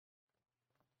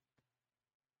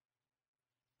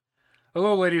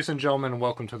Hello, ladies and gentlemen.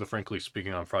 Welcome to the Frankly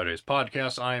Speaking on Fridays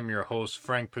podcast. I am your host,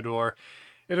 Frank Pador.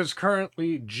 It is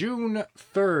currently June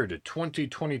 3rd,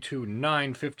 2022,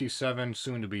 9:57,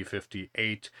 soon to be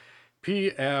 58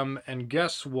 p.m. And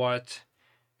guess what?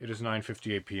 It is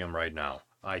 9:58 p.m. right now.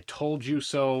 I told you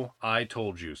so. I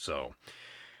told you so.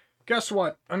 Guess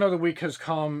what? Another week has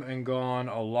come and gone.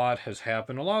 A lot has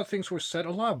happened. A lot of things were said.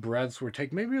 A lot of breaths were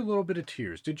taken. Maybe a little bit of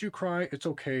tears. Did you cry? It's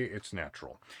okay. It's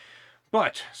natural.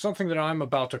 But something that I'm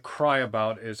about to cry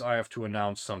about is I have to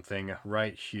announce something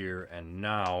right here and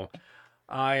now.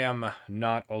 I am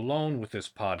not alone with this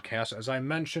podcast. As I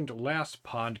mentioned last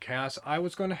podcast, I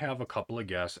was going to have a couple of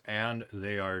guests, and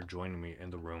they are joining me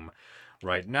in the room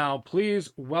right now.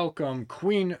 Please welcome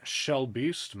Queen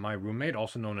Shelbeast, my roommate,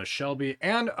 also known as Shelby,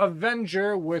 and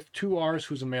Avenger with two R's,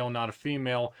 who's a male, not a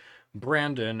female,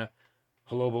 Brandon.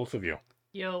 Hello, both of you.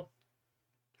 Yo.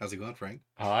 How's it going, Frank?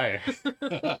 Hi.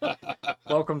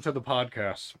 Welcome to the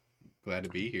podcast. Glad to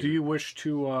be here. Do you wish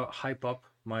to hype up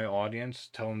my audience?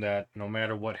 Tell them that no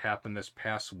matter what happened this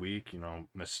past week,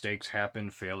 mistakes happen,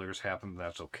 failures happen.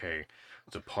 That's okay.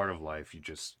 It's a part of life. You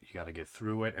got to get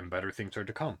through it, and better things are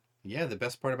to come. Yeah, the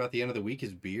best part about the end of the week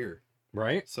is beer.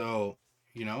 Right? So,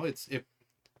 it's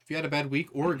if you had a bad week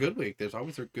or a good week, there's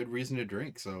always a good reason to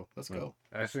drink. So let's go.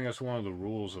 I think that's one of the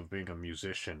rules of being a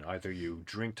musician. Either you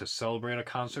drink to celebrate a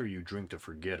concert, or you drink to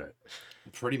forget it.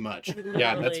 Pretty much.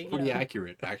 Yeah, that's pretty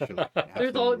accurate, actually.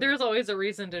 There's always a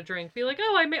reason to drink. Be like,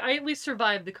 oh, I at least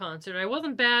survived the concert. I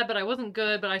wasn't bad, but I wasn't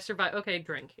good, but I survived. Okay,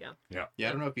 drink. Yeah. Yeah,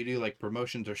 I don't know if you do like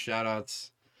promotions or shout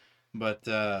outs, but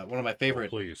one of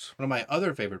my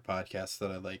other favorite podcasts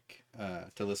that I like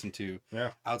to listen to,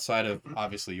 outside of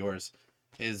obviously yours,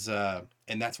 is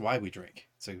and that's why we drink.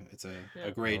 So it's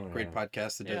a great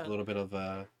podcast that does a little bit of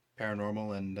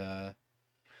paranormal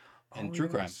and true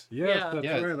crime. Yes,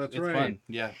 that's right. Fun.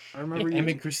 Yeah, I remember Em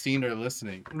and Christine are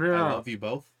listening. Yeah. I love you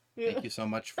both. Thank you so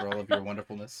much for all of your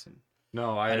wonderfulness.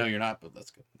 No, I know you're not, but that's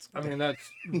good. I mean,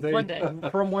 that's One day.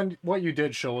 From what you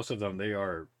did show us of them, they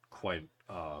are quite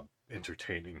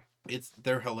entertaining.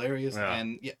 They're hilarious,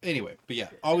 and anyway, but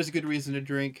always a good reason to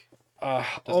drink.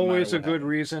 Always a good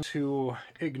reason to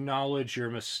acknowledge your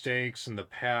mistakes in the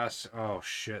past. Oh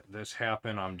shit, this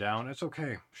happened. I'm down. It's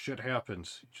okay. Shit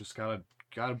happens. You just gotta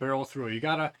barrel through it. You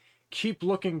gotta keep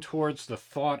looking towards the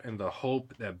thought and the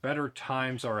hope that better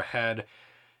times are ahead,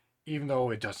 even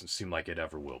though it doesn't seem like it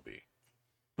ever will be.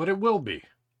 But it will be.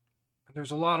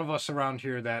 There's a lot of us around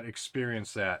here that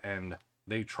experience that, and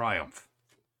they triumph.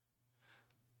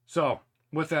 So,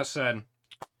 with that said,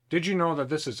 did you know that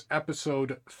this is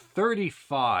episode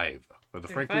 35 of the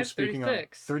Frankly Speaking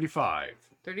 36. 35?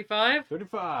 35?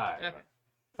 35. Okay.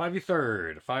 5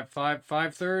 third, third,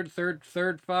 5 third,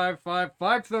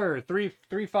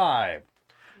 3 5.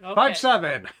 Okay. 5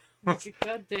 7.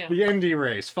 God damn. The Indy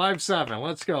race, 5 7.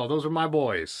 Let's go. Those are my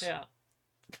boys. Yeah.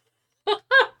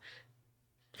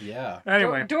 Yeah.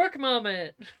 Anyway, Dork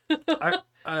moment.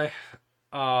 the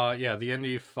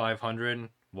Indy 500.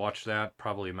 Watch that.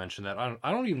 Probably mentioned that. I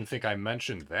don't even think I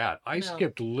mentioned that. I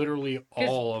skipped literally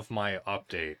all of my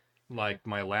update, like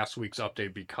my last week's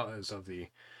update, because of the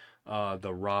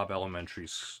Robb Elementary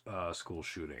school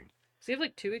shooting. So you have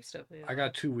like 2 weeks stuff. Yeah. I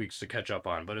got 2 weeks to catch up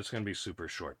on, but it's going to be super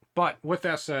short. But with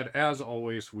that said, as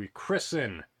always, we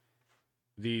christen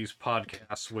these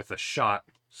podcasts with a shot.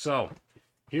 So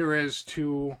here is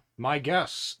to my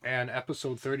guests and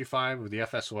episode 35 of the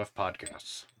FSOF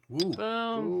podcasts. Woo.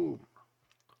 Boom. Ooh.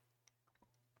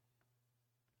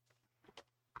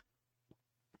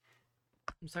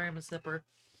 I'm sorry, I'm a sipper.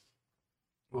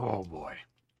 Oh boy.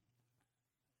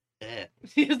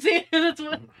 You see, that's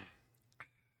what.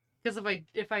 Because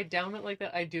if I down it like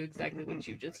that, I do exactly what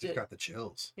you just did. Got the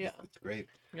chills. Yeah. It's great.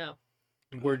 Yeah.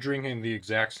 We're drinking the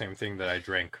exact same thing that I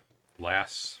drank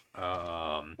last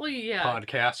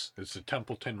podcast. It's the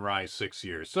Templeton Rye 6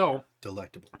 years. So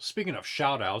Delectable. speaking of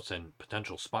shout outs and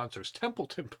potential sponsors,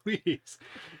 Templeton, please.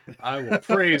 I will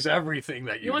praise everything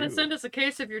that you want do. to send us a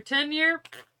case of your 10-year?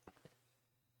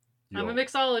 I'm a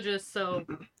mixologist, so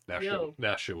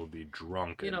that shit would be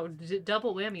drunk.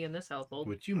 Double whammy in this household.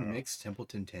 Would you mix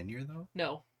Templeton tenure though?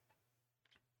 No.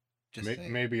 Just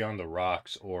maybe on the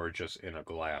rocks or just in a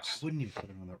glass. I wouldn't even put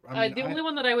it on the. The only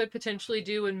one that I would potentially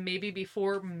do, and maybe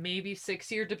before, maybe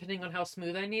 6 year, depending on how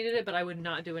smooth I needed it, but I would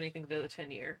not do anything to the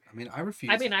 10-year. I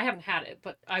refuse. I haven't had it,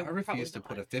 but I refuse to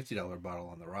put a $50 bottle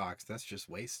on the rocks. That's just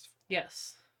waste.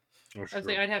 Yes. Oh, I was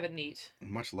like, I'd have it neat.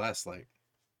 Much less like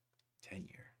 10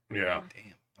 year. Yeah.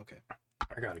 Damn. Okay.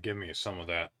 I gotta give me some of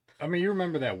that. I mean, you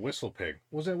remember that Whistle Pig?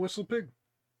 Was that Whistle Pig?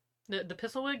 The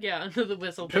pistol wig, yeah, under the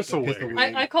whistle. Pistol wig.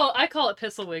 I call it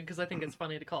pistol wig because I think it's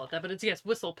funny to call it that. But it's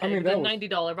whistle pig. I mean, that was $90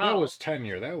 bottle. That was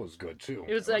 10-year. That was good too.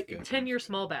 It was like 10-year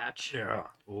small batch. Yeah.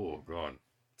 Oh god.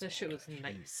 This shit was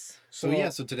nice. So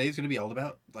so today's gonna be all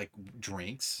about like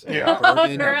drinks,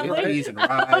 bourbon, whiskeys, and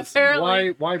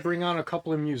ryes. Why bring on a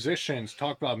couple of musicians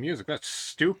talk about music? That's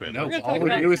stupid. No, all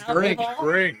we do is drink.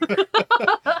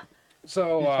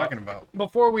 So what are you talking about?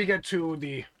 Before we get to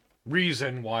the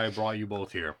reason why I brought you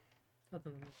both here,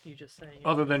 other than you just saying,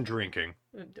 other than drinking,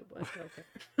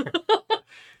 okay.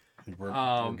 We're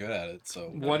good at it. So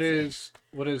what is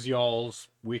y'all's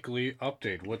weekly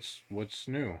update? What's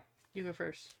new? You go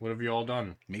first. What have you all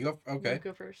done? Me go? Okay. You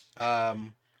go first.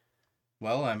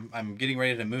 Well, I'm getting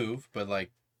ready to move, but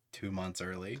like 2 months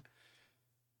early.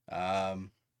 Okay.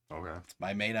 It's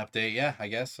my main update. Yeah, I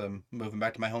guess I'm moving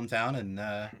back to my hometown, and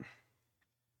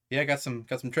yeah, got some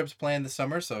trips planned this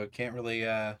summer, so I can't really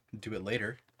do it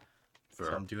later. Fair.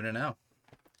 So I'm doing it now.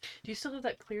 Do you still have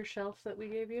that clear shelf that we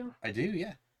gave you? I do.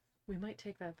 Yeah. We might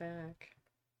take that back.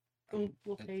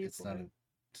 We'll pay you for it.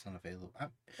 It's not available.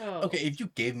 Okay, if you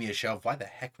gave me a shelf, why the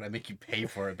heck would I make you pay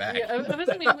for it back? Yeah,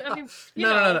 I mean,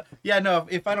 no. Yeah, no.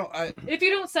 If I don't, if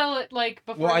you don't sell it like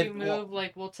before you move,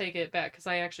 like we'll take it back because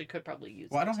I actually could probably use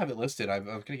it. Well, I don't have it listed. I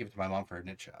was gonna give it to my mom for her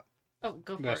knit shop. Oh,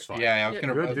 go for That's it. fine. Yeah, I was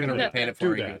gonna repaint it for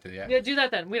her. Yeah, do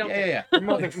that then. We don't. Yeah. Your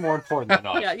mother's more important than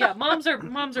us. Yeah. Moms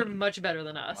are much better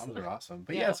than us. Moms are awesome.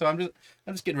 But yeah, so I'm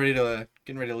just getting ready to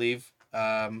leave.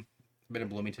 Been in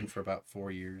Bloomington for about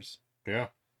 4 years. Yeah.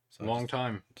 So long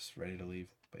time. Just ready to leave,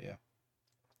 but yeah.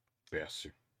 Yes.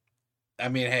 I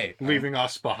mean, hey, leaving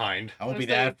us behind. I won't be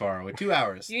that far away. 2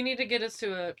 hours. You need to get us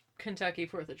to a Kentucky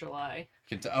 4th of July.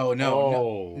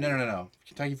 No.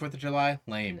 Kentucky 4th of July,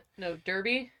 lame. No,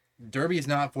 Derby. Derby is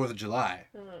not 4th of July.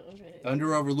 Oh, okay.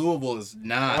 Thunder over Louisville is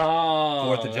not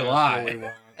 4th of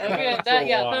July. Okay,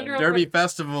 Thunder over Derby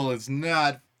Festival is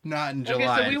not in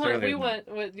July. Okay, so we want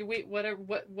what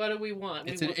do we want?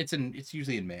 It's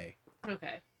usually in May.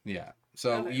 Okay. Yeah.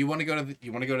 So you want to go to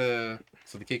the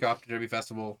kickoff to Derby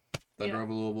Festival, Thunder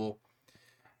over Louisville.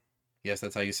 Yes,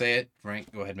 that's how you say it.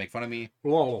 Frank, go ahead and make fun of me.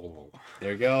 Whoa.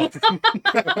 There you go.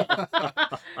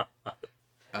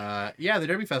 The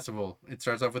Derby Festival. It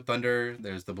starts off with Thunder.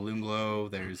 There's the balloon glow.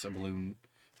 There's a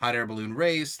hot air balloon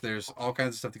race. There's all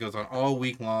kinds of stuff that goes on all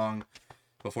week long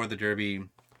before the Derby.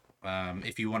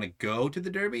 If you want to go to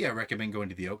the Derby, I recommend going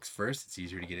to the Oaks first. It's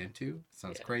easier to get into. It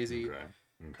sounds crazy.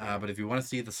 Okay. But if you want to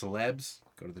see the celebs,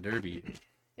 go to the Derby.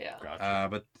 Yeah. Gotcha.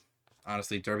 But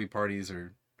honestly, Derby parties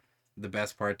are the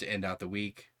best part to end out the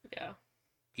week. Yeah.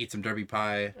 Eat some Derby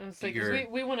pie.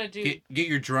 We want to do... Get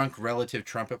your drunk relative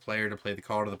trumpet player to play the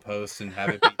Call to the Post and have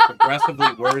it be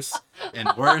progressively worse and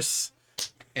worse.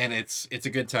 And it's a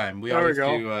good time. We always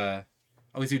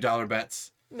do dollar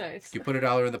bets. Nice. You put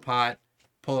 $1 in the pot,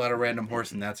 pull out a random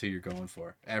horse, and that's who you're going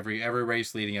for. Every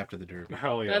race leading up to the Derby.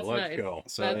 Hell yeah, let's go.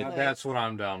 So that's what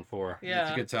I'm down for. Yeah.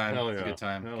 It's a good time. Hell yeah. It's a good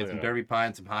time. Hell Get some Derby pie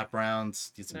and some hot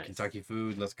browns. Get some Kentucky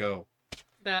food. Let's go.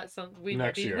 That sounds. We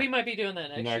might be doing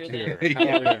that next year.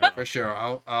 Yeah, for sure.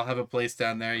 I'll have a place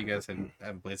down there. You guys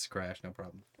have a place to crash. No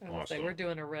problem. Awesome. We're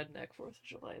doing a redneck 4th of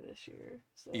July this year.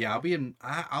 So. Yeah,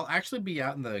 I'll actually be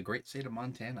out in the great state of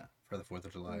Montana for the 4th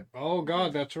of July. Oh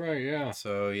God, that's right. Yeah.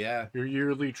 So yeah. Your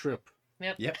yearly trip.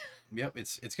 Yep.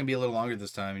 It's gonna be a little longer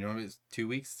this time. You know, it's 2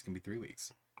 weeks. It's gonna be 3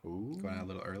 weeks. Ooh. It's going out a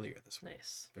little earlier this week.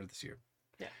 Nice. Or this year.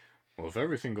 Yeah. Well, if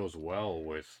everything goes well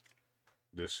with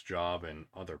this job and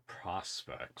other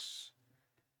prospects,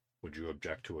 would you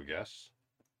object to a guest?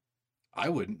 I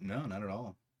wouldn't. No, not at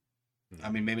all. I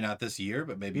mean, maybe not this year,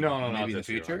 but maybe maybe in the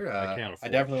future. I can't afford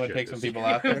I definitely would take some people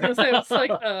out there. It's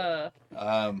like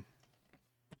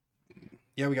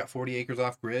yeah, we got 40 acres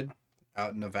off grid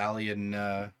out in a valley in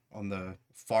on the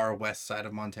far west side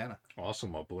of Montana.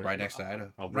 Awesome. Right next to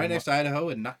Idaho. Next to Idaho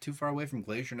and not too far away from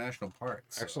Glacier National Park.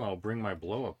 So. Excellent. I'll bring my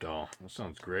blow up doll. That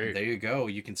sounds great. There you go.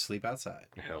 You can sleep outside.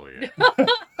 Hell yeah.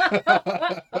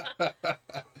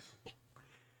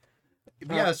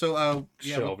 Yeah, so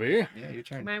Shelby. Yeah, your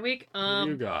turn. My week. What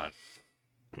do you got?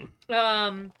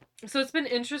 So it's been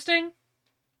interesting.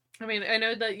 I mean, I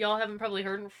know that y'all haven't probably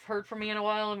heard from me in a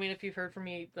while. I mean, if you've heard from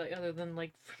me, like, other than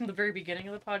like from the very beginning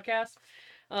of the podcast.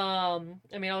 I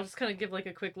mean, I'll just kind of give like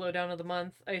a quick lowdown of the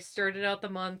month. I started out the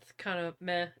month kind of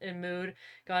meh in mood.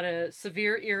 Got a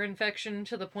severe ear infection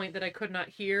to the point that I could not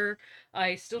hear.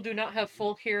 I still do not have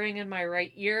full hearing in my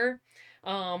right ear.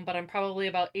 But I'm probably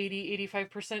about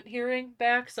 80-85% hearing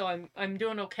back, so I'm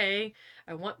doing okay.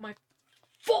 I want my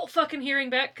full fucking hearing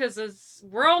back because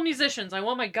we're all musicians. I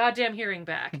want my goddamn hearing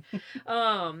back.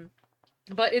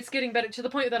 But it's getting better to the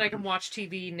point that I can watch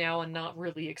TV now and not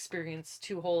really experience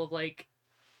too whole of like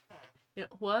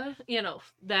what?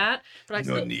 That. But I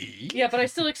still, but I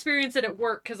still experienced it at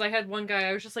work because I had one guy.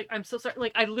 I was just like, I'm so sorry.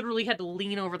 Like, I literally had to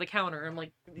lean over the counter. I'm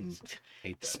like,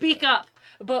 speak up.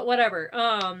 But whatever.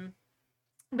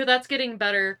 But that's getting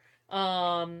better.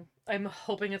 I'm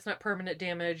hoping it's not permanent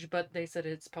damage, but they said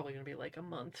it's probably gonna be like a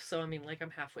month. So I mean, like,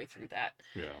 I'm halfway through that.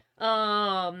 Yeah.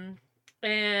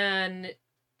 And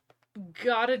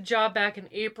got a job back in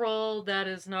April that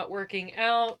is not working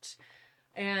out.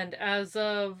 And as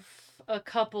of a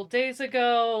couple days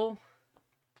ago,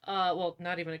 well,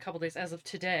 not even a couple days, as of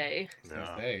today.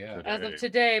 As of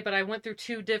today, but I went through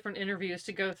 2 different interviews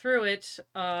to go through it.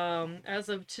 As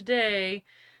of today,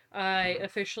 I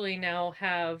officially now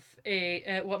have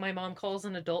a what my mom calls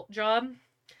an adult job.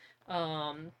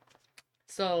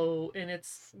 So, and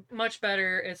it's much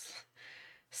better. It's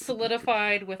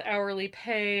solidified with hourly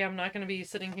pay. I'm not going to be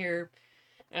sitting here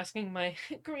asking my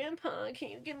grandpa, can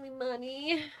you give me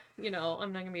money? I'm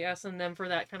not going to be asking them for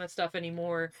that kind of stuff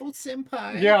anymore. Oh,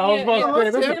 senpai. Yeah, I was about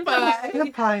to say,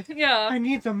 senpai. Yeah. I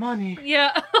need the money.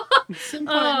 Yeah.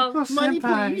 Senpai, money,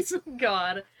 please.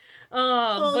 God.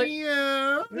 But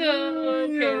yeah.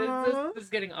 Okay, this is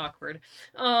getting awkward.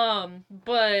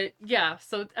 But yeah,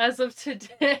 so as of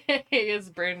today, as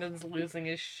Brandon's losing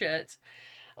his shit,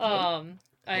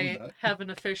 I have an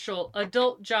official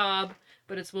adult job,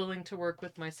 but it's willing to work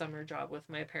with my summer job with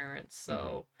my parents.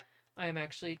 So I'm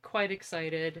actually quite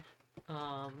excited.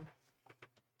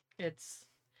 It's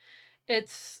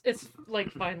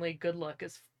like finally good luck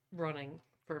is running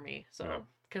for me. So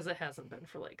because it hasn't been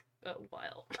for like a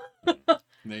while. There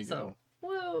you go.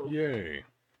 Whoa! Yay!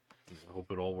 I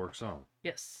hope it all works out.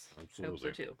 Yes, absolutely. I hope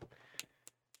so too.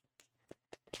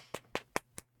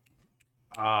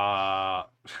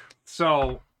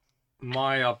 So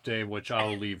my update, which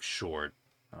I'll leave short,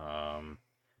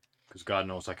 because God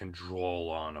knows I can droll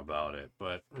on about it,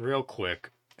 but real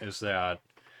quick is that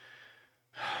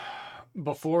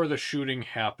before the shooting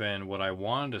happened, what I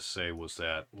wanted to say was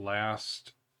that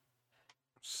last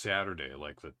Saturday,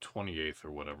 like the 28th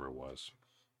or whatever it was.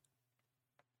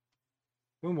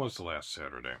 When was the last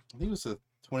Saturday? I think it was the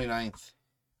 29th.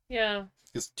 Yeah.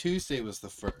 Because Tuesday was the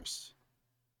 1st.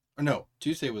 Or no,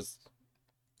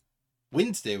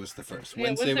 Wednesday was the 1st. Yeah,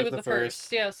 Wednesday was the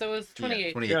 1st. Yeah, so it was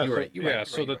 28th. 28th. Yeah, You're right.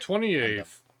 So the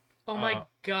 28th. Oh my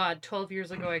God, 12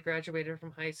 years ago I graduated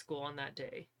from high school on that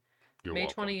day. May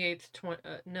welcome. 28th,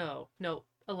 no,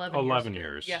 11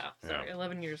 years. Yeah, sorry,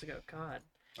 11 years ago. God.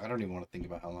 I don't even want to think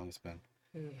about how long it's been.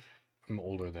 I'm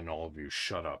older than all of you.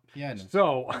 Shut up. Yeah, I know.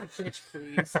 So, bitch,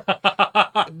 please.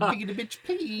 Bitch,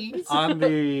 please.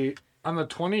 On the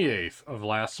 28th of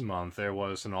last month, there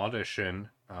was an audition,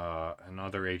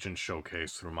 another agent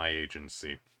showcase through my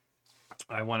agency.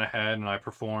 I went ahead and I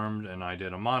performed and I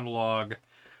did a monologue,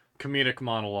 comedic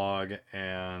monologue,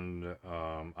 and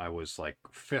I was like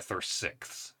 5th or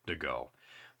 6th to go.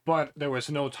 But there was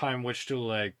no time which to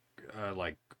like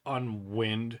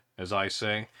unwind, as I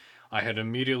say. I had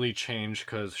immediately changed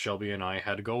because Shelby and I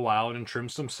had to go out and trim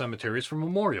some cemeteries for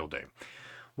Memorial Day.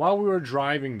 While we were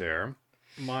driving there,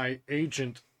 my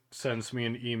agent sends me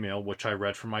an email, which I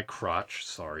read from my crotch.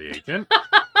 Sorry, agent.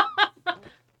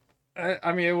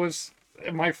 I mean, it was...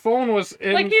 My phone was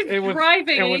in... Like he's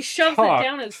driving and he shoves it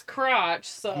down his crotch,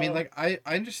 so... I mean, like, I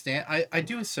understand. I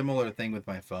do a similar thing with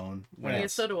my phone. Yeah,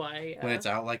 so do I. Yeah. When it's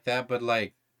out like that, but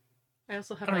like... I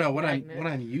also have I don't know, when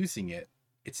I'm using it,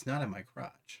 it's not in my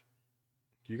crotch.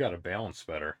 You got to balance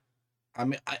better. I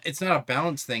mean, it's not a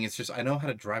balance thing. It's just I know how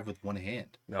to drive with one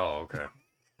hand. Oh, okay.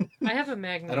 I have a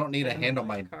magnet. I don't need a hand on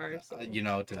my car, so.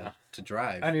 To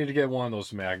drive. I need to get one of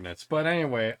those magnets. But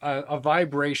anyway, a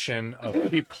vibration of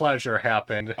deep pleasure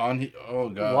happened. Oh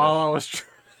god! While I was.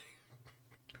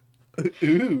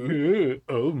 Ooh,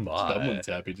 oh my! Someone's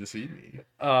happy to see me.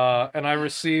 And I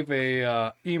receive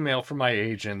a email from my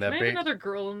agent that. Can I have another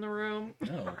girl in the room?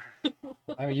 No.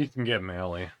 I mean, you can get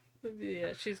Melly.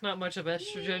 Yeah, she's not much of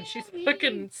estrogen. She's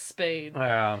fucking Spade.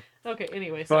 Yeah. Okay,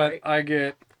 anyway, sorry. But I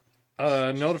get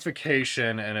a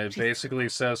notification, and it basically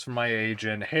says from my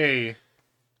agent, hey,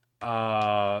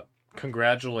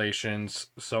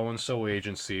 congratulations, so-and-so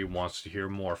agency wants to hear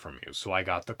more from you. So I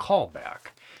got the call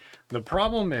back. The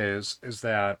problem is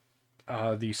that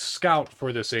the scout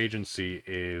for this agency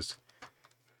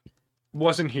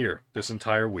wasn't here this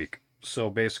entire week. So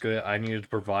basically, I needed to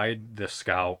provide the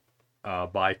scout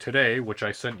by today, which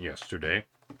I sent yesterday,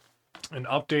 an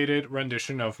updated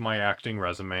rendition of my acting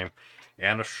resume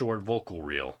and a short vocal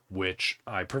reel, which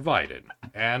I provided,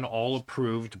 and all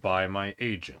approved by my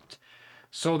agent.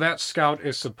 So that scout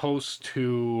is supposed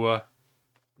to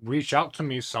reach out to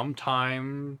me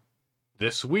sometime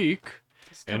this week,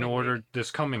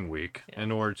 this coming week,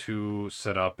 in order to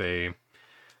set up a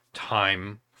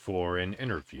time for an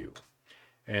interview.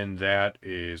 And that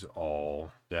is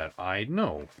all that I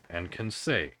know and can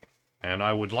say. And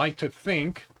I would like to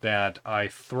think that I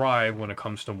thrive when it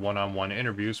comes to one-on-one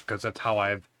interviews, because that's how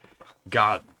I've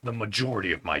got the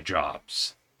majority of my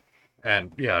jobs.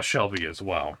 And yeah, Shelby as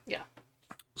well. Yeah.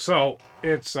 So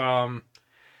it's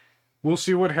we'll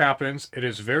see what happens. It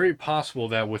is very possible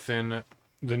that within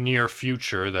the near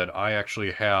future that I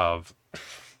actually have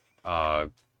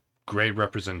great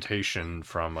representation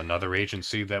from another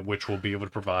agency that which will be able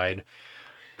to provide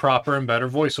proper and better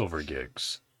voiceover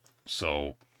gigs.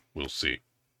 So we'll see.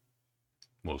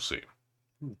 We'll see.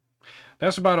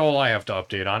 That's about all I have to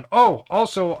update on. Oh,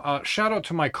 also, shout out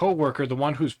to my coworker, the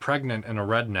one who's pregnant and a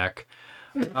redneck.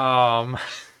 I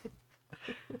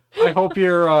hope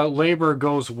your labor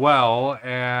goes well,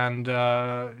 and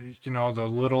the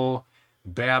little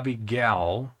babby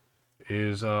gal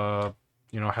is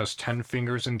has 10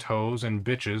 fingers and toes and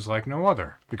bitches like no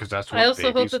other, because that's what I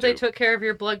also hope that do. they took care of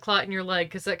your blood clot in your leg,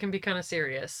 because that can be kind of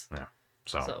serious. Yeah.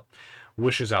 So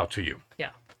wishes out to you.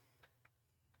 Yeah.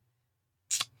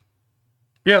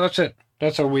 Yeah, that's it.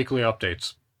 That's our weekly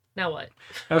updates. Now what?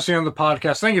 That's the end of the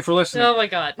podcast. Thank you for listening. Oh my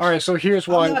god. All right, so here's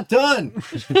why. I'm not done.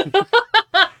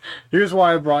 Here's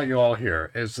why I brought you all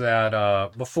here. Is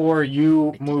that before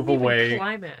you move away.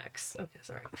 Climax. Okay,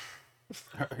 sorry.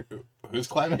 Who's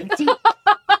climaxing?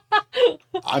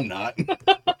 I'm not.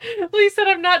 Well, you said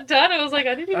I'm not done. I was like,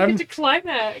 I didn't even get to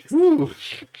climax. Ooh.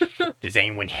 Does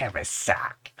anyone have a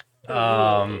sock?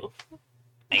 I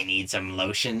need some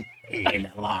lotion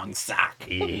and a long sock.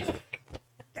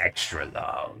 Extra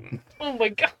long. Oh my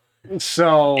god.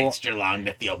 So extra long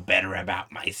to feel better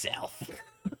about myself.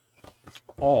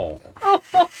 Oh.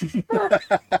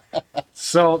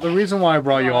 So the reason why I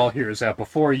brought you all here is that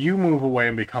before you move away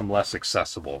and become less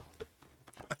accessible.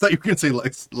 I thought you were going to say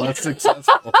less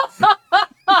successful.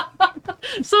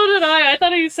 So did I. I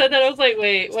thought you said that. I was like,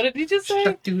 wait, what did you just say?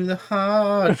 Shut to the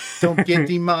heart. Don't get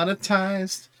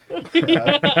demonetized.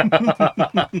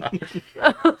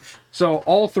 So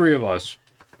all three of us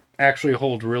actually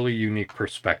hold really unique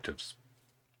perspectives.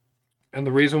 And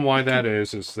the reason why that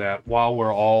is that while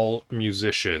we're all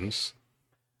musicians,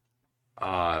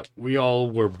 we all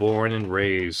were born and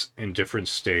raised in different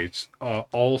states.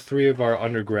 All three of our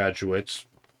undergraduates,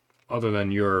 other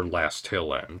than your last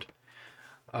tail end,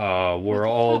 were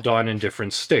all done in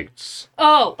different states.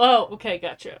 Oh, okay,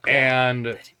 gotcha.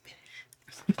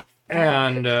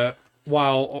 And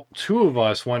while two of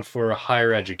us went for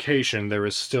higher education, there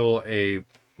is still a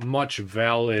much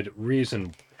valid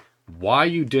reason why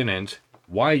you didn't,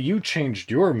 why you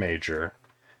changed your major,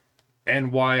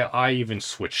 and why I even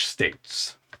switched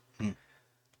states.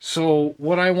 So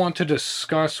what I want to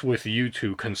discuss with you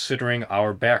two, considering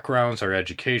our backgrounds, our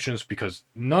educations, because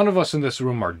none of us in this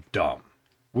room are dumb.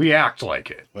 We act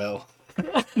like it. Well,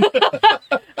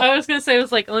 I was gonna say, I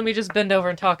was like, let me just bend over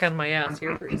and talk on my ass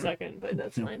here for a second, but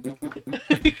that's fine.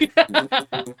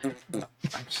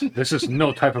 This is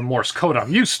no type of Morse code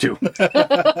I'm used to.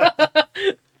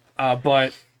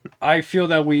 But I feel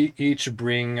that we each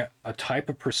bring a type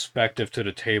of perspective to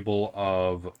the table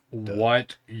of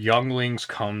what younglings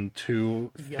come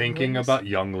to thinking about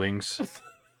younglings.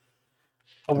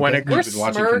 When it comes to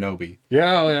watching Kenobi.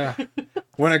 Yeah.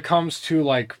 When it comes to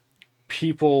like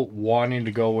people wanting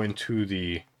to go into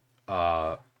the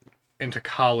into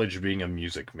college being a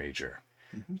music major.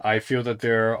 Mm-hmm. I feel that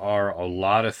there are a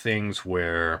lot of things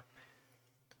where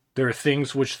there are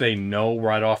things which they know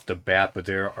right off the bat, but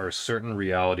there are certain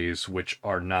realities which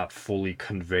are not fully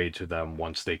conveyed to them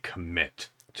once they commit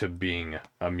to being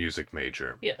a music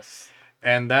major. Yes.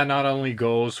 And that not only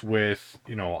goes with,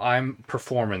 I'm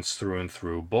performance through and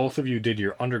through. Both of you did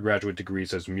your undergraduate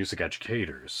degrees as music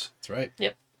educators. That's right.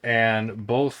 Yep. And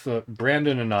both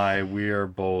Brandon and I, we are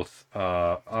both,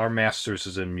 our master's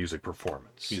is in music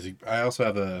performance. I also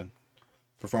have a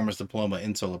performance diploma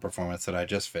in solo performance that I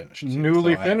just finished.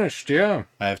 Newly finished, yeah.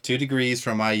 I have 2 degrees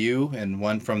from IU and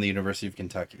 1 from the University of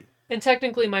Kentucky. And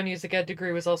technically, my music ed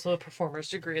degree was also a performer's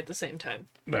degree at the same time.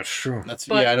 That's true.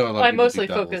 I know a lot of I mostly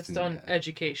focused on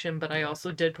education, but I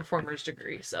also did performer's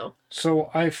degree, so. So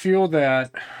I feel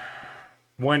that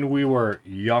when we were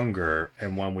younger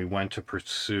and when we went to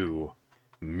pursue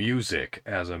music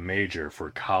as a major for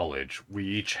college, we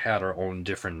each had our own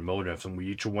different motives, and we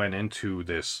each went into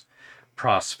this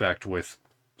prospect with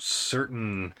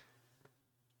certain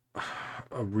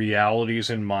realities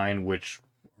in mind which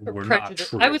were not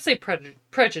true. I would say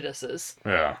prejudices.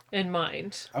 Yeah. In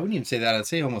mind. I wouldn't even say that. I'd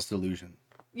say almost delusion.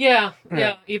 Yeah.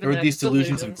 Even or these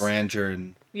delusions of grandeur,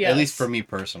 and at least for me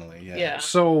personally. Yeah.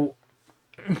 So,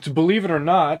 to believe it or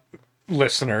not,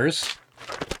 listeners,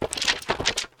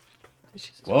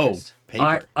 Whoa,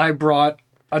 paper. I brought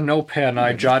a notepad and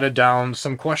I jotted down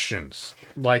some questions,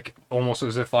 like almost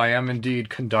as if I am indeed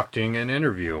conducting an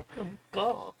interview. Oh,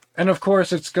 God. And of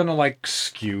course, it's gonna like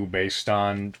skew based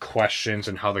on questions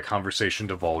and how the conversation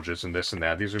divulges and this and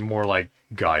that. These are more like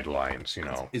guidelines, you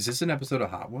know. Is this an episode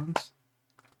of Hot Ones?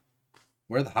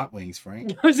 Where are the hot wings,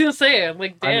 Frank? I was gonna say, I'm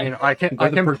like, damn. I mean, I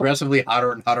can progressively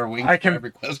hotter and hotter wings for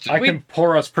every question. I can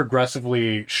pour us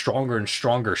progressively stronger and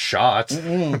stronger shots.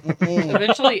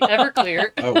 Eventually,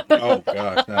 Everclear. Oh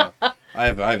gosh, no. I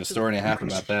have a story and a half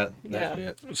about that.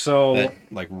 Yeah. So that,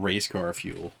 like race car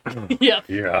fuel. Yeah.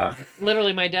 Yeah.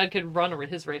 Literally, my dad could run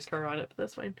his race car on it, but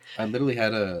that's fine. I literally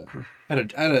had a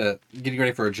getting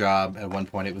ready for a job at one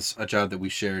point. It was a job that we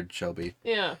shared, Shelby.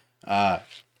 Yeah.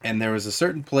 And there was a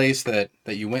certain place that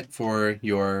you went for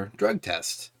your drug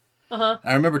test. Uh-huh.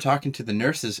 I remember talking to the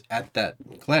nurses at that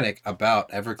clinic about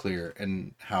Everclear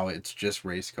and how it's just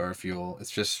race car fuel.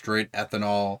 It's just straight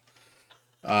ethanol.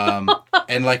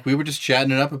 And like we were just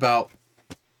chatting it up about,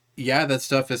 yeah, that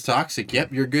stuff is toxic.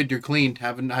 Yep, you're good. You're clean.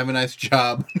 Have a nice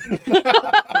job.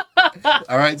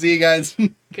 All right, see you guys.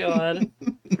 God.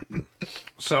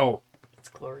 So, it's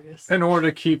glorious. In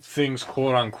order to keep things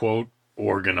quote unquote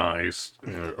organized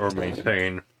or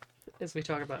maintained, as we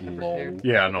talk about Everclear.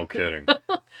 Yeah, no kidding.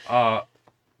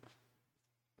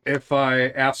 If I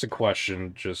ask a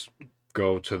question, just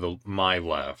go to my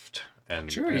left,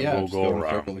 and sure, and yeah, we'll go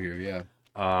around. Here,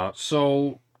 yeah.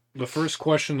 So the first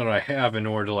question that I have, in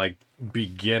order to like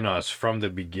begin us from the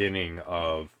beginning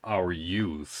of our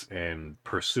youth and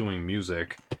pursuing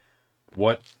music,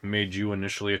 what made you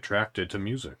initially attracted to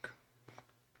music?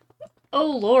 Oh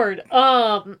Lord,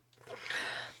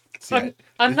 See,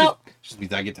 I'm not. Just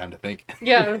means I get time to think.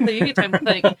 Yeah, you get time to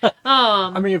think.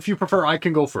 I mean, if you prefer, I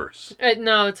can go first.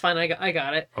 No, it's fine. I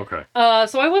got it. Okay.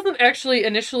 So I wasn't actually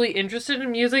initially interested in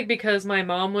music because my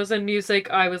mom was in music.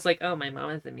 I was like, oh, my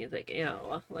mom is in music. You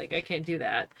know, like I can't do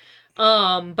that.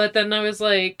 But then I was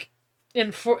like,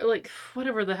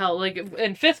 whatever the hell, like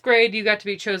in 5th grade, you got to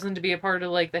be chosen to be a part of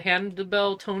like the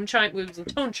handbell tone chime. It was a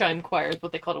tone chime choir, is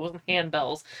what they called it. It wasn't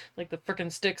handbells, like the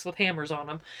frickin' sticks with hammers on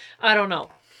them. I don't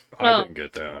know. I didn't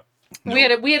get that. No.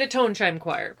 We had a tone chime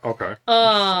choir. Okay.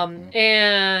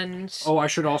 And I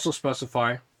should also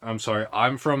specify. I'm sorry.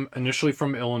 I'm initially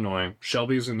from Illinois.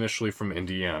 Shelby's initially from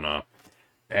Indiana,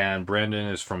 and Brandon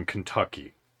is from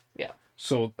Kentucky. Yeah.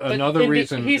 So another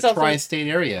reason, he's also tri-state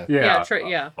area. Yeah.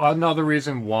 Another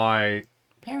reason why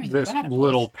this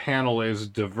little panel is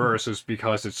diverse is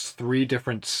because it's 3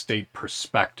 different state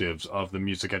perspectives of the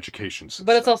music education system.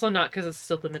 But it's also not, because it's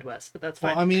still the Midwest, but that's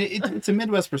fine. Well, I mean, it's a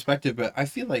Midwest perspective, but I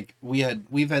feel like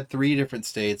we've had 3 different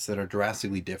states that are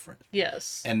drastically different.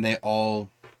 Yes. And they all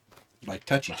like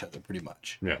touch each other pretty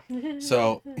much. Yeah.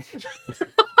 So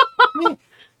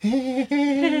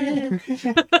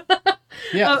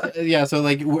yeah, so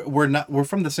like we're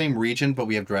from the same region, but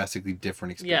we have drastically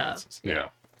different experiences. Yeah.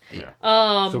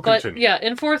 So but continue. Yeah,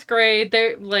 in 4th grade,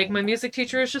 they like my music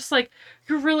teacher was just like,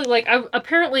 you're really like,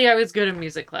 apparently I was good in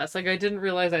music class. Like I didn't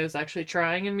realize I was actually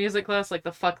trying in music class, like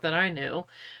the fuck that I knew.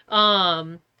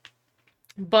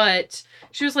 But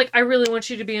she was like, I really want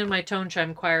you to be in my tone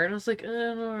chime choir. And I was like, I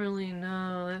don't really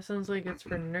know. That sounds like it's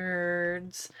for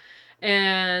nerds.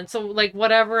 And so like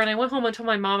whatever, and I went home and told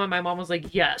my mom, and my mom was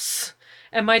like, yes.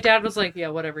 And my dad was like, yeah,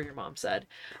 whatever your mom said.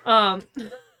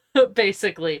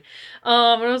 Basically.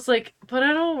 And I was like, but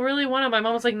I don't really want to. My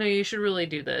mom was like, no, you should really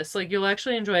do this. Like, you'll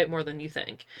actually enjoy it more than you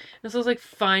think. And so I was like,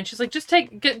 fine. She's like, just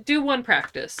do one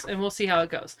practice and we'll see how it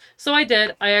goes. So I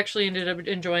did. I actually ended up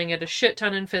enjoying it a shit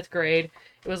ton in 5th grade.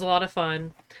 It was a lot of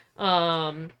fun.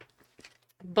 But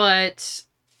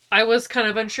I was kind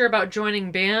of unsure about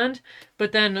joining band.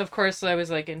 But then, of course, I was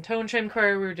like in tone chime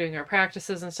choir. We were doing our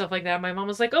practices and stuff like that. My mom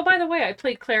was like, oh, by the way, I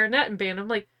played clarinet in band. I'm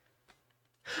like,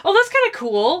 oh, that's kind of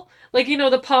cool. Like, you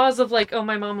know, the pause of like, oh,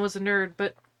 my mom was a nerd,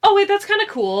 but oh, wait, that's kind of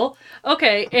cool.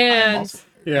 Okay, and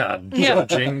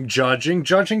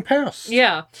judging pass.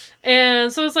 Yeah,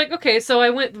 and so it's like, okay, so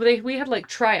I went. We had like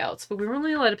tryouts, but we were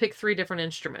only allowed to pick 3 different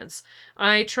instruments.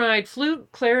 I tried flute,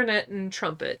 clarinet, and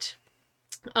trumpet.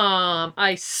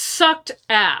 I sucked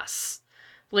ass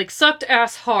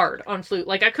hard on flute.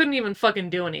 Like I couldn't even fucking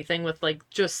do anything with like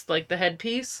just like the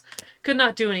headpiece. Could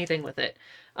not do anything with it.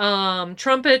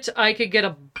 Trumpet, I could get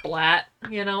a blat,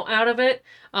 out of it.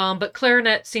 But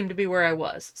clarinet seemed to be where I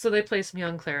was. So they placed me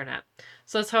on clarinet.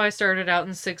 So that's how I started out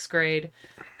in 6th grade.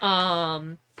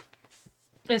 And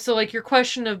so like your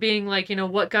question of being like,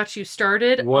 what got you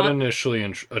started? What initially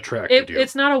attracted you?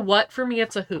 It's not a what for me,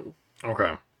 it's a who.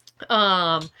 Okay.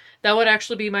 That would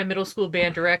actually be my middle school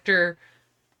band director.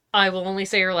 I will only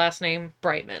say her last name,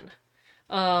 Brightman.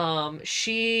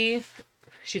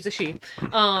 She's a she.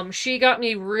 She got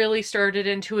me really started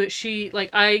into it.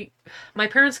 My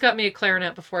parents got me a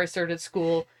clarinet before I started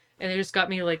school, and they just got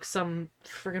me like some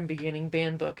friggin' beginning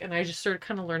band book, and I just started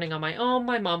kind of learning on my own.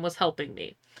 My mom was helping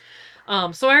me.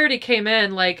 So I already came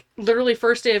in, like, literally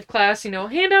first day of class,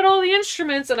 hand out all the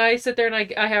instruments, and I sit there and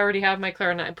I already have my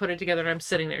clarinet, I put it together, and I'm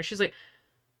sitting there. She's like,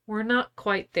 we're not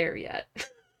quite there yet.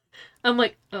 I'm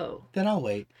like, oh. Then I'll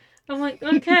wait. I'm like,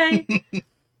 okay.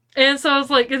 And so I was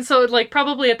like,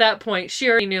 probably at that point, she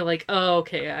already knew, like, oh,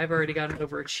 okay, I've already got an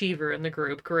overachiever in the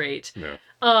group, great. Yeah.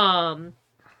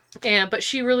 But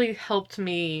she really helped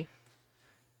me.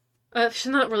 She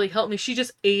not really helped me. She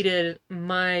just aided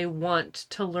my want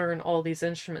to learn all these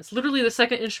instruments. Literally, the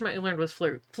second instrument I learned was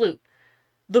flute.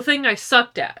 The thing I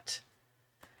sucked at.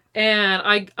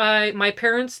 And my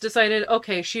parents decided,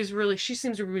 okay, she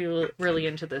seems really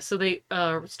into this. So they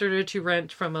started to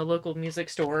rent from a local music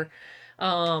store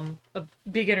a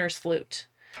beginner's flute.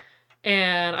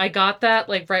 And I got that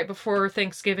like right before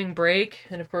Thanksgiving break.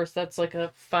 And of course, that's like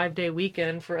a 5-day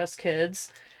weekend for us kids.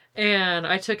 And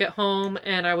I took it home,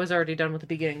 and I was already done with the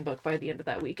beginning book by the end of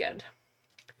that weekend.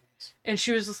 And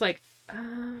she was just like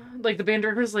the band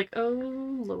director was like,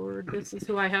 oh, Lord, this is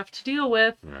who I have to deal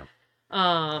with. Yeah.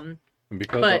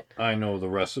 Because I know the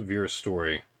rest of your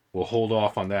story, we'll hold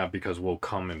off on that because we'll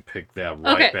come and pick that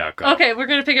back up. Okay, we're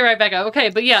going to pick it right back up. Okay,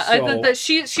 but yeah,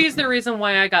 she's the reason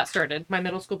why I got started, my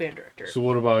middle school band director. So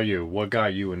what about you? What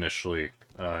got you initially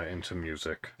into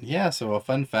music? Yeah, so a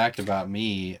fun fact about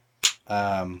me...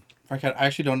 I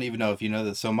actually don't even know if you know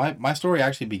this. So my story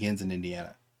actually begins in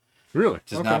Indiana. Really? It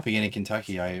does not begin in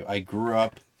Kentucky. I grew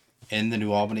up in the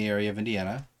New Albany area of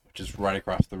Indiana, which is right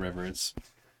across the river. It's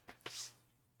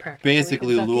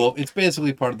basically Louisville. It's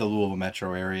basically part of the Louisville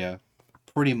metro area,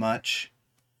 pretty much.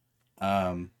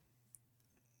 Yeah.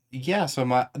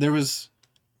 So there's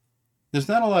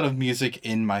not a lot of music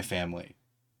in my family.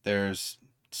 There's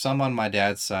some on my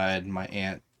dad's side, my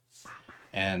aunt,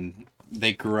 and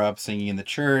they grew up singing in the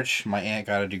church. My aunt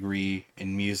got a degree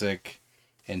in music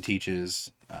and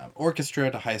teaches orchestra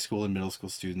to high school and middle school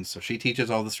students. So she teaches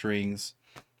all the strings.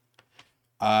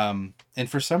 And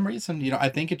for some reason, I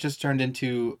think it just turned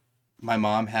into my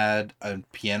mom had a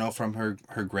piano from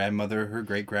her grandmother, her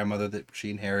great grandmother that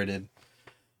she inherited.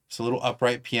 It's a little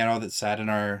upright piano that sat in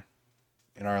our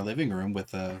living room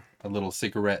with a little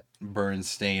cigarette burn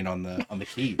stain on the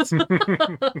keys.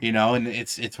 And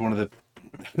it's one of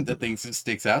the things that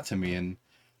sticks out to me. And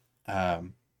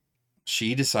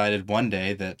she decided one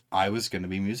day that I was going to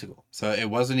be musical. So it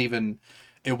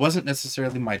wasn't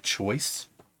necessarily my choice.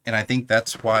 And I think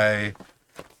that's why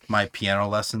my piano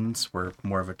lessons were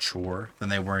more of a chore than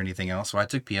they were anything else. So I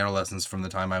took piano lessons from the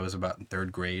time I was about in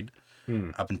 3rd grade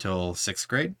up until 6th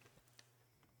grade.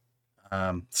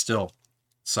 Still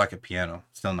suck at piano.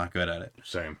 Still not good at it.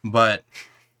 Same. But,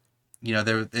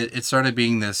 it started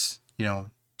being this,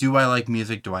 do I like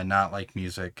music? Do I not like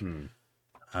music?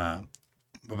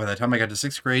 But by the time I got to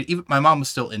 6th grade, even my mom was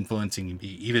still influencing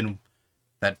me. Even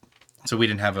that, so we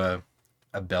didn't have a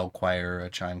bell choir, a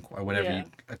chime choir, whatever,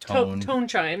 a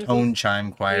tone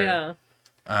chime choir.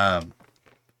 Yeah.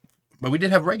 But we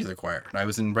did have regular choir. I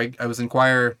was in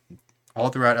choir all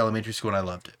throughout elementary school, and I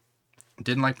loved it.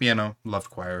 Didn't like piano, loved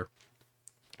choir.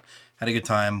 Had a good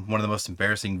time. One of the most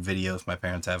embarrassing videos my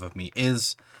parents have of me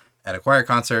is at a choir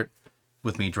concert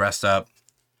with me dressed up.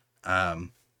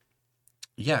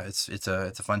 Yeah, it's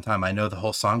a fun time. I know the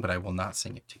whole song, but I will not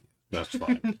sing it to you. That's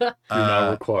fine. You're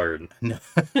not required. No.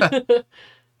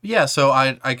 Yeah, so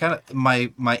I kind of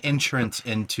my entrance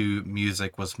into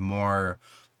music was more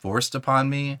forced upon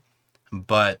me,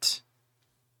 but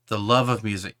the love of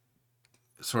music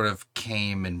sort of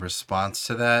came in response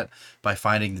to that by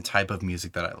finding the type of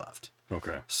music that I loved.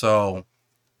 Okay. So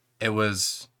it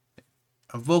was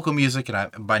vocal music,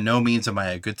 and by no means am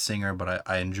I a good singer, but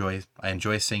I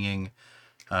enjoy singing.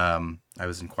 I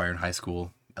was in choir in high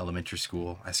school, elementary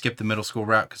school. I skipped the middle school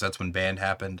route because that's when band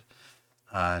happened.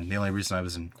 And the only reason I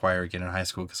was in choir again in high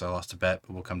school because I lost a bet,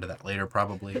 but we'll come to that later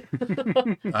probably.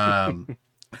 I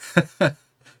had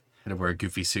to wear a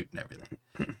goofy suit and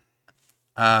everything.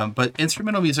 But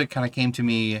instrumental music kind of came to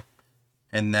me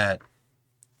in that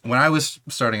when I was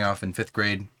starting off in 5th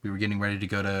grade, we were getting ready to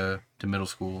go to middle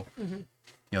school. Mm-hmm.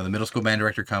 The middle school band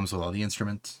director comes with all the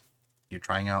instruments. You're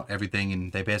trying out everything,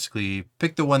 and they basically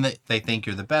pick the one that they think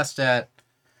you're the best at,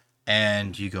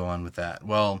 and you go on with that.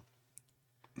 Well,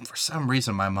 for some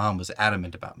reason, my mom was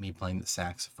adamant about me playing the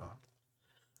saxophone.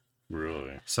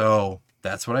 Really? So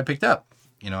that's what I picked up.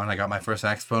 And I got my first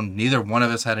saxophone. Neither one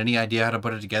of us had any idea how to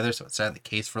put it together, so it sat in the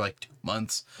case for like 2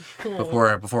 months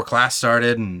before class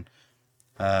started. And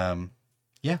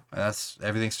Yeah, that's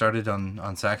everything started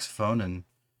on saxophone, and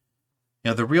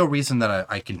the real reason that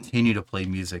I continue to play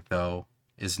music though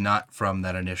is not from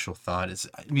that initial thought. It's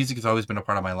music has always been a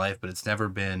part of my life, but it's never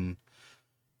been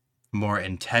more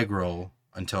integral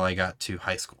until I got to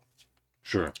high school.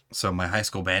 Sure. So my high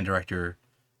school band director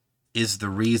is the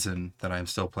reason that I'm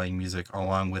still playing music,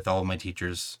 along with all of my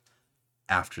teachers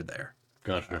after there.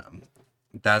 Gotcha.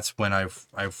 That's when I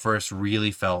first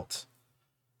really felt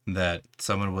that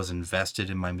someone was invested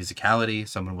in my musicality,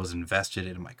 someone was invested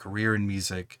in my career in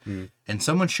music, and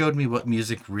someone showed me what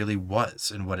music really was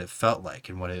and what it felt like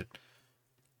and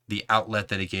the outlet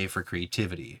that it gave for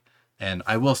creativity. And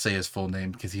I will say his full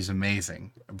name because he's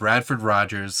amazing. Bradford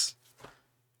Rogers,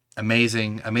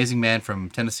 amazing man from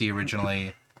Tennessee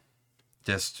originally.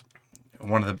 Just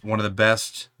one of the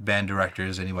best band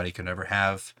directors anybody could ever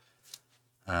have.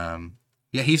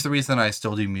 He's the reason I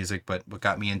still do music, but what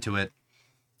got me into it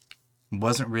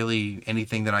wasn't really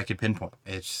anything that I could pinpoint.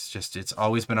 It's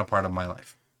always been a part of my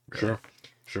life. Really.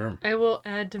 Sure. I will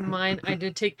add to mine. I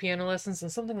did take piano lessons,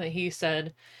 and something that he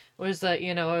said was that,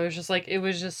 it was just like,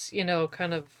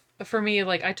 kind of, for me,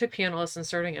 like, I took piano lessons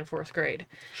starting in 4th grade.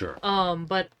 Sure.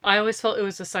 But I always felt it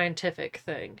was a scientific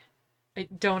thing.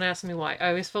 Don't ask me why. I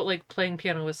always felt like playing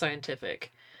piano was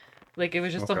scientific. Like, it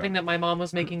was just something that my mom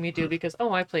was making me do because,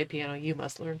 I play piano, you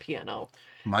must learn piano.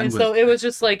 So it was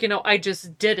just like, I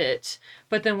just did it.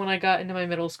 But then when I got into my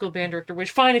middle school band director, which,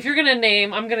 fine, if you're going to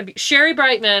name, I'm going to be Sherry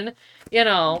Brightman,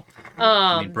 Brad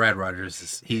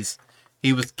Rogers,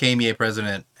 he was KMEA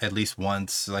president at least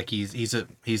once. Like, he's an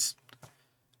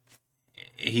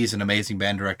amazing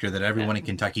band director that everyone in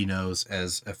Kentucky knows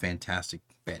as a fantastic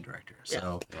band director.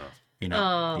 So,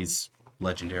 he's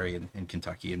legendary in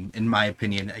Kentucky. In my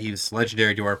opinion, he was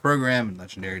legendary to our program and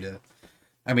legendary to,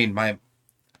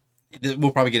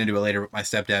 we'll probably get into it later, but my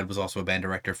stepdad was also a band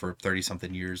director for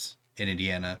 30-something years in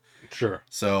Indiana. Sure.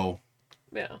 So,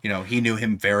 he knew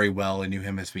him very well and knew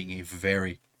him as being a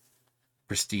very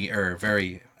what's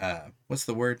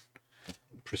the word?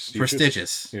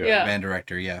 Prestigious band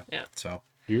director, yeah. So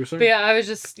you were saying? But I was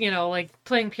just, like,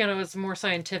 playing piano was more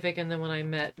scientific, and then when I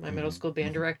met my middle school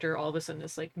band director, all of a sudden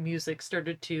it's like music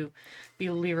started to be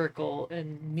lyrical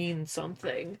and mean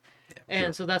something.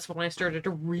 And so that's when I started to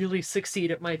really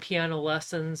succeed at my piano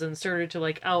lessons and started to,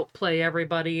 like, outplay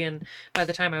everybody, and by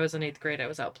the time I was in 8th grade, I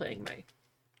was outplaying my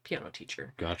piano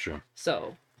teacher. Gotcha.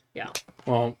 So, yeah.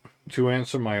 Well, to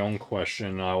answer my own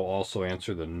question, I'll also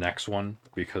answer the next one,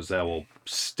 because that will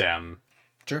stem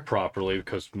properly,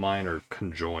 because mine are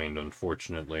conjoined,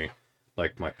 unfortunately,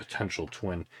 like my potential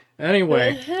twin.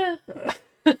 Anyway,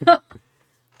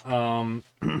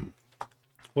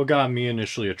 what got me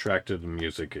initially attracted to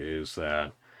music is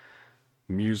that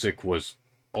music was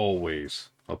always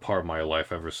a part of my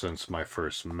life ever since my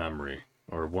first memory,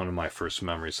 or one of my first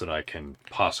memories that I can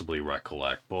possibly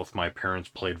recollect. Both my parents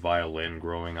played violin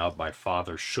growing up. My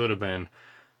father should have been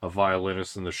a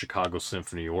violinist in the Chicago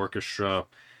Symphony Orchestra.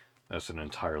 That's an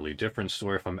entirely different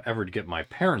story if I'm ever to get my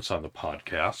parents on the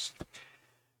podcast.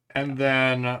 And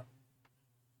then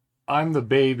I'm the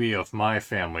baby of my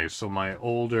family, so my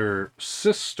older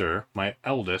sister, my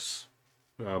older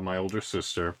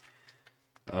sister,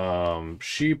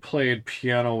 she played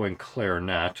piano and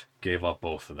clarinet, gave up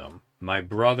both of them. My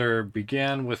brother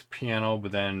began with piano,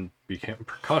 but then became a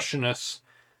percussionist,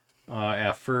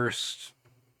 at first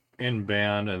in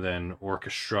band and then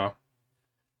orchestra.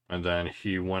 And then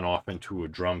he went off into a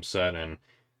drum set, and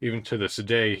even to this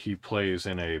day, he plays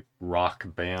in a rock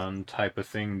band type of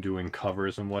thing, doing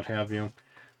covers and what have you.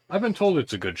 I've been told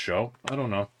it's a good show. I don't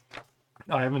know.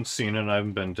 I haven't seen it. I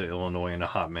haven't been to Illinois in a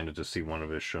hot minute to see one of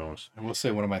his shows. I will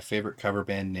say one of my favorite cover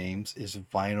band names is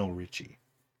Vinyl Richie.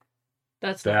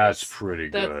 That's pretty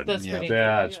good. That's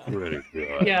pretty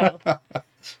good. Yeah.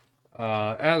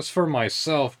 As for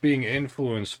myself, being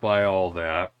influenced by all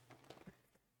that,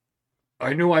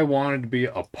 I knew I wanted to be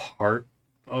a part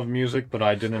of music, but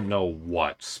I didn't know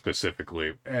what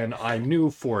specifically. And I knew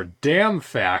for a damn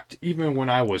fact, even when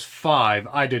I was 5,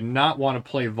 I did not want to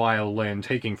play violin,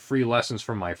 taking free lessons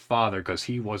from my father because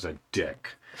he was a dick.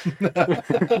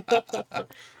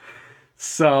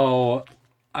 So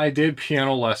I did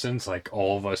piano lessons like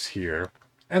all of us here.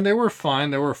 And they were fine.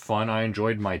 They were fun. I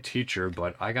enjoyed my teacher,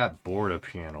 but I got bored of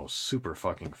piano super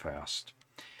fucking fast.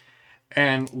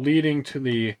 And leading to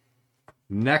the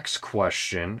next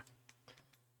question,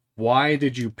 why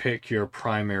did you pick your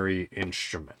primary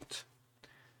instrument?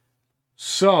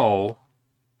 So,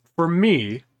 for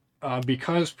me,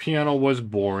 because piano was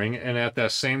boring, and at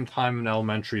that same time in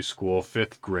elementary school,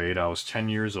 5th grade, I was 10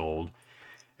 years old,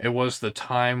 It was the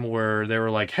time where they were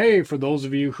like, hey, for those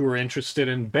of you who are interested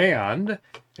in band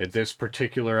at this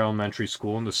particular elementary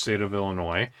school in the state of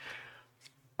Illinois,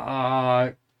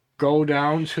 go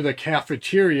down to the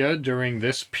cafeteria during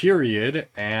this period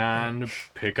and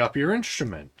pick up your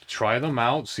instrument. Try them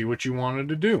out, see what you wanted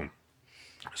to do.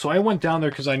 So I went down there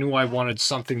because I knew I wanted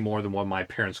something more than what my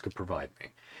parents could provide me.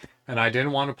 And I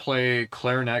didn't want to play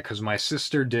clarinet because my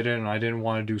sister did it, and I didn't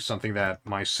want to do something that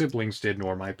my siblings did,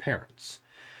 nor my parents.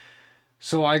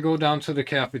 So I go down to the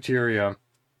cafeteria,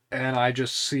 and I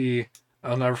just see,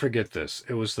 I'll never forget this.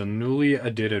 It was the newly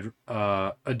edited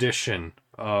edition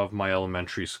of my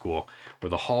elementary school, where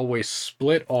the hallway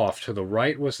split off. To the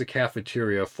right was the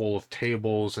cafeteria full of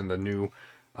tables and the new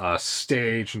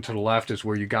stage, and to the left is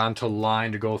where you got into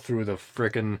line to go through the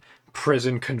frickin'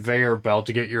 prison conveyor belt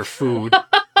to get your food.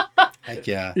 Heck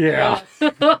yeah. Yeah.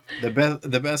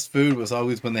 The best food was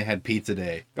always when they had pizza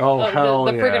day. Oh, hell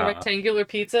the yeah. friggin' rectangular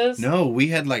pizzas? No, we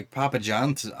had like Papa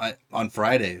John's on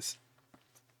Fridays.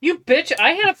 You bitch,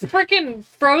 I had a freaking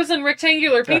frozen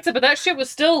rectangular pizza, but that shit was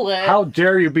still lit. How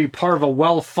dare you be part of a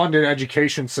well-funded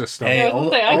education system? Hey, I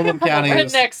come from a County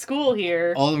redneck school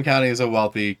here. Oldham County is a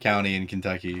wealthy county in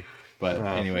Kentucky. But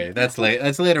anyway, that's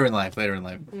later in life.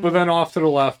 But then off to the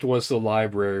left was the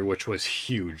library, which was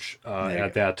huge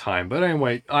at that time. But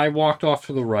anyway, I walked off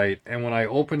to the right, and when I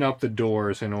opened up the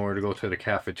doors in order to go to the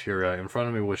cafeteria, in front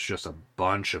of me was just a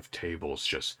bunch of tables,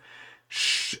 just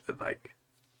like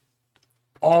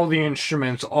all the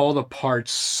instruments, all the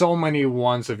parts, so many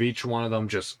ones of each one of them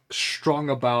just strung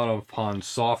about upon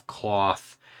soft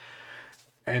cloth.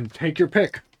 And take your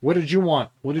pick. What did you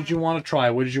want? What did you want to try?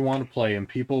 What did you want to play? And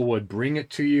people would bring it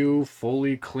to you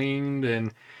fully cleaned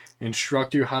and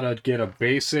instruct you how to get a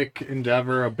basic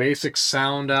endeavor, a basic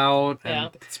sound out.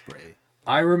 And spray.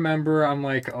 I remember I'm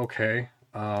like, okay,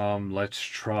 let's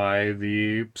try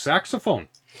the saxophone.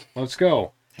 Let's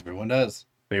go. Everyone does.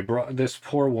 They brought this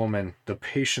poor woman, the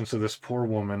patience of this poor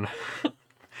woman.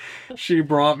 She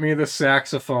brought me the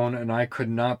saxophone, and I could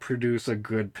not produce a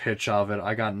good pitch of it.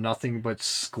 I got nothing but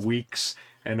squeaks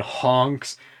and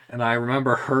honks, and I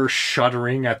remember her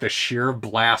shuddering at the sheer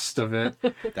blast of it.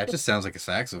 That just sounds like a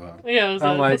saxophone. Yeah, it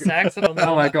was a saxophone.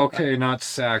 I'm like, okay, not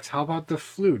sax. How about the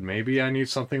flute? Maybe I need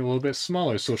something a little bit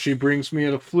smaller. So she brings me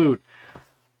the flute.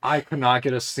 I could not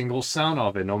get a single sound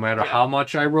of it, no matter how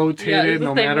much I rotated,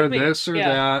 no matter this or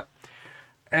that.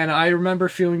 And I remember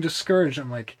feeling discouraged.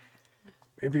 I'm like,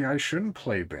 maybe I shouldn't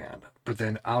play band. But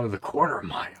then out of the corner of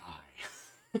my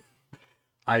eye,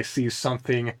 I see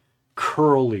something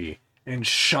curly and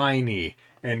shiny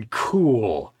and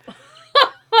cool.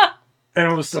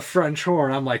 And it was the French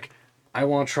horn. I'm like, I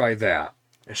want to try that.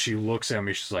 And she looks at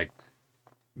me. She's like,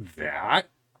 that?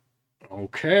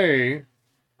 Okay.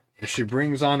 And she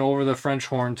brings on over the French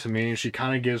horn to me. And she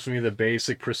kind of gives me the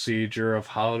basic procedure of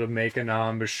how to make an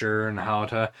embouchure and how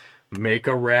to make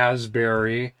a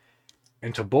raspberry.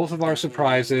 And to both of our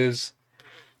surprises,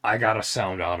 I got a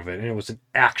sound out of it. And it was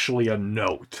actually a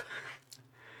note.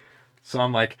 So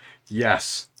I'm like,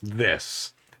 yes,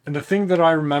 this. And the thing that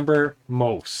I remember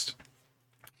most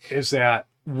is that,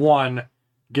 one,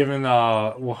 given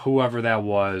whoever that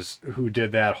was who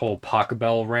did that whole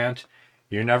Pachelbel rant,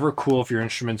 you're never cool if your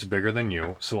instrument's bigger than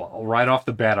you. So right off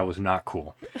the bat, I was not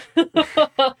cool.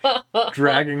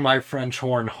 Dragging my French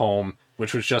horn home,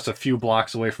 which was just a few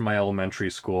blocks away from my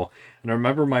elementary school. And I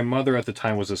remember my mother at the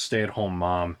time was a stay-at-home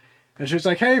mom. And she was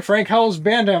like, hey, Frank, how was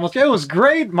band? I'm like, it was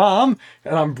great, Mom.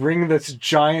 And I'm bringing this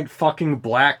giant fucking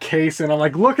black case, and I'm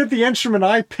like, look at the instrument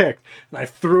I picked. And I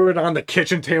threw it on the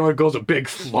kitchen table, and it goes a big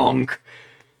flunk.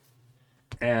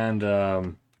 And,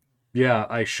 yeah,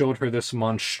 I showed her this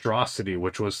monstrosity,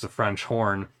 which was the French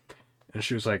horn. And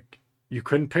she was like, you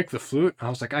couldn't pick the flute? I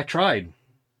was like, I tried.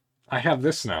 I have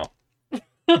this now.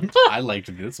 I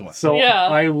liked this one. So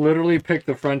I literally picked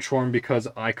the French horn because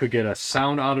I could get a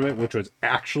sound out of it, which was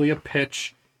actually a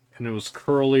pitch, and it was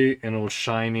curly, and it was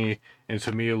shiny, and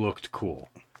to me it looked cool.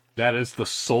 That is the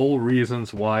sole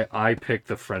reasons why I picked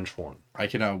the French horn. I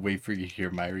cannot wait for you to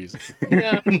hear my reasons.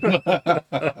 Yeah.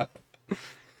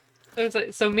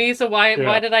 So why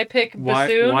did I pick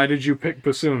bassoon? Why did you pick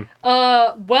bassoon?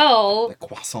 Well, the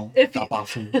croissant.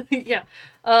 Yeah.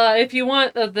 If you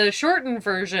want the shortened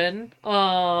version,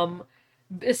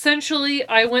 essentially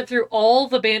I went through all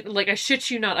the band, like I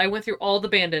shit you not, I went through all the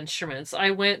band instruments.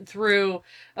 I went through,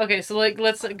 okay, so like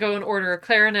let's go in order: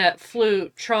 clarinet,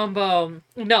 flute, trombone,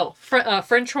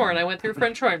 French horn. I went through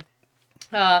French horn.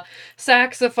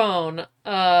 Saxophone,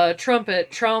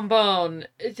 trumpet, trombone.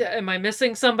 Am I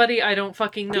missing somebody? I don't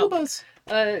fucking know. Tubas.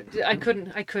 I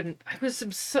couldn't. I could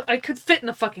fit in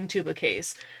a fucking tuba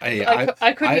case.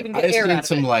 I couldn't even get air out of it.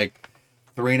 Some like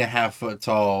 3.5 foot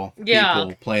tall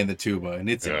people playing the tuba, and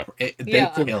it's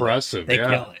impressive. They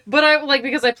kill it. But I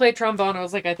because I played trombone, I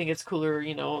was like, I think it's cooler,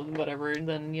 whatever, and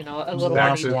then a little.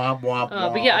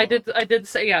 But yeah, I did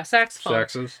say saxophone,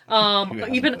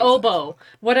 saxes, even oboe,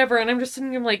 whatever, and I'm just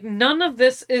sitting there like, none of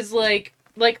this is like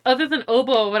other than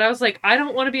oboe, but I was like, I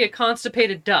don't want to be a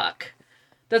constipated duck.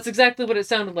 That's exactly what it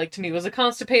sounded like to me. Was a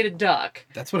constipated duck.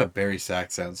 That's what a bari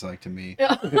sax sounds like to me.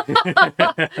 But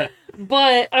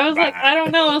I was like, I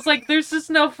don't know. I was like, there's just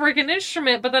no freaking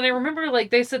instrument. But then I remember,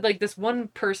 they said, this one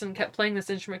person kept playing this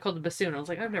instrument called the bassoon. I was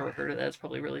like, I've never heard of that. It's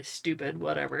probably really stupid,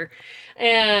 whatever.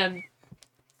 And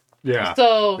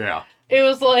so it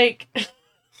was like, oh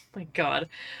my God.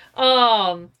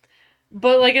 But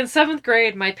in 7th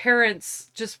grade, my parents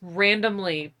just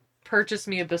randomly purchased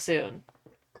me a bassoon.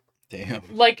 Damn.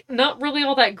 Not really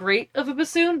all that great of a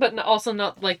bassoon, but also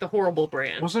not the horrible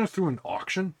brand. Wasn't it through an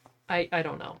auction? I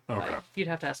don't know. Okay. You'd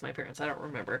have to ask my parents. I don't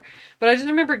remember. But I just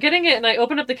remember getting it, and I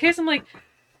opened up the case. I'm like,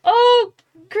 oh,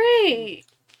 great.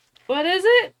 What is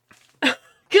it?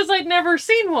 Because I'd never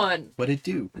seen one. What'd it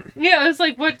do? Yeah, I was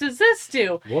like, what does this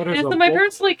do? And so my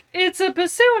parents were like, it's a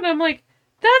bassoon. I'm like,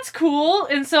 that's cool.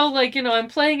 And so, I'm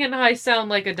playing in high sound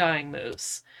like a dying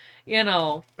moose.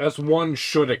 As one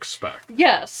should expect.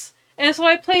 Yes. And so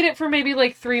I played it for maybe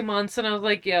 3 months, and I was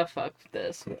like, yeah, fuck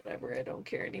this, whatever, I don't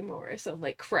care anymore. I sound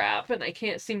like crap, and I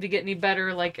can't seem to get any better,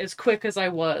 as quick as I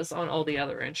was on all the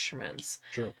other instruments.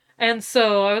 True. And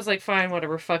so I was like, fine,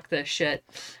 whatever, fuck this shit.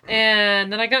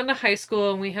 And then I got into high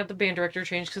school, and we had the band director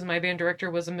change, because my band director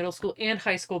was a middle school and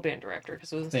high school band director,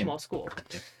 because it was a small school.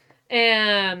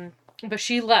 Yeah. But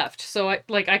she left, so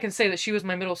I can say that she was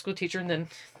my middle school teacher, and then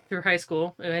through high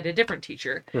school, I had a different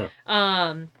teacher. Yeah.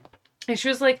 And she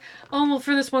was like, oh, well,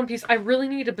 for this one piece, I really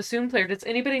need a bassoon player. Does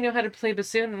anybody know how to play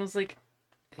bassoon? And I was like,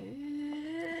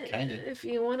 kind of. If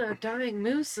you want a dying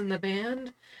moose in the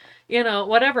band,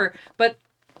 whatever. But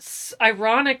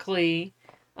ironically,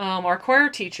 our choir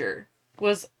teacher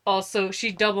was also,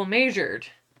 she double majored.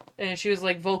 And she was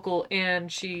vocal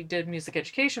and she did music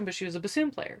education, but she was a bassoon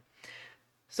player.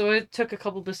 So I took a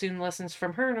couple bassoon lessons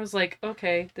from her, and I was like,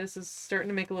 okay, this is starting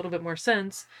to make a little bit more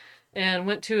sense. And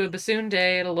went to a bassoon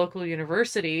day at a local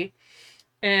university,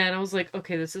 and I was like,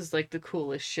 okay, this is the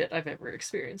coolest shit I've ever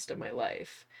experienced in my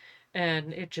life.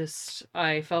 And it just,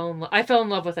 I fell in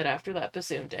love with it after that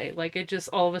bassoon day. It just,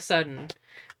 all of a sudden,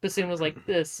 bassoon was like,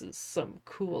 this is some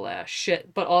cool ass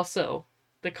shit. But also,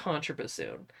 the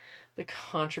contrabassoon. The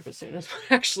contrabassoon is what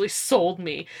actually sold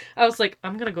me. I was like,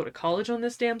 I'm gonna go to college on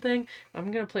this damn thing.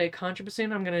 I'm gonna play a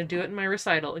contrabassoon. I'm gonna do it in my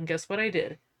recital. And guess what I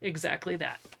did? Exactly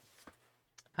that.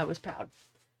 I was proud.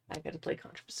 I got to play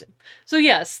contrabassoon. So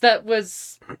yes, that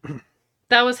was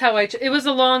how it was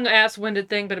a long ass winded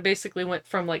thing, but it basically went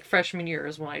from freshman year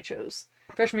is when I chose.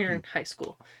 Freshman year in high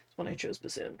school is when I chose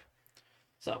bassoon.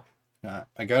 So.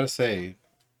 I gotta say,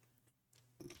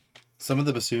 some of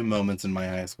the bassoon moments in my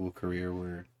high school career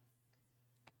were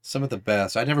some of the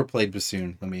best. I never played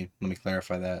bassoon. Let me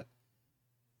clarify that.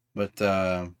 But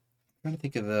I'm trying to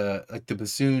think of the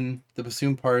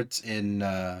bassoon parts in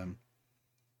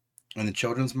the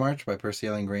Children's March by Percy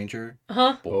Allen Granger.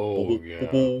 Uh-huh. Oh, yeah.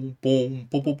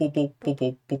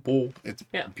 It's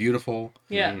beautiful.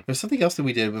 Yeah. There's something else that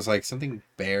we did. It was something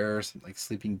bear,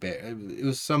 sleeping bear. It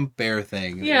was some bear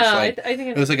thing. Yeah, I think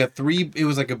it was it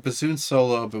was a bassoon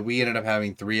solo, but we ended up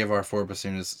having 3 of our 4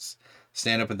 bassoonists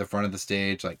stand up at the front of the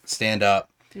stage, stand up.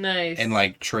 Nice. And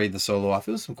trade the solo off.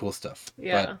 It was some cool stuff.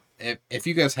 Yeah. But if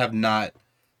you guys have not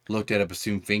looked at a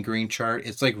bassoon fingering chart,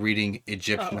 it's like reading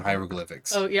Egyptian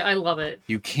hieroglyphics. Oh yeah, I love it.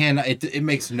 You can it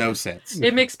makes no sense.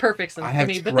 It makes perfect sense. I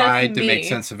have tried to make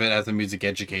sense of it as a music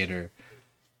educator.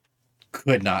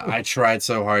 Could not. I tried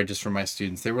so hard just for my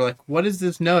students. They were like, "What is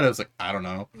this note?" I was like, "I don't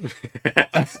know."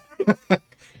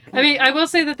 I mean, I will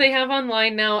say that they have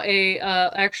online now a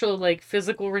actual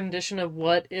physical rendition of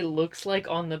what it looks like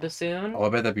on the bassoon. Oh, I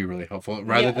bet that'd be really helpful.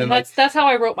 Rather than that's how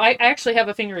I wrote. I actually have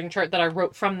a fingering chart that I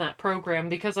wrote from that program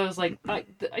because I was like,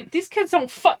 these kids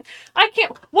don't I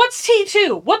can't. What's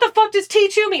T2? What the fuck does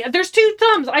T2 mean? There's 2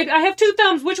 thumbs. I have 2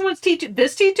 thumbs. Which one's T2?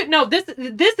 This T2? No, this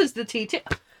is the T2.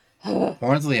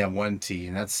 Hornsley have 1 T,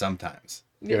 and that's sometimes.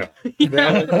 Yeah.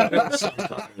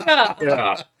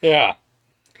 Yeah.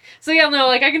 So yeah, no,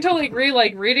 I can totally agree.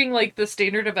 Reading the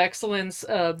standard of excellence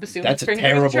bassoon. That's a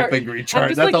terrible fingering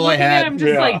chart. That's all I had. I'm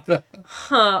just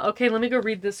okay, let me go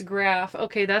read this graph.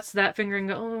 Okay, that's that fingering.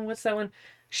 Oh, what's that one?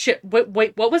 Shit.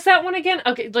 Wait, what was that one again?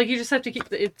 Okay, you just have to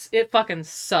keep it fucking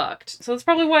sucked. So that's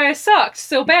probably why I sucked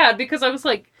so bad because I was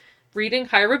reading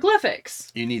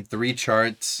hieroglyphics. You need 3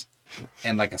 charts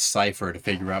and a cipher to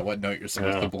figure out what note you're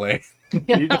supposed to play.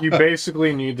 You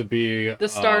basically need to be... The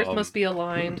stars must be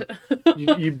aligned.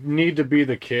 you need to be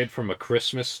the kid from A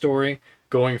Christmas Story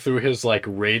going through his, like,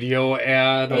 radio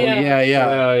ad.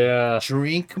 Yeah.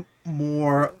 Drink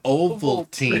more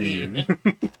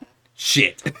Ovaltine.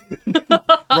 Shit.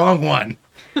 Wrong one.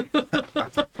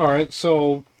 All right,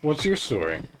 so what's your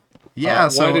story? Yeah,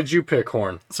 why did you pick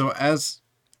horn? So I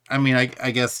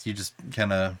guess you just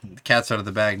kind of, the cat's out of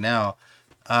the bag now.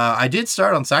 I did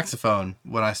start on saxophone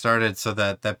when I started, so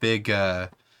that big, the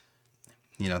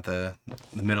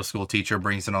middle school teacher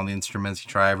brings in all the instruments, you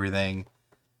try everything.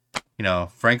 You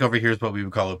know, Frank over here is what we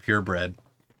would call a purebred,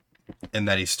 in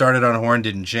that he started on horn,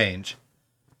 didn't change.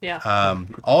 Yeah.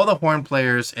 All the horn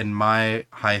players in my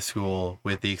high school,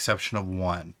 with the exception of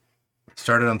one,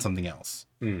 started on something else.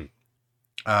 We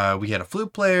had a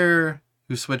flute player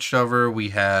who switched over. We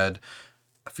had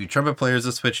a few trumpet players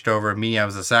that switched over. Me, I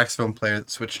was a saxophone player that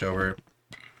switched over.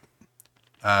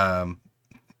 I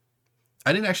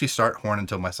didn't actually start horn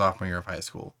until my sophomore year of high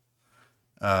school.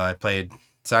 I played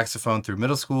saxophone through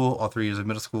middle school, all 3 years of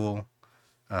middle school.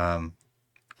 6th,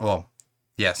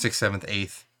 7th,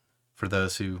 8th, for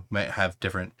those who might have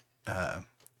different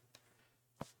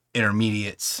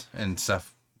intermediates and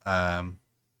stuff. 9th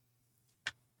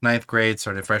grade,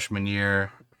 started freshman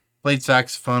year. Played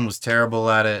saxophone, was terrible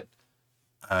at it.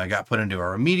 Got put into a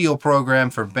remedial program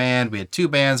for band. We had 2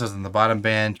 bands. I was in the bottom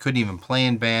band. Couldn't even play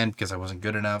in band because I wasn't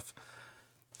good enough.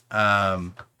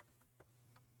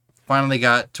 Finally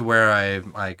got to where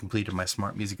I completed my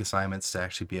smart music assignments to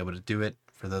actually be able to do it.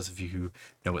 For those of you who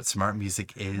know what smart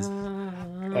music is,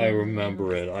 I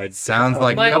remember it. Sounds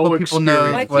like a couple people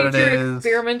know what it is. My teacher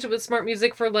experimented with smart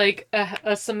music for like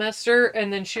a semester,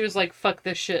 and then she was like, "Fuck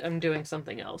this shit, I'm doing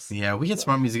something else." Yeah, we had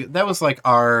smart music. That was like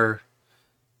our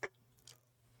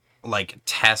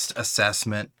test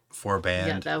assessment for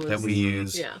band that we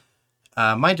used. Yeah.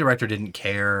 My director didn't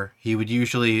care. He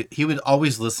would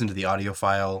always listen to the audio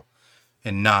file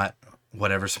and not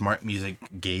whatever smart music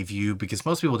gave you, because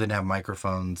most people didn't have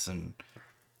microphones, and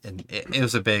it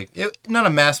was not a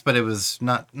mess, but it was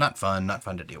not fun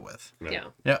to deal with.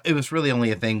 Yeah. It was really only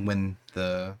a thing when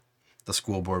the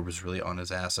school board was really on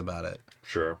his ass about it.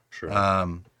 Sure.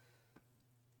 But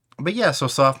yeah, so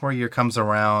sophomore year comes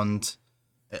around.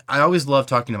 I always love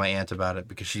talking to my aunt about it,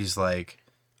 because she's like,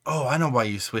 "Oh, I know why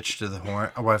you switched to the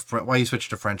horn, or why you switched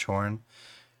to French horn.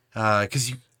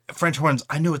 Because French horns,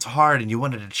 I knew it's hard and you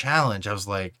wanted a challenge." I was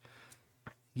like,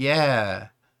 "Yeah,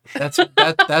 that's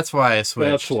why I switched."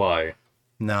 That's why.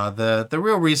 No, the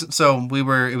real reason. So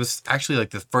it was actually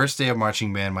like the first day of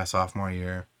marching band my sophomore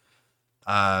year.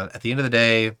 At the end of the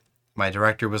day, my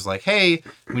director was like, "Hey,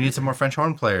 we need some more French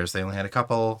horn players." They only had a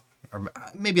couple, or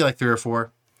maybe like 3 or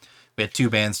 4. We had 2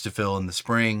 bands to fill in the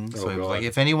spring. So he was like,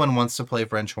 "If anyone wants to play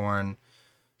French horn,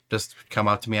 just come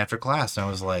up to me after class." And I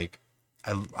was like,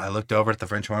 I looked over at the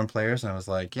French horn players and I was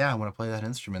like, "Yeah, I want to play that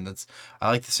instrument. I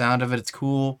like the sound of it. It's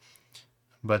cool."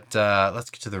 But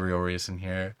let's get to the real reason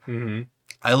here. Mm-hmm.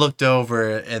 I looked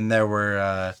over and there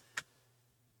were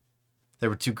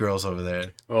 2 girls over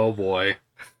there. Oh boy.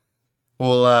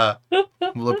 We'll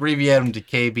abbreviate them to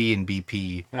KB and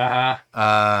BP.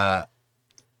 Uh-huh.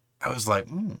 I was like,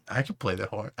 I could play the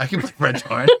horn. I can play French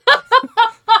horn.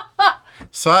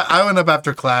 So I went up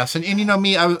after class, and you know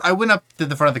me, I went up to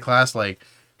the front of the class like,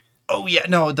 "Oh yeah,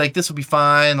 no, like this will be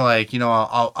fine. Like, you know,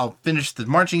 I'll finish the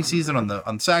marching season on the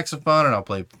saxophone, and I'll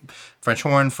play French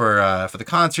horn for the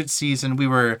concert season." We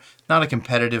were not a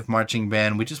competitive marching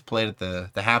band. We just played at the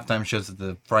halftime shows at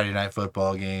the Friday night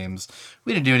football games.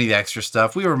 We didn't do any of the extra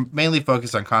stuff. We were mainly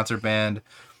focused on concert band.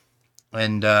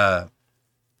 And I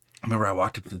remember I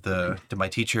walked up to my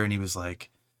teacher, and he was like,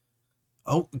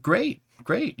 "Oh, great,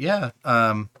 yeah.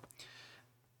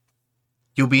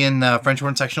 You'll be in French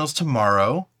horn sectionals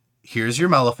tomorrow. Here's your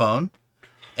mellophone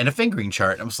and a fingering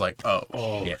chart." I was like,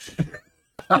 oh shit.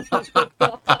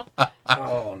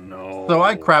 Oh no. So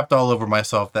I crapped all over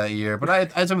myself that year, but I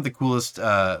had some of the coolest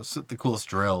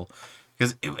drill,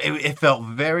 because it felt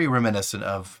very reminiscent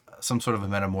of some sort of a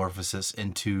metamorphosis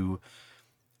into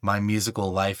my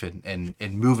musical life and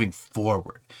moving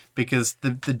forward, because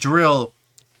the drill,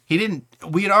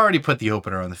 we had already put the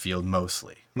opener on the field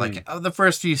mostly, like the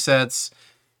first few sets,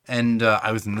 and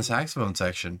I was in the saxophone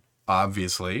section,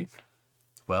 obviously.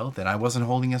 Well, then I wasn't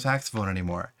holding a saxophone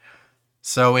anymore,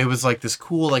 so it was like this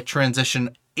cool like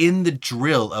transition in the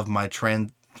drill of my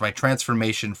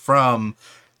transformation from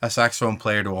a saxophone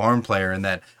player to a horn player, and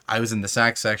that I was in the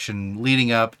sax section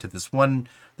leading up to this one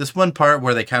part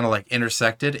where they kind of like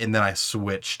intersected, and then I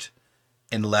switched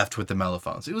and left with the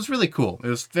mellophones. It was really cool. It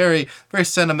was very, very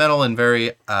sentimental and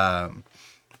very,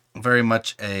 very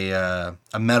much a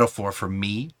metaphor for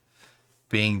me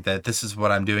being that this is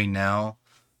what I'm doing now.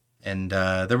 And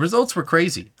the results were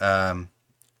crazy.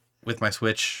 With my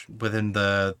Switch, within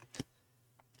the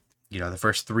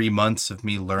first 3 months of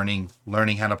me learning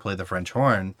how to play the French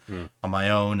horn on my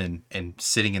own and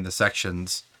sitting in the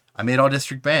sections, I made all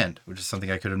district band, which is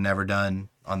something I could have never done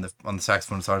on the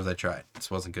saxophone as hard as I tried. It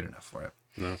just wasn't good enough for it.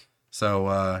 No.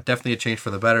 So definitely a change for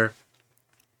the better.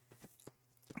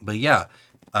 But yeah,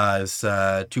 it's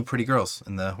 2 pretty girls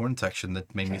in the horn section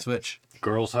that made me switch.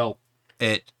 Girls help.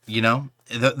 It,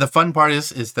 the fun part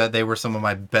is that they were some of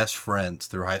my best friends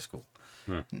through high school.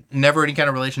 Never any kind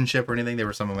of relationship or anything. They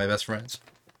were some of my best friends.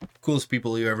 Coolest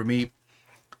people you ever meet.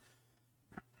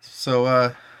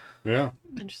 So, yeah.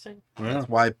 Interesting. Yeah.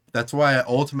 That's why I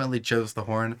ultimately chose the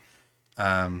horn.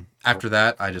 After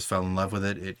that, I just fell in love with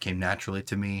it. It came naturally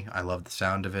to me. I loved the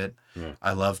sound of it. Yeah.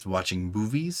 I loved watching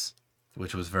movies,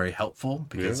 which was very helpful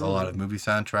because a lot of movie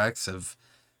soundtracks have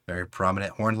very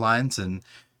prominent horn lines. And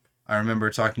I remember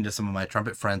talking to some of my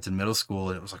trumpet friends in middle school,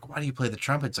 and it was like, why do you play the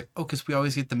trumpet? It's like, oh, because we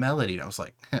always get the melody. And I was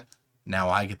like, now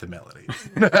I get the melody.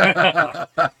 I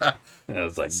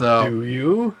was like, so, do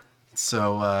you?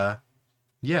 So,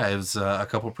 yeah, it was a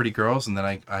couple pretty girls, and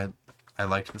then I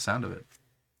liked the sound of it.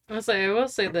 I will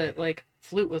say that, like,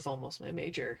 flute was almost my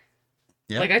major.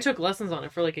 Yeah. Like, I took lessons on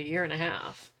it for, like, 1.5 years.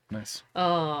 Nice.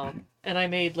 And I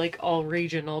made, like, all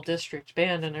region, all district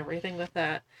band and everything with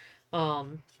that.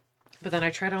 But then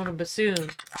I tried on a bassoon,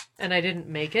 and I didn't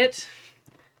make it.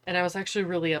 And I was actually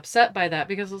really upset by that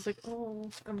because I was like,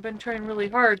 oh, I've been trying really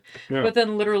hard. Yeah. But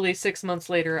then literally 6 months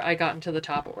later, I got into the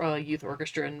top youth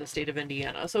orchestra in the state of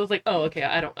Indiana. So I was like, oh, okay,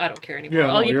 I don't care anymore.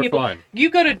 Yeah, all you you're people, fine. You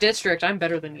go to district, I'm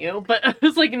better than you. But I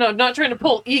was like, not trying to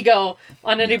pull ego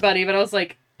on anybody. But I was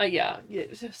like, yeah,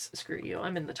 just screw you.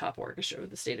 I'm in the top orchestra of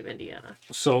the state of Indiana.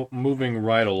 So moving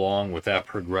right along with that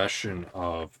progression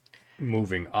of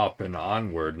moving up and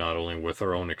onward, not only with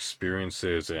our own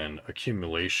experiences and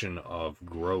accumulation of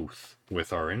growth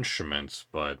with our instruments,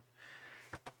 but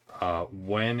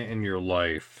when in your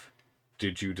life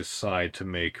did you decide to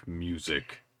make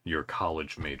music your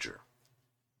college major?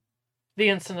 The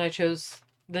instant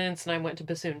I went to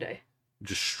bassoon day.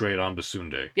 Just straight on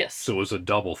bassoon day? Yes. So it was a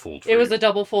double fold for you? It was a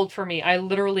double fold for me. I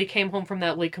literally came home from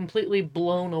that like completely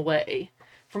blown away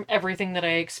from everything that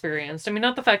I experienced. I mean,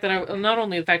 not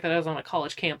only the fact that I was on a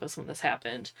college campus when this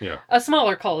happened. Yeah. A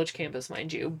smaller college campus,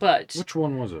 mind you, but... Which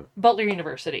one was it? Butler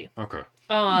University. Okay.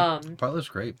 Butler's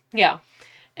great. Yeah.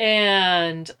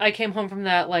 And I came home from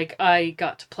that, like, I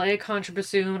got to play a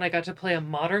contrabassoon. I got to play a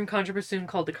modern contrabassoon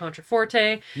called the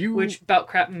Contraforte, which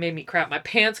made me crap my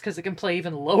pants because it can play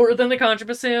even lower than the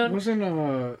contrabassoon.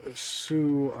 Wasn't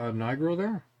Sue Nigro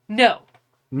there? No.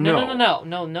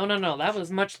 No. That was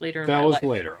much later in my life. That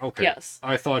was later. Okay. Yes.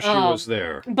 I thought she was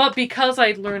there. But because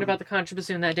I learned about the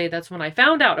contrabassoon that day, that's when I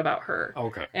found out about her.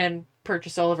 Okay. And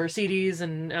purchased all of her CDs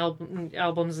and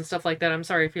albums and stuff like that. I'm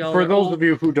sorry if y'all... For those of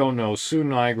you who don't know, Sue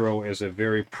Nigro is a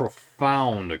very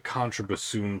profound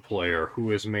contrabassoon player who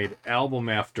has made album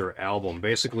after album,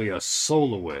 basically a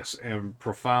soloist and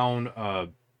profound...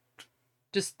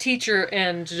 just teacher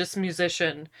and just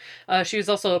musician. She was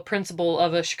also a principal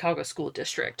of a Chicago school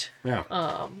district. Yeah.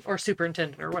 Or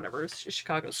superintendent or whatever.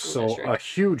 Chicago school district. So a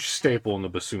huge staple in the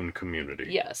bassoon community.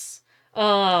 Yes.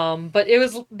 But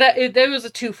it was a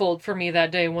twofold for me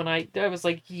that day when I was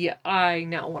like, yeah, I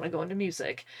now want to go into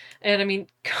music. And I mean,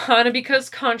 kind of because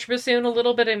contrabassoon a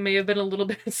little bit, it may have been a little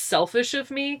bit selfish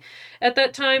of me at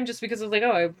that time, just because I was like,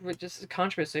 oh, I would just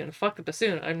contrabassoon, fuck the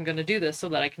bassoon. I'm going to do this so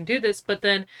that I can do this. But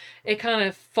then it kind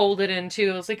of folded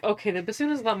into, I was like, okay, the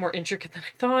bassoon is a lot more intricate than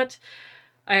I thought.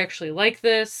 I actually like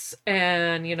this.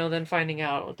 And, then finding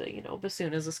out that,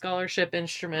 bassoon is a scholarship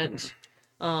instrument.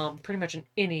 Pretty much in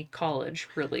any college,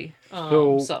 really.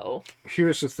 So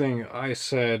here's the thing. I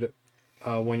said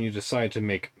when you decide to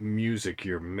make music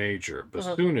your major,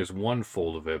 bassoon is one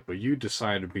fold of it, but you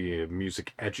decide to be a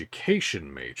music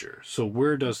education major. So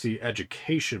where does the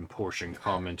education portion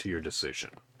come into your decision?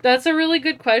 That's a really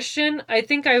good question. I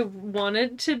think I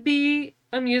wanted to be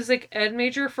a music ed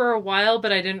major for a while,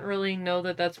 but I didn't really know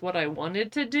that that's what I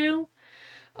wanted to do.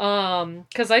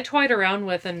 Because I toyed around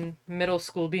with in middle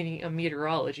school being a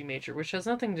meteorology major, which has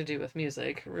nothing to do with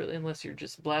music, really, unless you're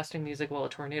just blasting music while a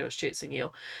tornado's chasing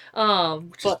you.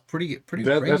 Which is pretty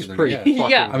regular. That's pretty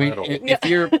yeah. I mean,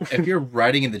 if you're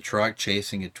riding in the truck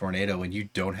chasing a tornado and you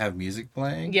don't have music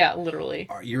playing, yeah, literally,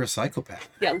 you're a psychopath.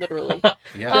 Yeah, literally.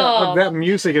 Yeah, that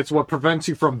music is what prevents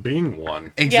you from being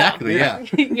one. Exactly. Yeah.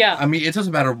 Yeah. I mean, it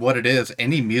doesn't matter what it is.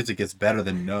 Any music is better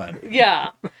than none.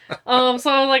 Yeah. So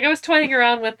I was toying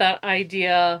around with that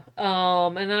idea,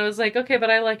 and then I was like, okay, but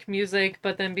I like music,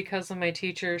 but then because of my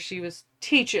teacher, she was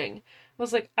teaching,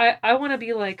 was like, I want to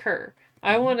be like her.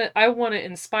 I want to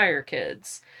inspire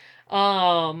kids.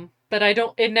 But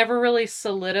it never really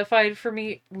solidified for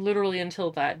me literally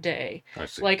until that day. I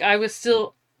see. Like, I was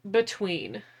still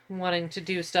between wanting to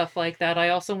do stuff like that. I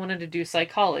also wanted to do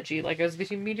psychology. Like, I was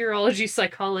between meteorology,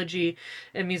 psychology,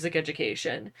 and music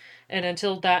education. And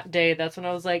until that day, that's when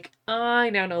I was like, I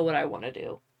now know what I want to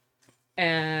do.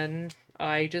 And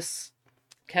I just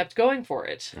kept going for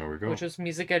it. There we go. Which was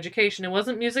music education. It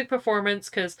wasn't music performance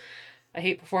because I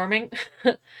hate performing.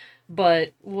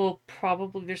 But we'll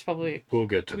get to that.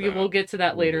 We'll get to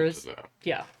that later.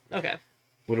 Yeah. Okay.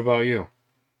 What about you?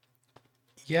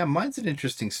 Yeah, mine's an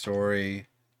interesting story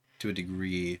to a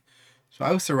degree. So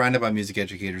I was surrounded by music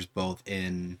educators both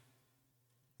in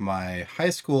my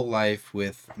high school life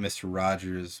with Mr.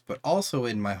 Rogers, but also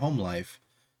in my home life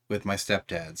with my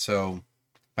stepdad. So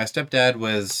my stepdad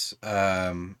was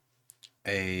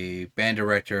a band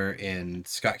director in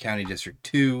Scott County District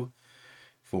 2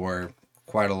 for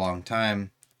quite a long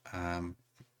time.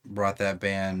 Brought that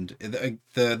band. They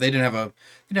didn't have a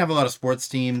lot of sports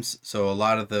teams, so a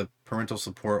lot of the parental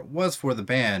support was for the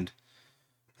band.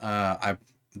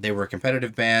 They were a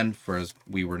competitive band, whereas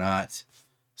we were not.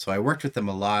 So I worked with them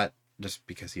a lot just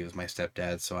because he was my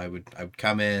stepdad. So I would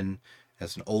come in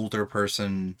as an older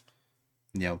person,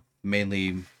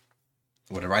 mainly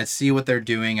whatever. I'd see what they're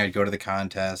doing. I'd go to the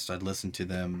contest. I'd listen to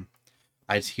them.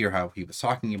 I'd hear how he was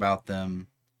talking about them.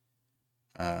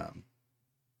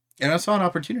 And I saw an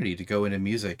opportunity to go into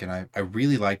music, and I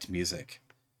really liked music.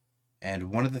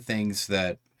 And one of the things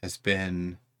that has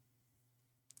been,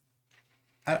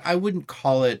 I wouldn't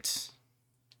call it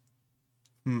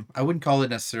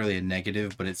necessarily a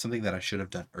negative, but it's something that I should have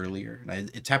done earlier.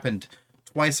 And it's happened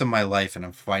twice in my life, and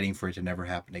I'm fighting for it to never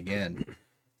happen again.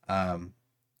 And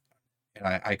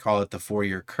I call it the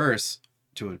 4-year curse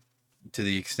to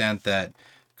the extent that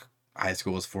high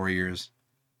school was 4 years.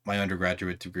 My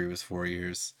undergraduate degree was 4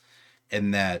 years.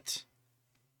 And that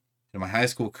in my high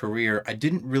school career, I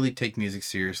didn't really take music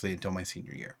seriously until my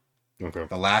senior year. Okay.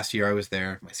 The last year I was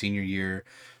there, my senior year,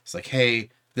 it's like, hey,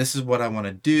 this is what I want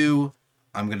to do.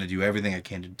 I'm going to do everything I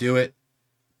can to do it.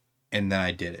 And then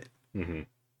I did it. Mm-hmm.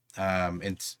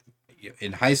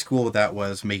 In high school, that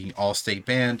was making all-state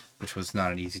band, which was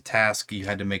not an easy task. You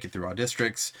had to make it through all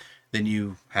districts. Then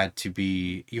you had to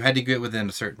get within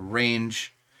a certain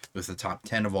range. It was the top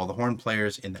 10 of all the horn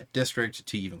players in that district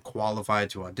to even qualify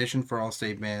to audition for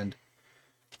all-state band.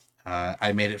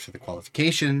 I made it for the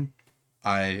qualification.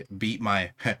 I beat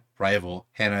my rival.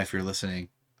 Hannah, if you're listening,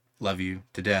 love you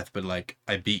to death, but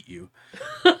I beat you.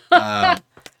 Had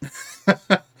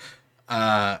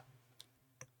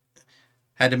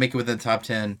to make it within the top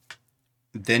 10,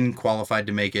 then qualified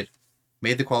to make it,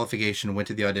 made the qualification, went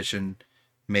to the audition,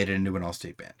 made it into an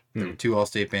all-state band. There were 2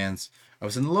 all-state bands. I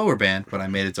was in the lower band, but I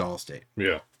made it to all-state.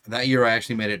 Yeah. That year, I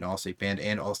actually made it an all-state band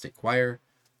and all-state choir.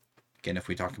 Again, if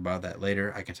we talk about that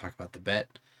later, I can talk about the bet.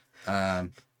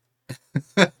 That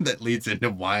leads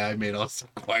into why I made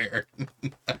all-state choir.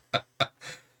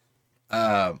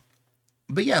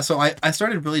 But yeah, so I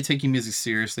started really taking music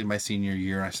seriously my senior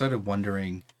year. I started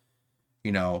wondering,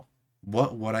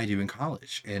 what I do in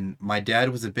college. And my dad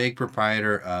was a big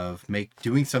proprietor of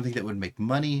doing something that would make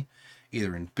money,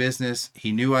 either in business.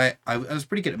 He knew I was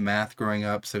pretty good at math growing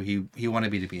up, so he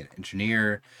wanted me to be an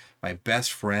engineer. My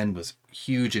best friend was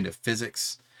huge into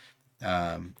physics.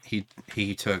 He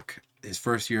took his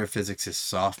first year of physics his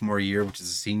sophomore year, which is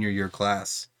a senior year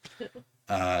class.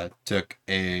 Took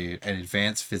an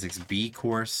advanced physics B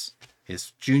course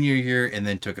his junior year, and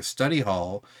then took a study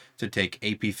hall to take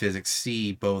AP Physics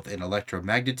C, both in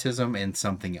electromagnetism and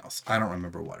something else. I don't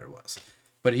remember what it was.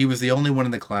 But he was the only one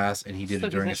in the class, and he did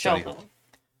it during a study hall.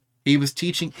 He was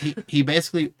teaching, he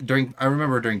basically, I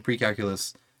remember during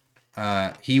pre-calculus,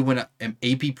 he went up,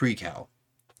 AP pre-cal,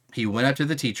 he went up to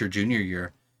the teacher junior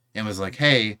year and was like,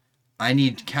 hey, I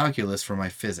need calculus for my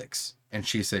physics. And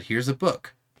she said, here's a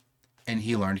book. And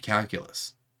he learned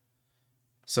calculus.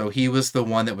 So he was the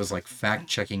one that was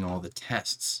fact-checking all the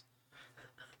tests.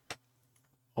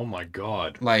 Oh my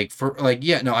God. I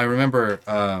remember,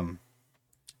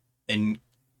 and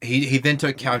he then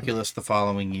took calculus the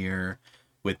following year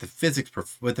with the physics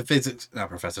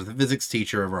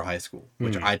teacher of our high school,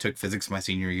 which I took physics my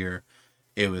senior year.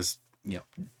 It was,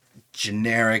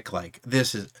 generic,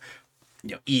 this is,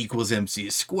 E equals MC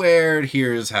squared.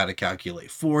 Here's how to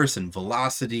calculate force and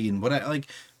velocity and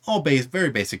all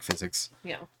very basic physics.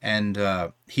 Yeah. And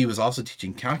he was also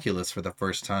teaching calculus for the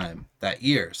first time that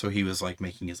year. So he was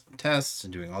making his own tests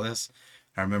and doing all this.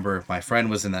 I remember my friend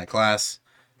was in that class,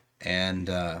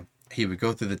 and he would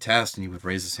go through the test and he would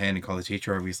raise his hand and call the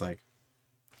teacher over. He's like,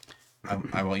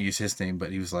 I won't use his name,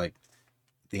 but he was like,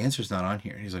 the answer's not on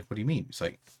here. And he's like, what do you mean? He's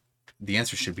like, the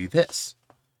answer should be this.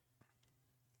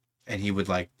 And he would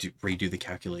like redo the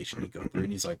calculation. He'd go through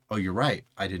and he's like, oh, you're right.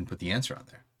 I didn't put the answer on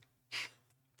there.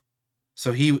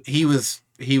 So he was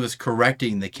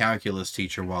correcting the calculus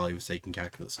teacher while he was taking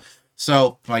calculus.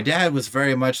 So my dad was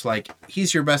very much like,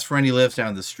 he's your best friend. He lives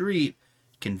down the street.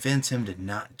 Convince him to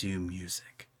not do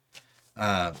music.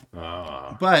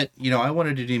 But you know, I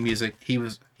wanted to do music.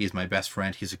 He's my best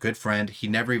friend. He's a good friend. He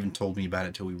never even told me about it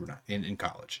until we were not in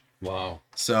college. Wow.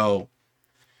 So,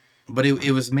 but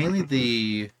it was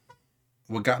mainly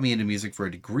what got me into music for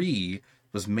a degree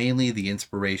was mainly the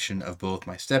inspiration of both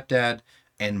my stepdad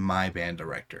and my band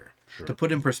director. Sure. To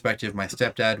put in perspective, my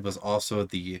stepdad was also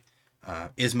the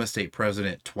ISMA state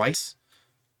president twice.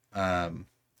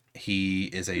 He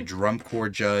is a drum corps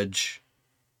judge,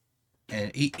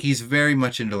 and he's very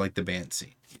much into like the band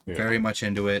scene. Yeah. Very much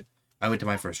into it. I went to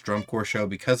my first drum corps show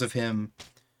because of him.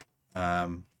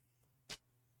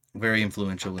 Very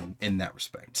influential in that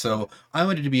respect. So I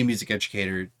wanted to be a music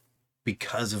educator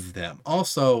because of them.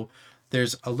 Also,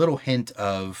 there's a little hint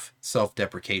of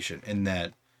self-deprecation in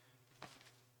that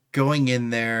going in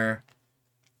there,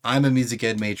 I'm a music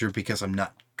ed major because I'm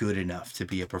not good enough to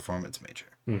be a performance major.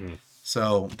 Mm-hmm.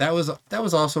 So that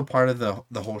was also part of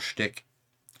the whole shtick.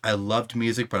 I loved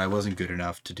music, but I wasn't good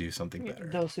enough to do something better.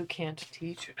 Those who can't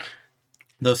teach.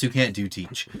 Those who can't do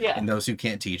teach. Yeah. And those who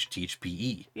can't teach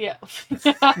PE. Yeah.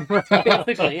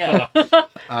 Basically, yeah.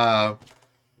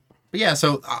 But yeah,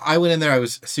 so I went in there. I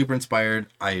was super inspired.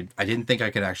 I didn't think I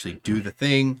could actually do the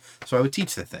thing, so I would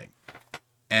teach the thing.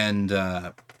 And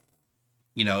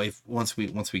you know, if once we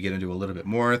get into a little bit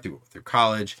more through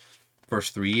college,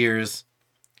 first 3 years,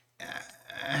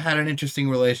 I had an interesting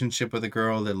relationship with a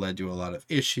girl that led to a lot of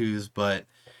issues, but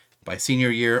by senior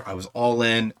year, I was all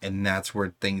in, and that's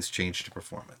where things changed to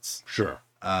performance. Sure.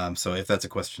 So if that's a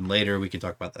question later, we can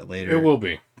talk about that later. It will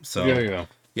be. So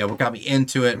yeah. What got me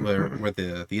into it were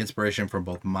the inspiration from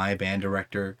both my band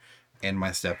director and my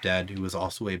stepdad, who was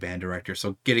also a band director.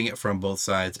 So getting it from both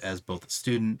sides as both a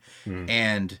student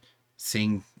and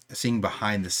seeing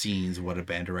behind the scenes what a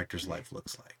band director's life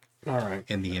looks like. All right.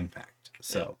 And the impact.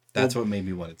 So that's what made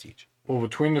me want to teach. Well,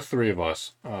 between the three of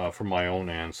us, for my own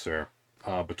answer,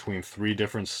 between 3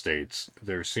 different states,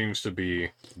 there seems to be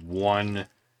one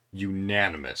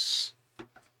unanimous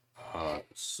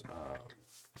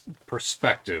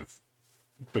perspective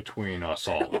between us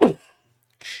all.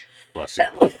 Bless you.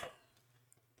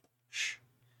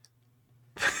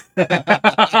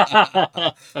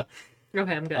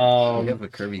 Okay, I'm good. You have a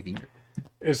curvy finger.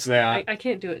 Is that I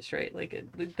can't do it straight. Like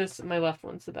this, my left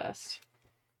one's the best.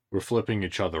 We're flipping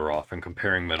each other off and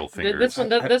comparing middle fingers. This one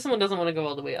doesn't want to go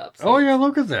all the way up. So. Oh yeah,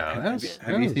 look at that.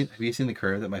 Have you seen the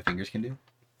curve that my fingers can do?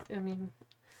 I mean,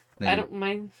 I don't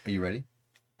mind. Are you ready?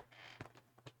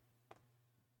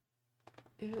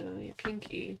 Your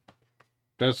pinky.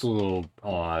 That's a little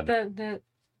odd. That.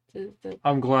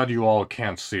 I'm glad you all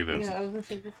can't see this. Yeah, I was gonna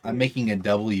say this. I'm making a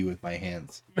W with my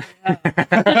hands.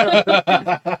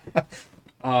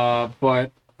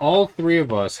 But all 3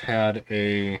 of us had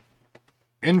a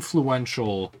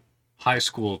influential high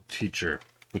school teacher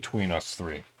between us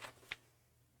 3.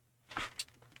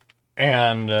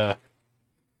 And I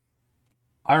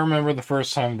remember the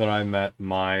first time that I met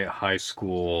my high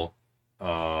school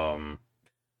band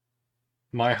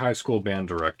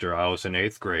director. I was in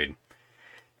 8th grade.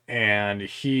 And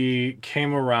he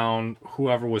came around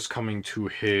whoever was coming to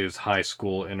his high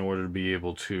school in order to be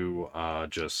able to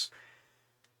just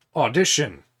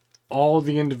audition all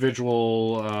the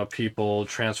individual people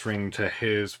transferring to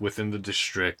his within the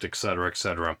district, etc.,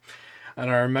 etc. And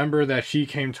I remember that he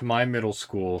came to my middle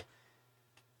school,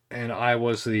 and I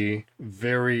was the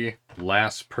very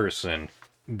last person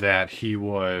that he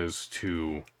was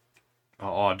to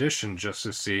audition just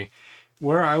to see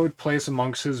where I would place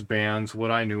amongst his bands, what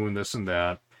I knew and this and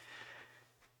that.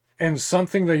 And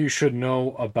something that you should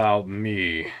know about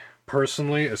me,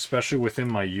 personally, especially within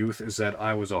my youth, is that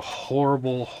I was a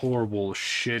horrible,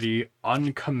 shitty,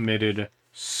 uncommitted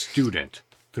student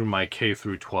through my K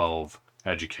through 12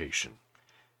 education.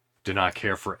 Did not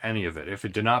care for any of it. If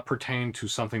it did not pertain to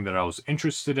something that I was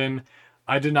interested in,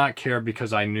 I did not care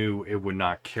because I knew it would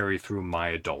not carry through my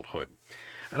adulthood.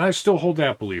 And I still hold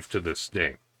that belief to this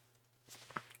day.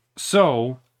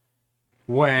 So,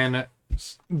 when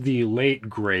the late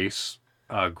great,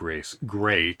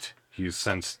 he's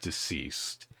since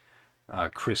deceased,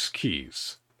 Chris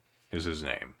Keys is his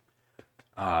name.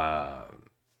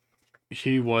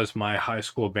 He was my high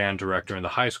school band director and the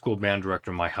high school band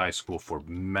director of my high school for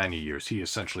many years. He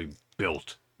essentially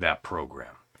built that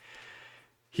program.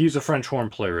 he's a French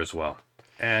horn player as well.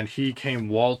 And he came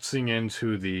waltzing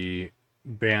into the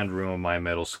band room of my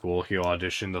middle school. He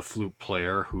auditioned the flute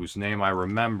player, whose name I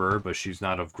remember, but she's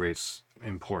not of great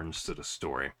importance to the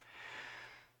story.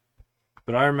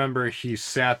 But I remember he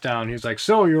sat down. He's like,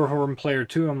 so you're a horn player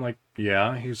too? I'm like,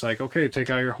 yeah. He's like, okay, take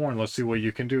out your horn. Let's see what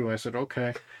you can do. I said,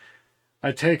 okay.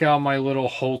 I take out my little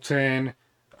Holton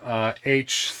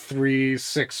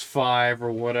H365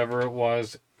 or whatever it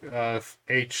was,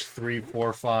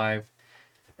 H345.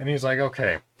 And he's like,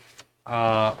 okay,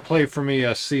 play for me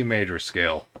a C major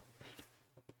scale.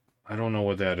 I don't know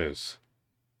what that is.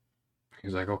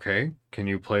 He's like, okay, can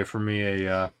you play for me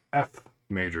a F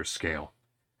major scale?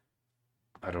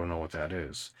 I don't know what that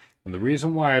is. And the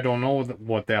reason why I don't know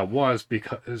what that was,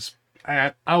 because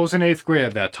I was in 8th grade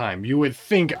at that time. You would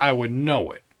think I would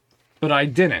know it, but I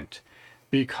didn't,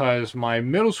 because my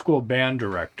middle school band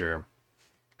director,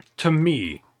 to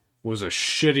me, was a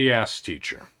shitty-ass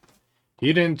teacher.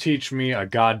 He didn't teach me a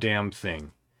goddamn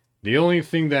thing. The only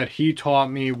thing that he taught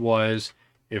me was,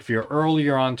 if you're early,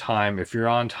 you're on time. If you're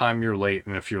on time, you're late.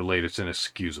 And if you're late, it's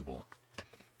inexcusable.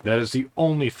 That is the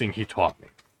only thing he taught me.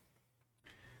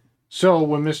 So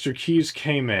when Mr. Keys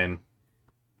came in,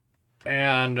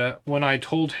 and when I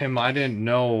told him I didn't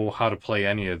know how to play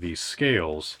any of these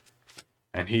scales,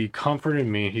 and he comforted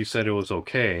me, he said it was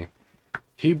okay,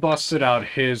 he busted out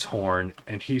his horn,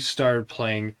 and he started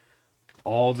playing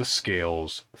all the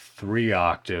scales, 3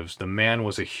 octaves. The man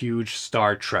was a huge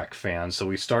Star Trek fan, so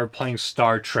we started playing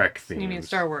Star Trek themes. You mean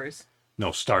Star Wars?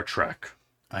 No, Star Trek.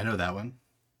 I know that one.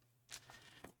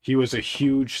 He was a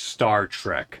huge Star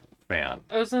Trek fan.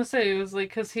 I was gonna say, it was like,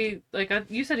 because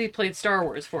you said he played Star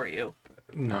Wars for you.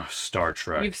 No, Star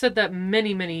Trek. You've said that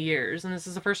many, many years, and this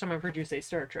is the first time I've heard you say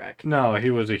Star Trek. No,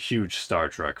 he was a huge Star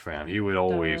Trek fan. He would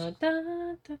always... Da, da,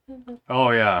 da, da, da.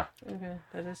 Oh, yeah. Okay,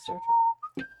 that is Star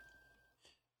Trek.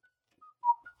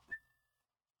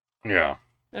 Yeah.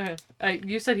 Okay.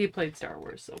 You said he played Star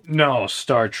Wars, so... No,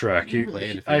 Star Trek.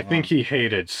 I think he... he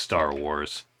hated Star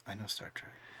Wars. I know Star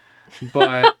Trek.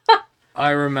 But I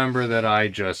remember that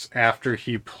after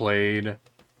he played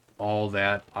all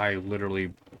that, I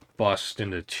literally bust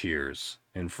into tears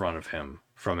in front of him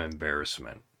from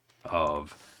embarrassment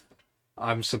of,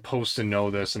 I'm supposed to know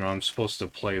this and I'm supposed to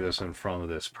play this in front of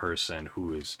this person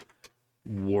who is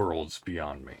worlds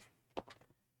beyond me.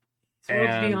 It's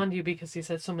worlds beyond you because he's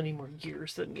had so many more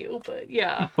years than you, but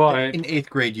yeah. But in 8th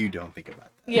grade, you don't think about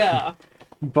that. Yeah.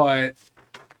 But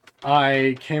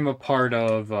I came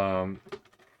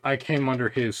under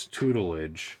his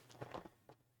tutelage,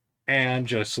 and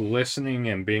just listening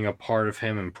and being a part of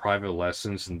him in private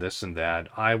lessons and this and that.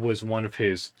 I was one of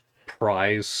his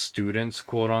prize students,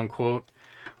 quote unquote,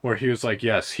 where he was like,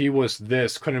 yes, he was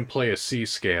this, couldn't play a C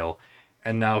scale,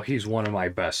 and now he's one of my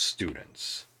best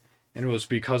students. And it was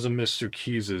because of Mr.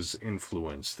 Keys'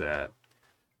 influence that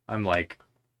I'm like,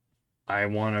 I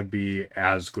want to be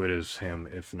as good as him,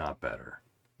 if not better.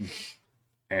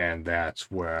 And that's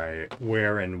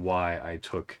where and why I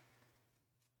took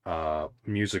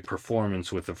music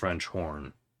performance with the French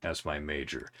horn as my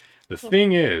major. The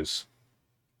thing is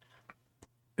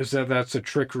that that's a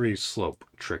tricky slope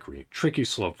for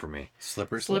me.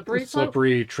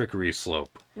 Slippery, trickery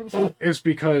slope. Is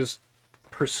because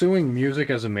pursuing music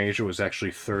as a major was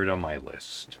actually 3rd on my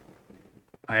list.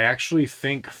 I actually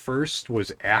think first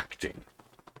was acting.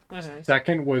 Okay.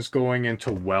 2nd was going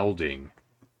into welding.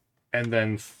 And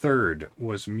then 3rd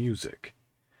was music.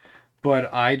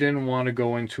 But I didn't want to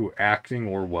go into acting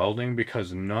or welding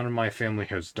because none of my family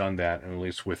has done that, and at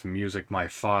least with music. My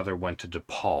father went to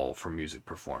DePaul for music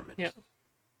performance. Yeah.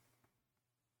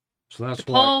 So that's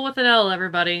DePaul with an L,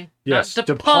 everybody. Yes,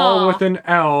 DePaul with an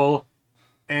L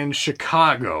in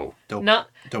Chicago. Not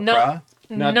DePaul?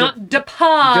 Not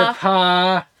DePaul.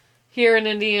 DePaul. Here in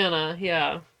Indiana,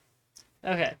 yeah.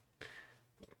 Okay.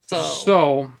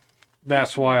 So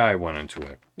that's why I went into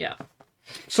it. Yeah.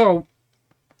 So,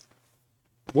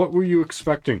 what were you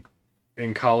expecting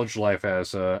in college life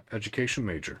as a education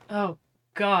major? Oh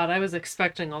God, I was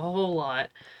expecting a whole lot.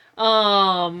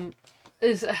 How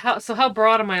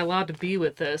broad am I allowed to be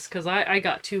with this? Because I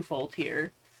got twofold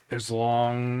here. As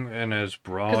long and as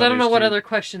broad. Because I don't know what other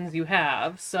questions you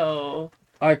have, so.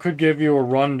 I could give you a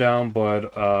rundown,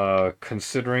 but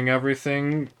considering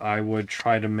everything, I would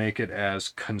try to make it as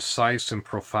concise and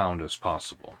profound as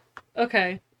possible.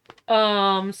 Okay.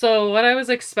 So what I was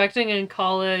expecting in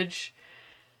college,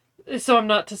 so I'm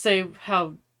not to say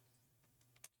how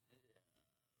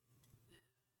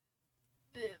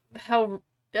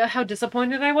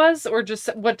disappointed I was, or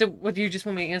just what do you just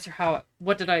want me to answer?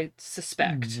 What did I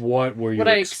suspect? What were you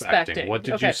expecting? What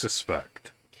did you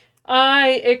suspect?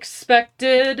 I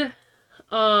expected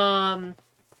a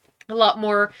lot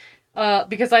more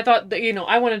because I thought that,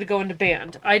 I wanted to go into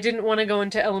band. I didn't want to go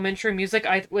into elementary music.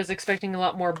 I was expecting a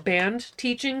lot more band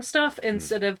teaching stuff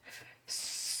instead of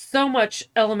so much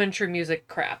elementary music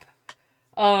crap.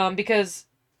 Because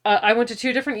I went to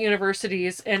 2 different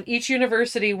universities, and each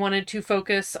university wanted to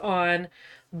focus on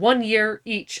 1 year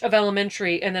each of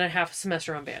elementary and then a half a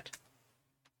semester on band.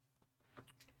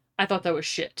 I thought that was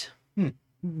shit.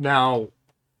 Now,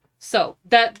 so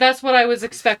that's what I was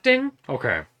expecting.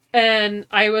 Okay. And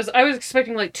I was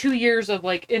expecting like 2 years of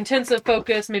like intensive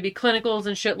focus, maybe clinicals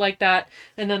and shit like that,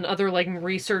 and then other like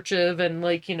researchive and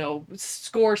like,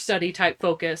 score study type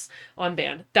focus on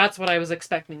band. That's what I was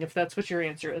expecting, if that's what your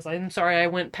answer is. I'm sorry I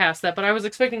went past that, but I was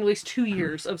expecting at least 2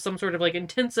 years of some sort of like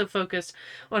intensive focus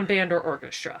on band or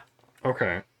orchestra.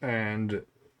 Okay. And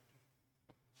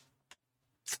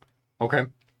okay,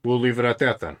 we'll leave it at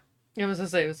that then. I was gonna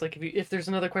say, it was like if there's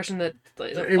another question that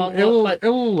it'll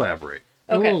elaborate.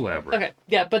 Okay. It'll elaborate. Okay.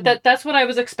 Yeah, but that's what I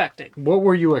was expecting. What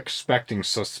were you suspecting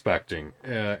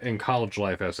in college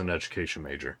life as an education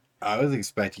major? I was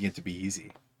expecting it to be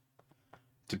easy.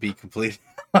 To be completely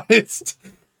honest.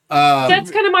 That's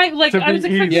kind of my, like, I was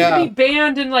expecting it to be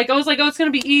band, and like, I was like, oh, it's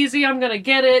going to be easy, I'm going to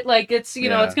get it. Like, it's, it's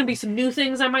going to be some new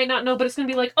things I might not know, but it's going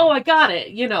to be like, oh, I got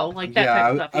it, like that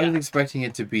type of stuff. I was expecting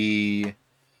it to be,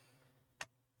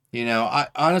 I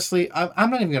honestly,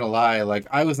 I'm not even going to lie, like,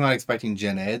 I was not expecting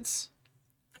gen eds.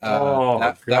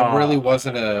 That really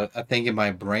wasn't a thing in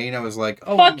my brain. I was like,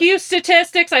 oh, fuck you,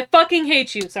 statistics. I fucking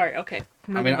hate you. Sorry. Okay.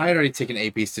 I mean, I had already taken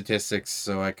AP statistics,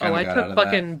 so I kind of got out of that. I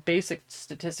took fucking basic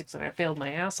statistics and I failed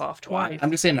my ass off twice.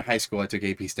 I'm just saying, in high school, I took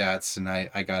AP stats and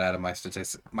I got out of my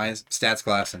stats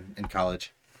class in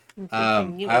college.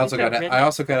 I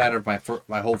also got out of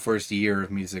my whole first year of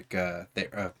music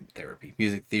therapy,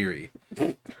 music theory.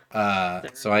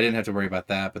 So I didn't have to worry about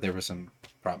that, but there were some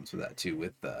problems with that too,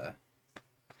 with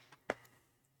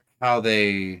how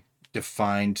they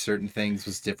defined certain things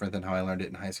was different than how I learned it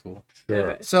in high school.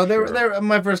 Sure. So there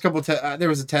my first couple there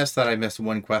was a test that I missed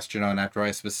one question on after I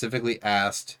specifically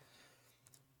asked,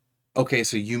 okay,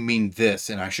 so you mean this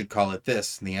and I should call it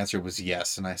this, and the answer was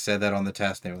yes, and I said that on the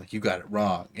test and they were like, you got it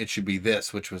wrong, it should be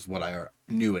this, which was what I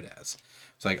knew it as.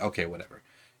 It's like, okay, whatever,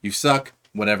 you suck,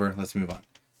 whatever, let's move on.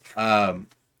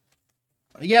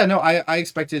 I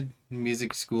expected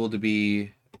music school to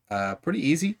be pretty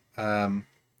easy.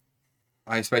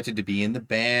 I expected to be in the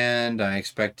band. I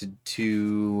expected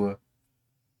to,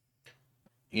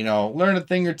 learn a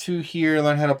thing or two here,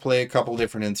 learn how to play a couple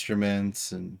different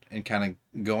instruments, and kind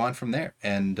of go on from there.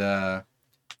 And I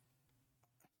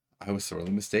was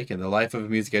sorely mistaken. The life of a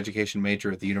music education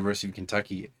major at the University of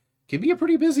Kentucky can be a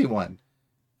pretty busy one.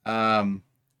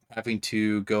 Having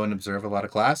to go and observe a lot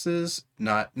of classes,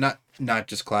 not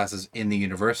just classes in the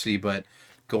university, but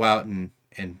go out and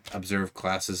observe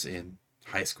classes in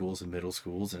high schools and middle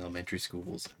schools and elementary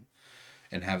schools,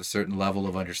 and have a certain level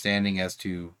of understanding as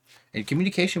to, and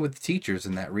communication with the teachers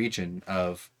in that region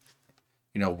of,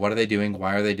 what are they doing?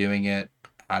 Why are they doing it?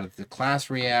 How did the class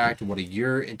react? What are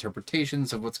your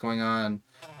interpretations of what's going on?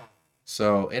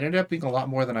 So it ended up being a lot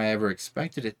more than I ever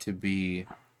expected it to be,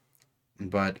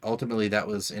 but ultimately that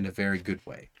was in a very good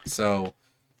way. So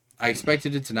I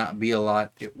expected it to not be a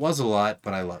lot. It was a lot,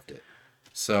 but I loved it.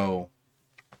 So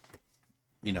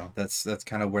that's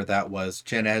kind of where that was.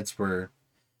 Gen eds were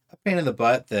a pain in the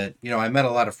butt that, I met a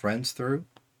lot of friends through.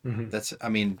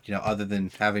 Mm-hmm. Other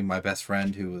than having my best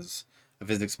friend who was a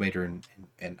physics major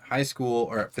in high school,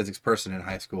 or a physics person in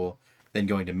high school, then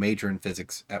going to major in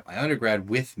physics at my undergrad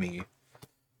with me.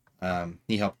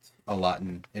 He helped a lot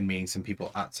in meeting some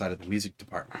people outside of the music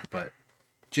department, but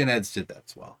gen eds did that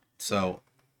as well. So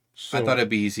I thought it'd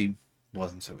be easy.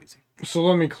 Wasn't so easy. So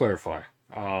let me clarify.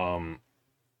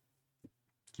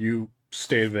 You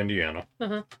state of Indiana,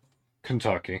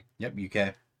 Kentucky. Yep,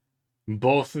 UK.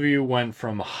 Both of you went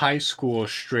from high school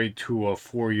straight to a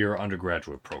 4-year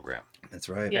undergraduate program. That's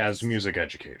right. Yes. As music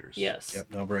educators. Yes. Yep,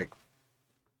 no break.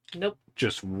 Nope.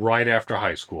 Just right after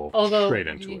high school, straight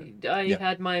into it. I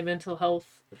had my mental health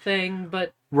thing,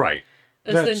 but right.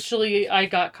 Essentially, I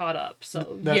got caught up.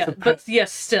 So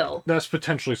yes, still. That's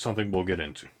potentially something we'll get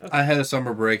into. Okay. I had a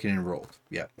summer break and enrolled.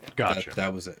 Yeah. Gotcha.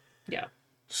 That was it. Yeah.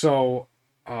 So,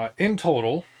 in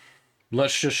total,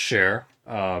 let's just share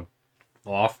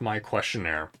off my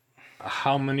questionnaire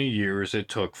how many years it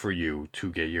took for you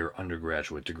to get your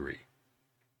undergraduate degree.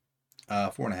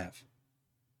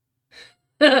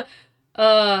 4.5.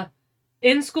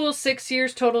 In school 6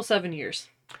 years, total 7 years.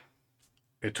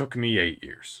 It took me 8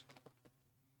 years.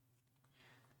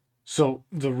 So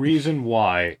the reason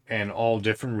why, and all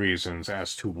different reasons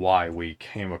as to why we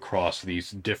came across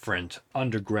these different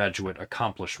undergraduate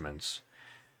accomplishments.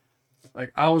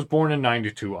 Like, I was born in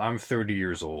 92. I'm 30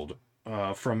 years old.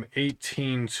 From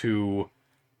 18 to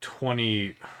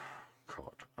 20...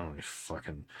 God, I don't even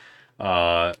fucking...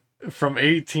 from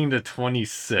 18 to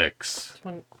 26.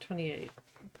 28.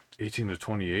 18 to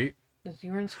 28? Because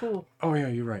you were in school. Oh, yeah,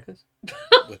 you're right.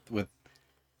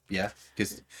 Yeah,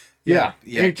 because... Yeah,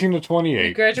 18 to 28.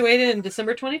 You graduated in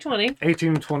December 2020.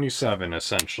 18 to 27,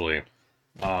 essentially.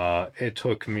 It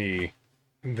took me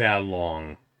that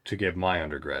long to get my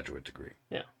undergraduate degree.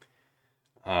 Yeah.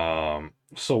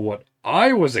 So what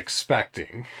I was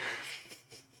expecting...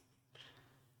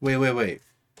 Wait.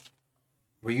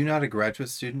 Were you not a graduate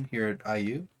student here at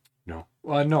IU? No.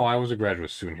 No, I was a graduate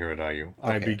student here at IU.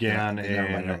 Okay, I began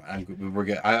Never mind. We're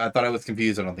good. I thought I was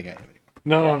confused. I don't think I am anymore.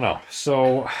 No.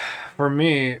 So, for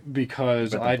me,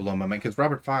 because I blow my mind, because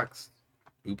Robert Fox,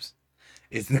 is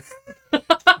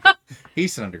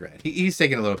he's an undergrad. He's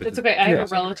taking a little bit. It's okay. I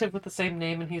have a relative with the same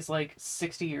name, and he's like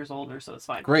 60 years older, so it's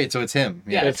fine. Great, so it's him.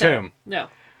 Yeah, it's him. No.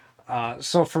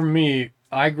 So for me,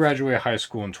 I graduated high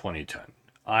school in 2010.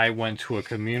 I went to a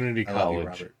community college. I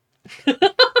love you,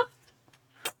 Robert.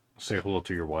 Say hello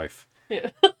to your wife.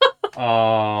 Yeah.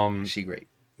 She great.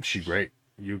 She great.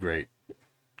 You great.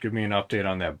 Give me an update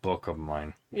on that book of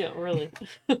mine. Yeah, really.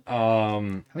 How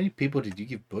many people did you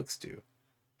give books to?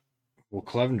 Well,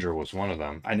 Clevenger was one of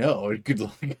them. I know. Good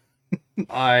luck.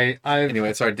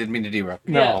 Anyway, sorry, didn't mean to derail.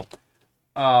 No.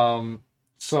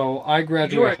 So I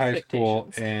graduated high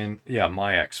school, and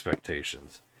my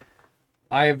expectations.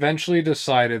 I eventually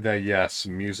decided that yes,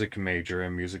 music major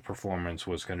and music performance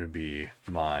was going to be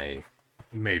my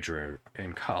major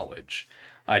in college.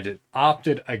 I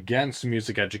opted against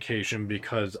music education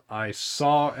because I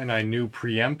saw and I knew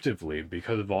preemptively,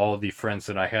 because of all the friends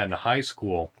that I had in high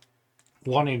school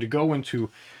wanting to go into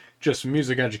just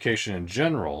music education in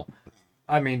general.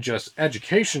 I mean, just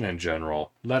education in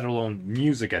general, let alone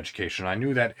music education. I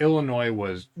knew that Illinois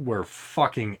were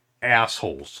fucking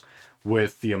assholes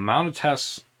with the amount of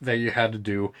tests that you had to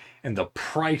do and the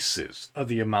prices of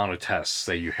the amount of tests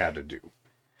that you had to do.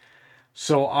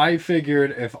 So I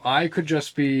figured if I could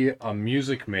just be a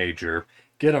music major,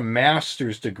 get a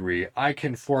master's degree, I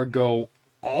can forego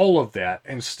all of that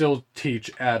and still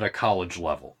teach at a college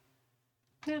level.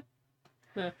 Yeah.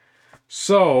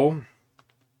 So,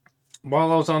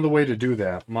 while I was on the way to do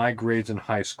that, my grades in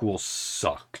high school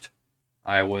sucked.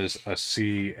 I was a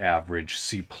C average,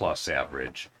 C plus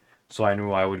average. So I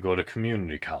knew I would go to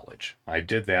community college. I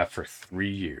did that for 3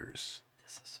 years.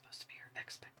 This is supposed to be your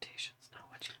expectations, not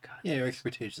what you got. Yeah, your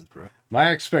expectations, bro.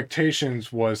 My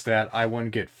expectations was that I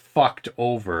wouldn't get fucked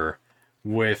over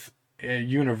with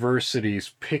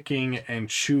universities picking and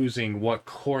choosing what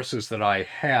courses that I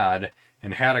had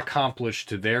and had accomplished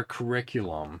to their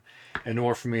curriculum in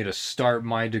order for me to start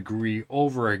my degree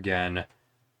over again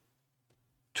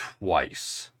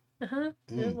twice.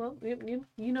 Yeah, well, you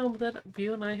know that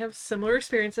you and I have similar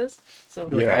experiences. So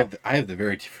yeah, I have the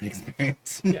very different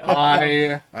experience. Yeah.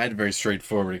 I had a very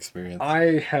straightforward experience.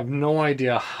 I have no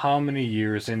idea how many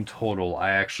years in total I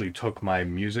actually took my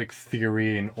music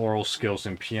theory and oral skills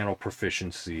and piano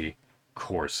proficiency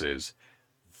courses.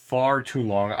 Far too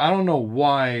long. I don't know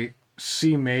why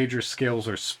C major scales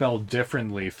are spelled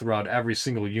differently throughout every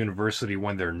single university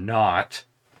when they're not.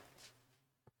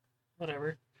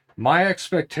 Whatever. My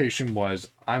expectation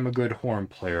was, I'm a good horn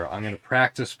player. I'm going to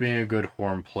practice being a good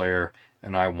horn player,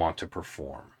 and I want to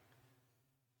perform.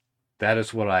 That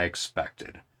is what I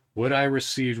expected. What I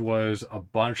received was a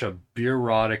bunch of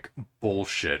bureaucratic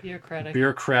bullshit.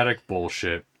 Bureaucratic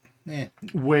bullshit. Yeah.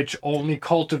 Which only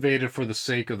cultivated for the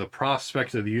sake of the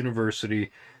prospect of the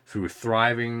university through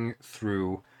thriving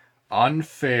through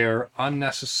unfair,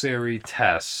 unnecessary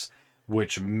tests,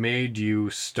 which made you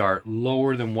start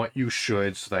lower than what you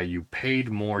should so that you paid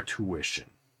more tuition.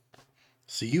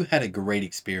 So you had a great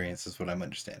experience, is what I'm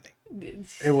understanding.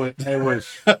 It was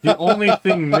the only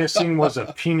thing missing was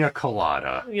a pina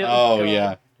colada.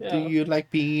 Yeah. Do you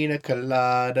like pina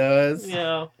coladas?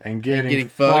 Yeah. And getting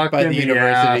fucked by the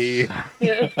university.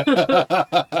 Yeah.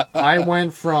 I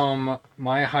went from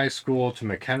my high school to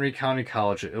McHenry County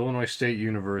College at Illinois State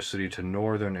University to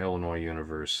Northern Illinois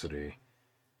University.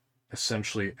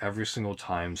 Essentially every single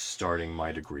time starting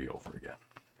my degree over again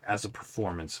as a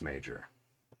performance major.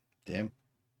 Damn.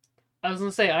 I was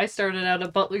going to say, I started out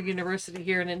at Butler University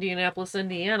here in Indianapolis,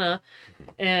 Indiana,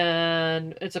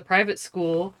 and it's a private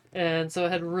school, and so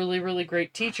it had really, really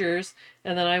great teachers,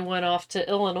 and then I went off to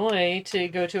Illinois to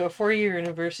go to a 4-year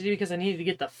university because I needed to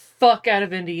get the fuck out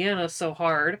of Indiana so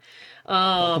hard.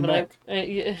 Welcome back.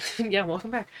 Yeah,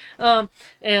 welcome back.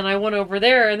 And I went over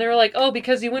there, and they were like, oh,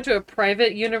 because you went to a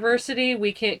private university,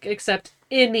 we can't accept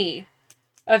any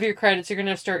of your credits. You're going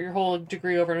to start your whole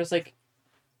degree over. And I was like,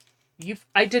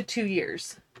 I did 2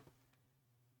 years.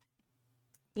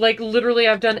 Like, literally,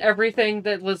 I've done everything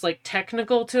that was, like,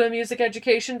 technical to a music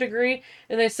education degree.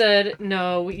 And they said,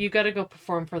 no, you got to go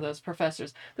perform for those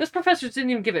professors. Those professors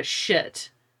didn't even give a shit.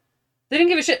 They didn't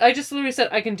give a shit. I just literally said,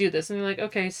 I can do this. And they're like,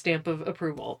 okay, stamp of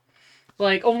approval.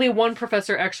 Like, only one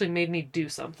professor actually made me do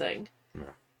something. Yeah.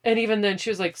 And even then,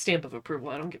 she was like, stamp of approval.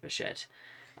 I don't give a shit.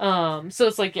 So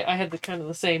it's like, yeah, I had the kind of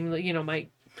the same, you know, my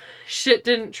shit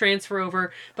didn't transfer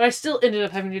over, but I still ended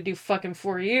up having to do fucking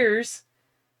 4 years.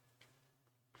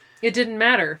 It didn't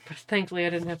matter, but thankfully I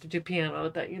didn't have to do piano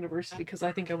at that university because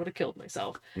I think I would have killed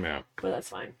myself. Yeah. But that's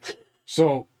fine.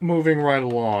 So, moving right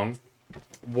along,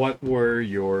 what were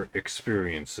your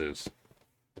experiences?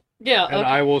 Yeah. And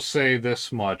I will say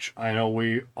this much. I know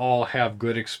we all have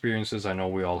good experiences. I know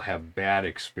we all have bad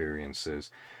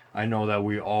experiences. I know that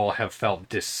we all have felt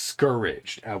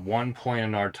discouraged at one point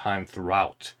in our time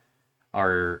throughout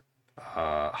our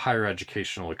higher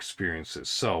educational experiences.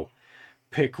 So,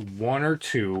 pick one or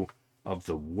two of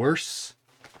the worst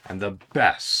and the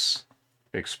best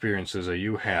experiences that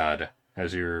you had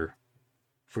as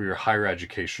for your higher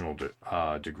educational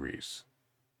degrees.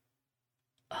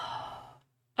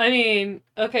 I mean,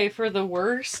 okay, for the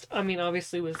worst, I mean,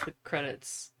 obviously was the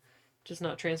credits just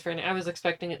not transferring. I was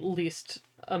expecting at least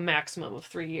a maximum of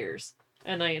 3 years,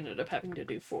 and I ended up having to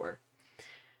do 4.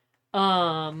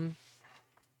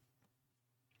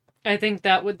 I think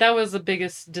that was the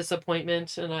biggest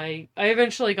disappointment, and I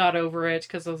eventually got over it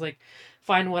because I was like,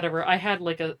 fine, whatever. I had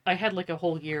like a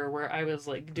whole year where I was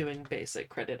like doing basic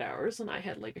credit hours, and I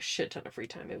had like a shit ton of free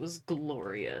time. It was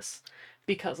glorious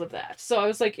because of that. So I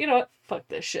was like, you know what, fuck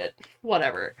this shit,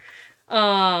 whatever.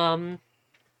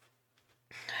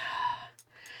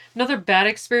 Another bad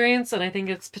experience, and I think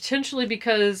it's potentially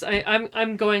because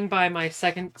I'm going by my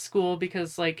second school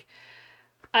because, like,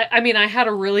 I mean, I had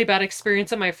a really bad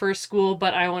experience at my first school,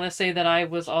 but I want to say that I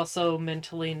was also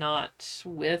mentally not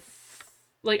with,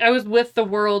 like, I was with the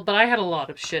world, but I had a lot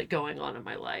of shit going on in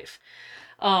my life.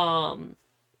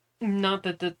 Not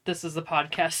that this is a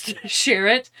podcast to share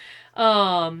it,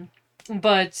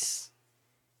 but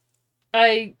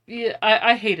I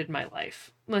hated my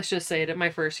life. Let's just say it. At my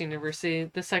first university,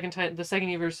 the second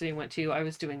university I went to, I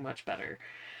was doing much better.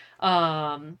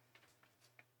 And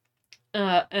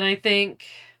I think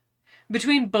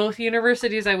between both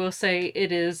universities, I will say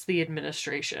it is the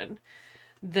administration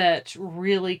that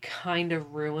really kind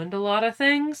of ruined a lot of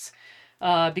things.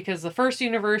 Because the first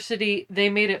university, they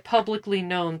made it publicly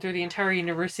known through the entire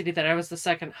university that I was the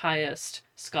second highest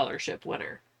scholarship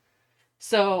winner.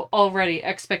 So already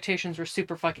expectations were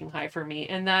super fucking high for me,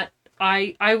 and that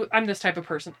I'm this type of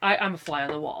person. I'm a fly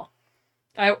on the wall.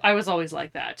 I was always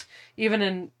like that. Even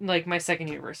in like my second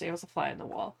university, I was a fly on the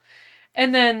wall.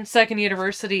 And then second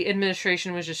university,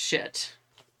 administration was just shit.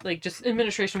 Like, just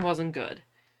administration wasn't good.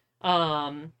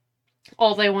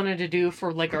 All they wanted to do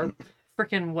for like our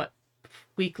freaking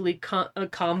weekly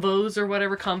convos or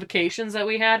whatever convocations that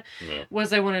we had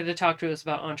was they wanted to talk to us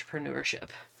about entrepreneurship.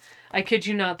 I kid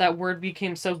you not, that word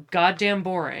became so goddamn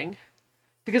boring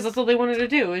because that's all they wanted to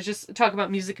do is just talk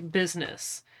about music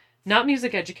business, not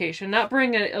music education, not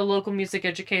bring a local music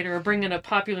educator or bring in a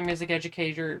popular music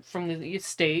educator from the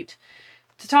state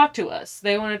to talk to us.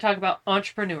 They want to talk about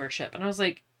entrepreneurship. And I was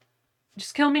like,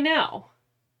 just kill me now.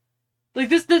 Like,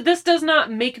 this does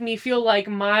not make me feel like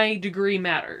my degree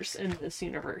matters in this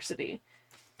university.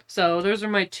 So those are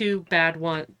my two bad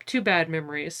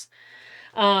memories.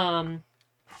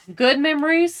 Good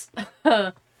memories.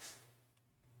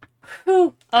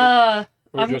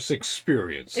 Or just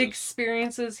experiences.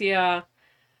 Experiences, yeah.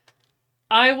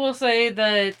 I will say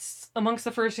that amongst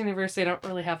the first university, I don't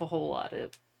really have a whole lot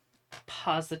of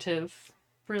positive,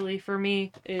 really, for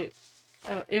me. It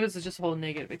was just a whole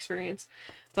negative experience.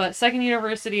 But second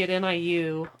university at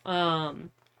NIU, I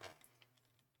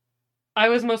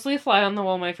was mostly a fly on the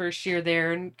wall my first year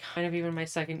there, and kind of even my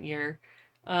second year.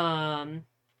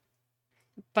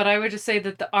 But I would just say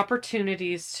that the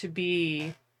opportunities to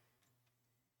be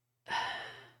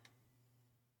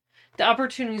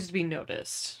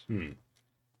noticed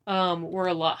were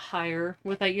a lot higher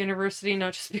with that university,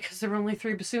 not just because there were only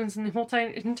 3 bassoons in the whole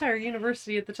entire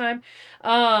university at the time,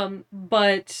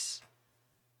 but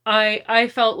I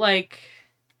felt like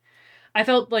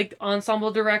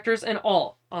ensemble directors and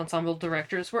all ensemble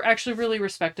directors were actually really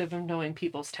respectful of knowing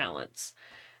people's talents,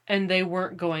 and they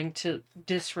weren't going to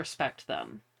disrespect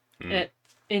them at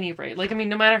any rate. Like, I mean,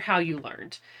 no matter how you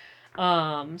learned.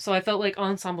 So I felt like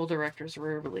ensemble directors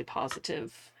were a really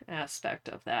positive aspect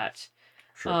of that.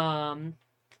 Sure.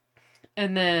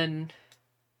 And then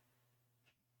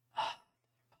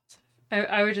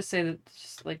I would just say that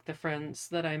just like the friends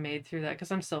that I made through that,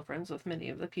 because I'm still friends with many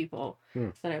of the people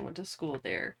that I went to school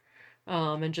there.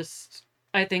 And just,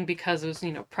 I think because it was,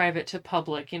 private to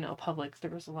public, public,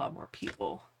 there was a lot more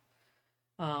people.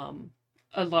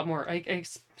 A lot more, I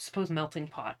suppose, melting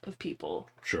pot of people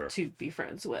to be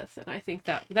friends with. And I think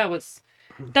that was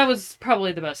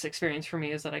probably the best experience for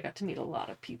me, is that I got to meet a lot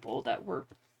of people that were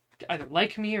either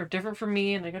like me or different from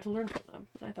me, and I got to learn from them.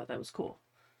 And I thought that was cool.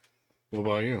 What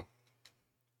about you?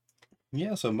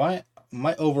 Yeah, so my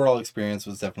overall experience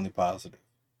was definitely positive.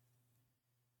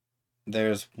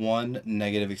 There's one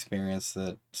negative experience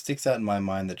that sticks out in my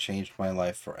mind that changed my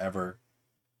life forever.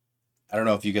 I don't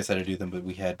know if you guys had to do them, but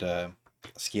we had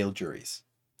scale juries,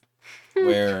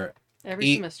 where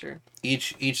every semester,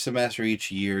 each semester,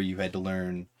 each year, you had to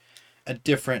learn a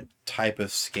different type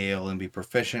of scale and be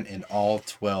proficient in all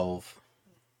 12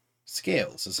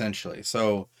 scales, essentially.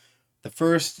 So the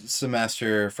first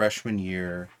semester, freshman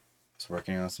year, I was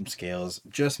working on some scales,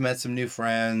 just met some new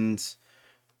friends,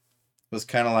 was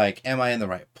kind of like, am I in the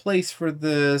right place for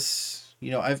this?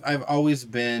 I've always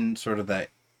been sort of that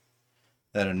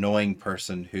annoying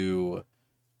person who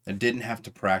didn't have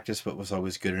to practice but was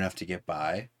always good enough to get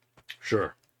by.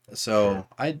 Sure. So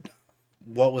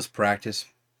what was practice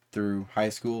through high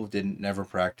school, never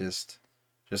practiced,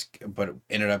 but it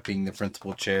ended up being the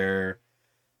principal chair.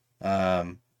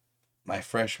 My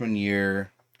freshman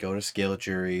year, go to scale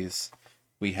juries.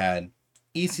 We had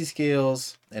easy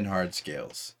scales and hard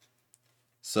scales.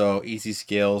 So easy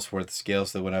scales were the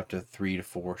scales that went up to 3 to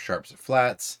 4 sharps and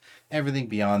flats. Everything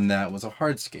beyond that was a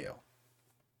hard scale.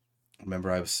 I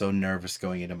remember I was so nervous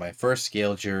going into my first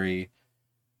scale jury.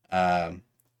 My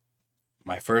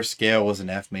first scale was an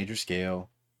F major scale.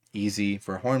 Easy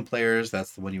for horn players.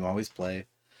 That's the one you always play.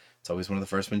 It's always one of the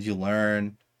first ones you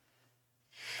learn.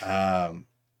 And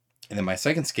then my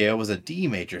second scale was a D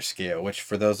major scale, which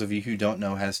for those of you who don't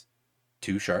know has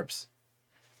 2 sharps.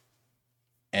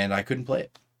 And I couldn't play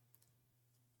it.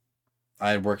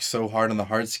 I worked so hard on the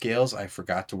hard scales, I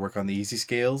forgot to work on the easy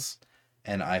scales,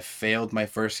 and I failed my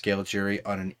first scale jury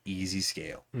on an easy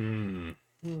scale.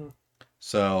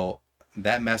 So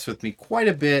that messed with me quite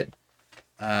a bit.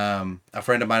 A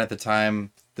friend of mine at the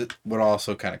time, what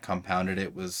also kind of compounded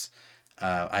it was,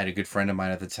 I had a good friend of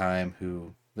mine at the time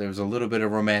who, there was a little bit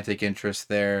of romantic interest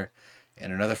there,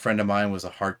 and another friend of mine was a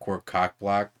hardcore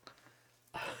cockblock.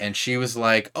 And she was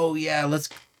like, oh yeah,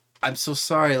 I'm so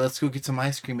sorry, let's go get some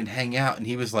ice cream and hang out. And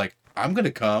he was like, I'm going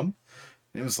to come.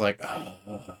 And it was like,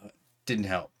 didn't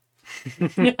help.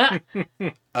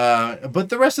 But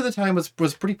the rest of the time was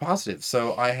pretty positive.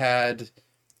 So I had,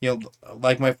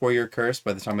 like my 4-year curse,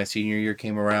 by the time my senior year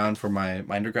came around for my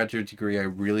undergraduate degree, I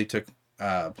really took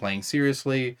playing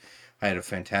seriously. I had a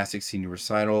fantastic senior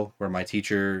recital where my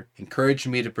teacher encouraged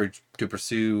me to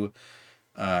pursue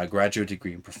graduate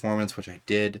degree in performance, which I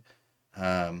did,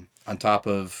 on top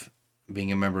of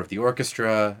being a member of the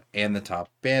orchestra and the top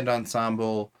band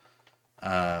ensemble.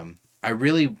 I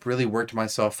really, really worked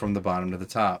myself from the bottom to the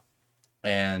top,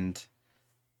 and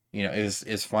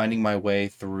is finding my way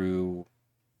through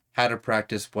how to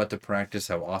practice, what to practice,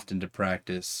 how often to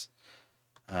practice.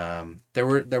 There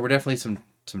were definitely some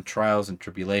trials and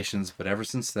tribulations, but ever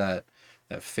since that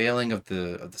failing of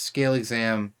the scale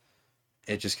exam,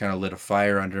 it just kind of lit a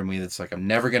fire under me that's like, I'm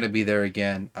never going to be there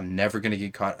again. I'm never going to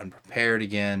get caught unprepared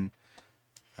again.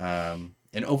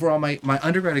 And overall, my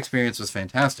undergrad experience was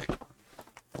fantastic.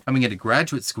 Coming into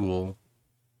graduate school,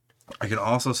 I can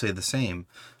also say the same.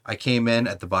 I came in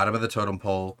at the bottom of the totem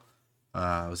pole.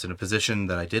 I was in a position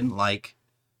that I didn't like,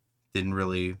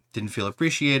 didn't feel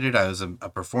appreciated. I was a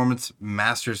performance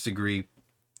master's degree.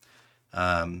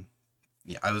 I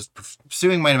was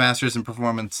pursuing my master's in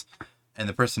performance, and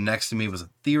the person next to me was a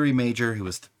theory major who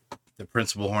was the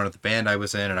principal horn of the band I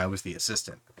was in, and I was the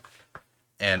assistant.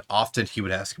 And often he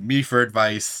would ask me for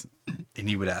advice, and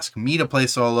he would ask me to play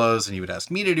solos, and he would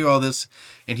ask me to do all this,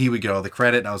 and he would get all the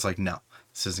credit, and I was like, no,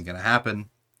 this isn't going to happen.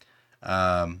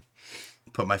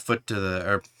 Put my foot to the,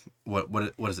 or what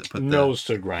is it? Put nose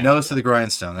to the grindstone. Nose to the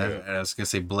grindstone. Yeah. I was going to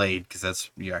say blade, because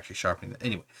that's, you're actually sharpening that.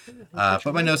 Anyway,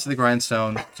 put my nose to the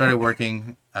grindstone, started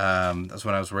working. That's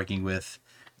when I was working with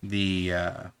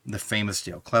the famous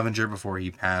Dale Clevenger before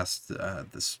he passed,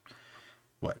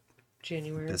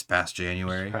 January. This past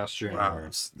January. Wow.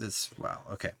 Wow.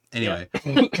 Okay. Anyway.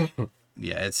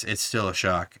 Yeah, it's still a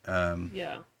shock.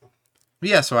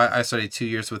 Yeah, so I studied 2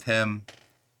 years with him.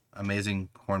 Amazing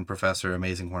horn professor,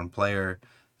 amazing horn player,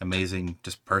 amazing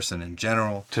just person in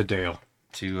general. To Dale.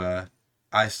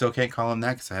 I still can't call him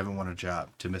that because I haven't won a job.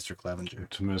 To Mr. Clevenger.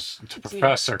 To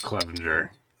Professor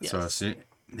Clevenger. Yes. So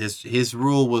his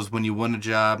rule was when you win a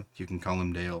job, you can call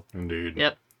him Dale. Indeed.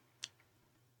 Yep.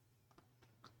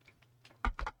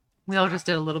 We all just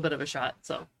did a little bit of a shot,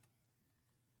 so.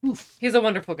 He's a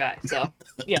wonderful guy, so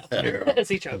yeah. As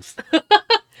he chokes.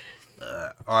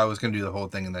 I was going to do the whole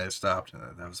thing and then I stopped, and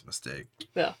that was a mistake.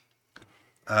 Yeah.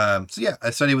 So yeah, I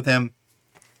studied with him.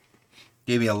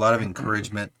 Gave me a lot of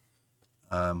encouragement.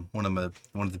 One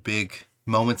of the big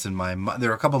moments in my mind.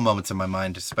 There are a couple moments in my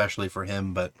mind, especially for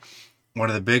him, but one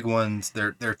of the big ones.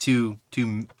 There are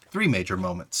three major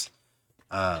moments.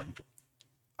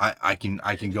 I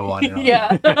can go on and on.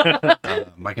 Yeah.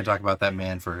 I can talk about that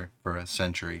man for a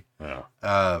century. Yeah.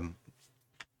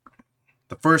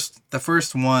 The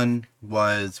first one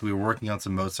was we were working on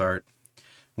some Mozart,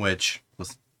 which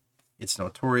it's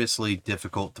notoriously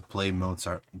difficult to play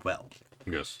Mozart well.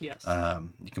 Yes. You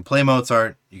can play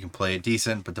Mozart, you can play it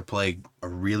decent, but to play a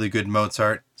really good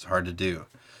Mozart, it's hard to do.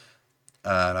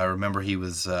 And I remember we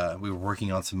were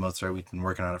working on some Mozart. We'd been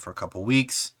working on it for a couple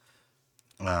weeks,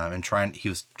 and he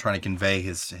was trying to convey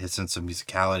his sense of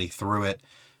musicality through it,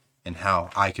 and how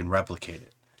I can replicate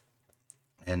it.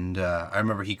 And I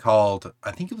remember he called,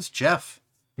 I think it was Jeff.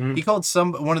 Mm. He called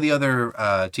one of the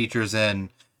other teachers in.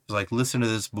 He was like, "Listen to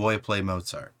this boy play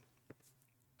Mozart."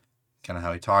 Kind of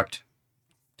how he talked.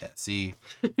 Tennessee.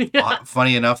 Yeah.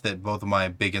 Funny enough that both of my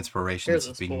big inspirations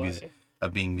of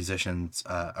being musicians,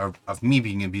 or of me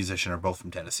being a musician, are both from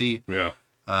Tennessee. Yeah.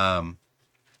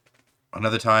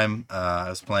 Another time I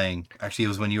was playing. Actually, it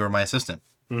was when you were my assistant,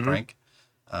 Frank,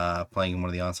 playing in one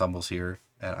of the ensembles here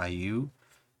at IU.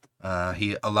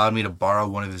 He allowed me to borrow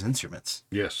one of his instruments.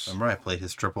 Yes. Remember, I played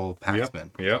his triple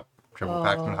Paxman. Yep. Triple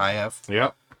Paxman High F.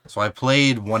 Yep. So I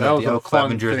played one of Dale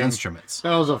Clevenger's instruments.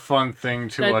 That was a fun thing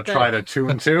to try to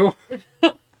tune to.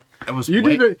 It was you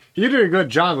did a good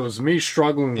job. It was me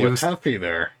struggling with Heffy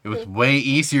there. It was way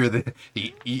easier than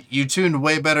you tuned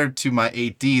way better to my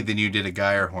 8D than you did a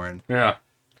Geyer horn. Yeah.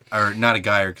 Or not a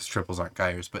Geyer because triples aren't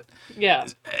Geyers, but yeah,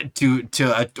 to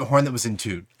a horn that was in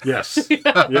tune. Yes.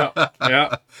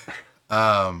 Yeah.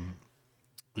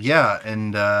 Yeah,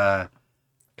 and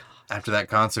after that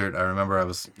concert, I remember I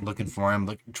was looking for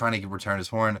him, trying to return his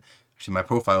horn. Actually, my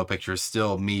profile picture is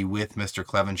still me with Mr.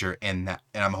 Clevenger and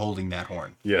I'm holding that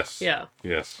horn. Yes. Yeah.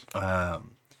 Yes. I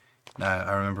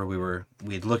remember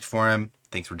we had looked for him.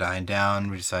 Things were dying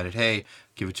down. We decided, hey,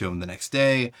 give it to him the next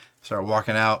day. Start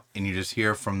walking out, and you just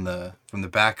hear from the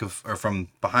back from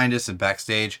behind us and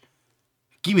backstage,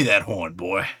 "Give me that horn,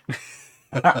 boy."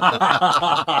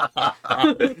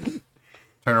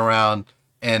 Turn around,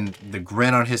 and the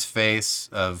grin on his face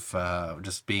of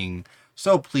just being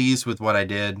so pleased with what I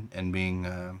did and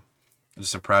being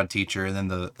just a proud teacher. And then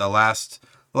the last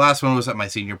one was at my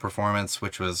senior performance,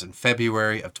 which was in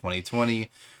February of 2020.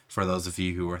 For those of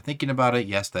you who are thinking about it,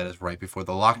 yes, that is right before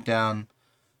the lockdown,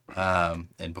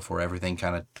 and before everything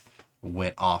kind of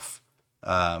went off.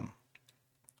 I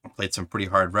played some pretty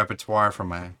hard repertoire from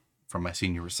my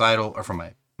senior recital, or from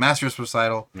my master's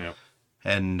recital. Yeah.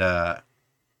 And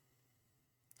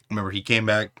remember, he came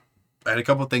back. I had a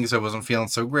couple things I wasn't feeling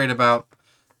so great about,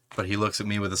 but he looks at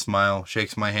me with a smile,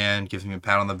 shakes my hand, gives me a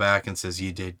pat on the back, and says,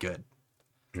 "You did good."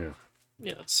 Yeah.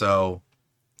 Yeah. So,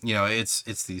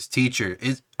 it's these teachers.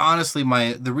 It's honestly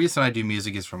the reason I do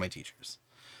music is for my teachers,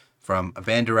 from a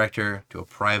band director to a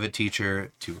private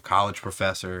teacher to a college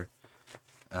professor.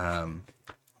 The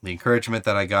encouragement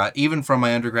that I got, even from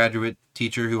my undergraduate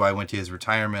teacher, who I went to his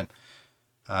retirement.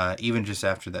 Even just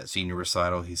after that senior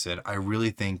recital, he said, "I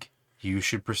really think you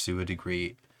should pursue a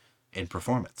degree in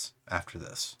performance after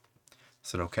this." I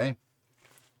said, "Okay."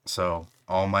 So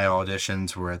all my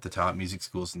auditions were at the top music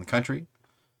schools in the country.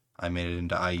 I made it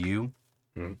into IU,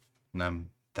 and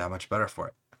I'm that much better for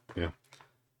it. Yeah.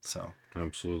 So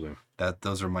absolutely.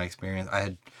 Those are my experience. I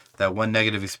had that one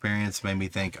negative experience made me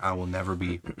think I will never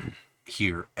be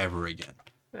here ever again.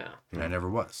 Yeah. And I never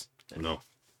was. No.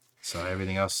 So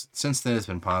everything else since then has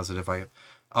been positive. I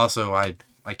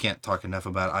can't talk enough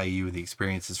about IU, the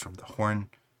experiences from the horn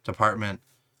department.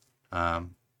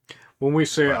 When we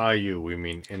say IU, we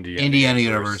mean Indiana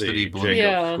University Bloomington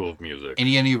Jacobs School of Music.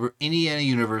 Indiana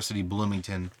University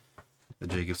Bloomington, the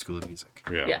Jacobs School of Music.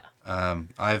 Yeah.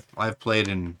 I've played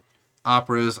in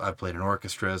operas. I've played in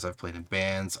orchestras. I've played in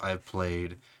bands. I've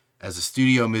played as a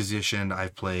studio musician.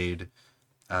 I've played.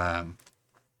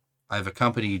 I've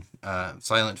accompanied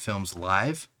silent films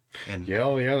live in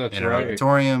that's in right. an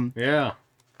auditorium. Yeah.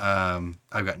 I've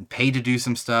gotten paid to do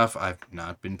some stuff. I've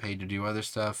not been paid to do other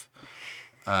stuff.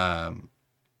 That's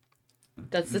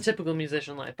the typical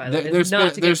musician life, by the way.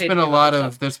 There's been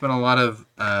a lot of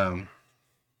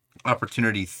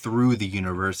opportunity through the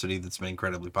university that's been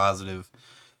incredibly positive.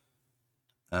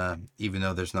 Even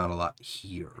though there's not a lot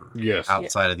here. Yes.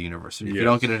 Outside of the university. If you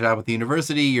don't get a job at the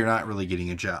university, you're not really getting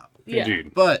a job. Yeah.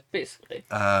 Indeed. But basically.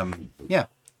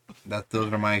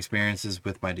 Those are my experiences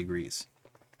with my degrees.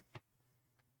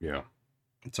 Yeah.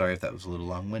 Sorry if that was a little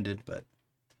long-winded, but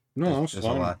no,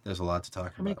 there's a lot to talk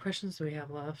about. How many questions do we have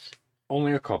left?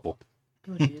 Only a couple.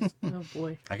 Oh jeez. Oh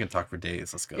boy. I can talk for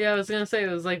days. Let's go. Yeah, I was gonna say,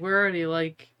 it was like we're already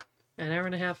like an hour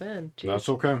and a half in. Jeez. That's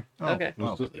okay. Okay.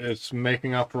 It's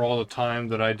making up for all the time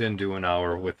that I didn't do an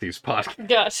hour with these podcasts.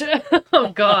 Gotcha. Oh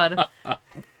God.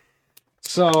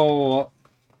 So,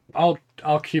 I'll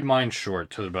keep mine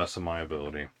short to the best of my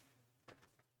ability.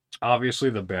 Obviously,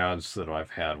 the bads that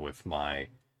I've had with my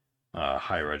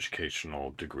higher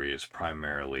educational degree is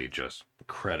primarily just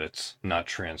credits, not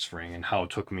transferring, and how it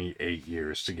took me 8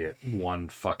 years to get one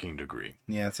fucking degree.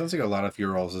 Yeah, it sounds like a lot of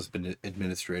your roles has been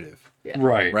administrative. Yeah.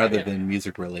 Right. Rather than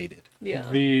music related. Yeah.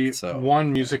 The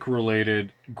one music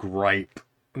related gripe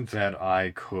that I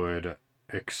could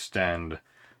extend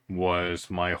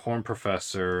was my horn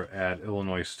professor at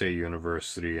Illinois State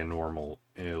University in Normal,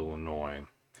 Illinois.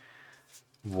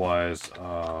 Was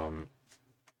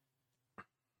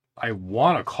I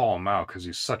want to call him out because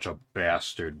he's such a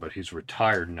bastard, but he's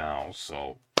retired now,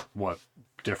 so what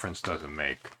difference does it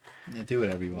make? Yeah, do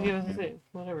whatever you want. Yeah,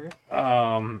 whatever.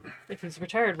 If he's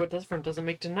retired, what difference does it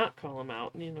make to not call him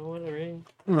out? You know, whatever.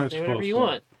 Say whatever you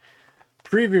want.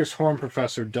 Previous horn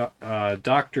professor,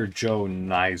 Dr. Joe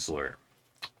Neisler,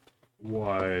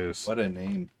 was... What a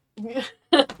name.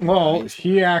 Well,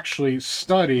 he actually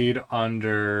studied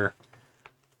under...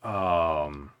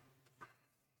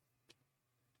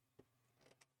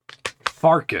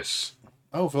 Farkas.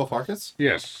 Oh, Phil Farkas?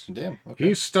 Yes. Damn. Okay.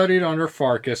 He studied under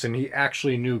Farkas, and he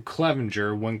actually knew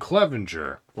Clevenger when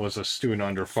Clevenger was a student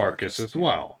under Farkas as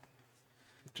well.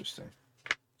 Interesting.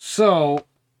 So,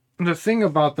 the thing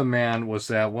about the man was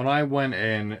that when I went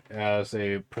in as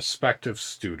a prospective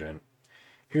student,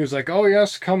 he was like, "Oh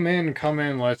yes, come in,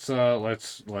 let's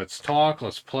talk,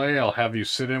 let's play. I'll have you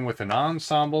sit in with an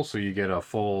ensemble so you get a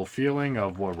full feeling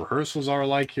of what rehearsals are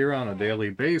like here on a daily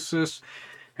basis.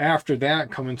 After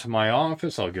that, come into my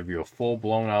office. I'll give you a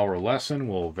full-blown hour lesson.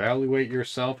 We'll evaluate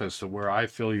yourself as to where I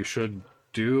feel you should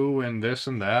do and this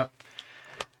and that."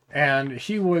 And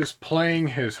he was playing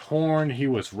his horn. He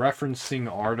was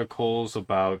referencing articles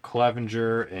about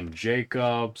Clevenger and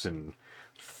Jacobs and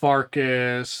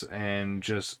Farkas and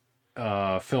just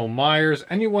Phil Myers,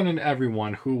 anyone and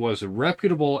everyone who was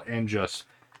reputable and just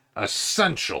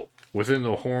essential within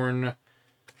the horn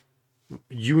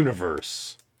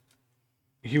universe.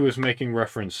 He was making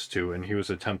reference to, and he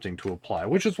was attempting to apply,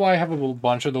 which is why I have a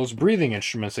bunch of those breathing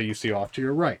instruments that you see off to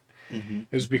your right,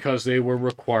 is because they were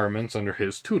requirements under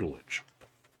his tutelage.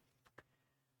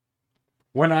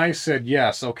 When I said,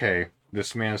 yes, okay,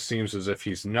 this man seems as if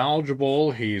he's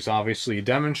knowledgeable, he's obviously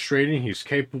demonstrating, he's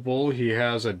capable, he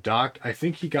has I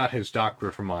think he got his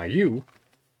doctorate from IU,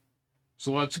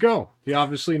 so let's go. He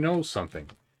obviously knows something.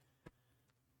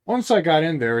 Once I got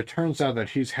in there, it turns out that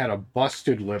he's had a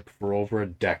busted lip for over a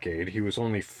decade. He was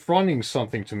only fronting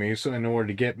something to me so in order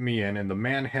to get me in, and the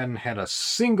man hadn't had a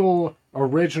single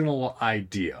original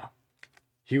idea.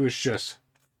 He was just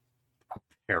a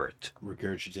parrot.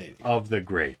 Regurgitating. Of the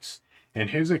greats.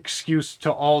 And his excuse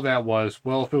to all that was,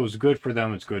 well, if it was good for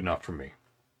them, it's good enough for me.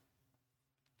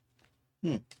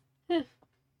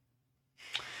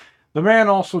 The man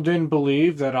also didn't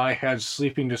believe that I had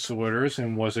sleeping disorders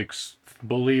and was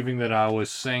believing that I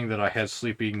was saying that I had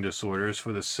sleeping disorders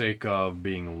for the sake of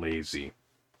being lazy.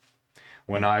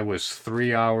 When I was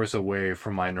 3 hours away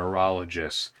from my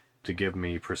neurologist to give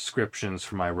me prescriptions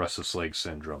for my restless leg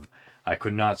syndrome. I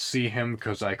could not see him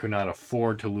because I could not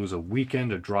afford to lose a weekend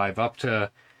to drive up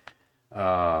to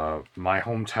my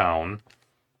hometown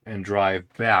and drive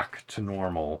back to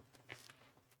Normal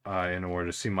in order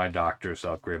to see my doctors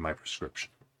to upgrade my prescription.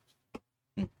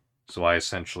 So I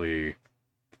essentially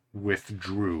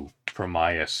withdrew from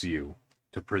ISU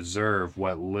to preserve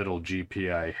what little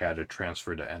GPA I had to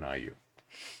transfer to NIU.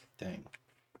 Dang.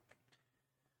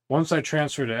 Once I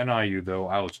transferred to NIU, though,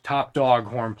 I was top dog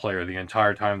horn player the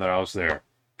entire time that I was there.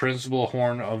 Principal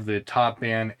horn of the top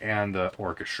band and the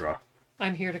orchestra.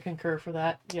 I'm here to concur for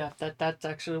that. Yeah, that's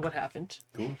actually what happened.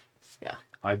 Cool. Yeah.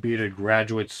 I beat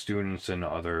graduate students and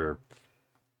other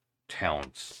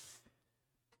talents.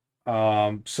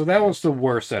 So that was the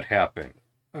worst that happened.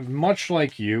 Much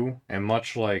like you, and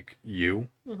much like you,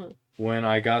 when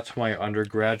I got to my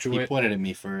undergraduate... He pointed at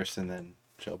me first, and then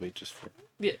Shelby just for...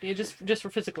 Yeah, just for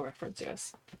physical reference,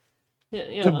 yes.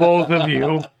 Yeah. To both of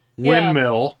you,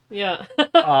 windmill. Yeah.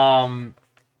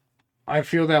 I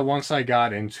feel that once I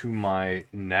got into my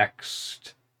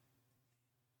next...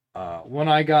 when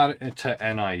I got into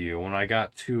NIU, when I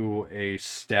got to a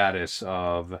status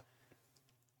of...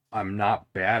 I'm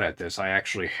not bad at this. I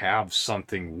actually have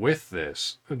something with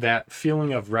this. That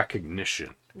feeling of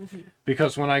recognition.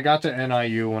 Because when I got to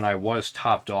NIU, when I was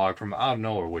top dog from out of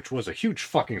nowhere, which was a huge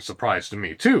fucking surprise to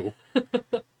me, too.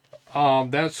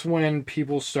 That's when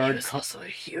people started... It was also a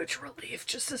huge relief,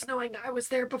 just as knowing I was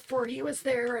there before he was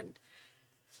there, and...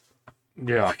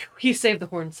 Yeah. He saved the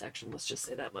horn section, let's just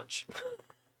say that much.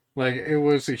 Like, it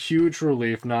was a huge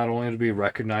relief not only to be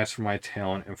recognized for my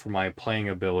talent and for my playing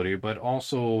ability, but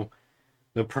also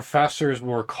the professors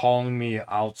were calling me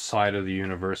outside of the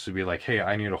university to be like, hey,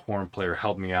 I need a horn player,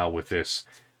 help me out with this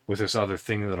other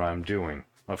thing that I'm doing.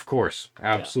 Of course,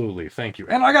 absolutely, thank you.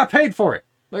 And I got paid for it!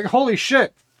 Like, holy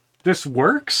shit, this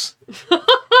works?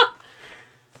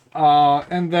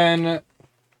 And then,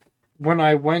 when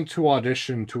I went to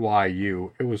audition to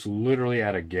IU, it was literally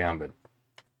at a Gambit.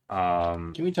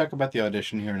 Can we talk about the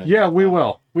audition here? Yeah, we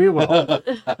will. We will.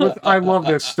 I love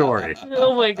this story.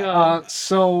 Oh my god.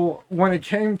 So when it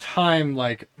came time,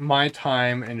 like my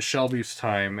time and Shelby's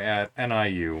time at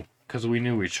NIU, because we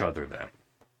knew each other then,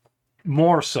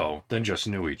 more so than just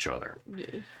knew each other.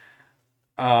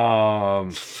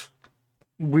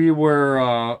 We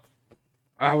were.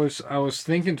 I was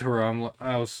thinking to her,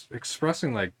 I was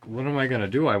expressing, like, what am I going to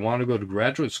do? I want to go to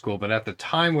graduate school, but at the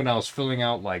time when I was filling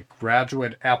out, like,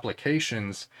 graduate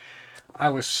applications, I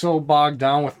was so bogged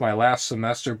down with my last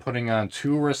semester, putting on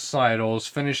 2 recitals,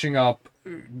 finishing up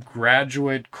not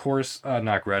graduate courses,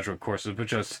 but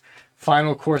just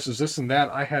final courses, this and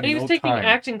that. I had no time. He was taking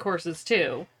acting courses,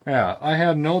 too. Yeah, I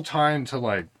had no time to,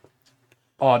 like,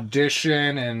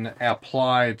 audition and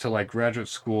apply to, like, graduate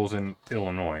schools in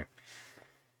Illinois.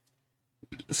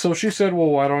 So she said, well,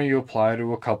 why don't you apply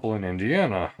to a couple in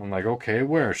Indiana? I'm like, okay,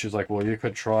 where? She's like, well, you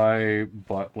could try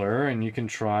Butler and you can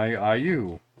try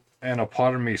IU. And a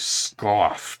part of me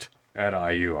scoffed at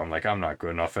IU. I'm like, I'm not good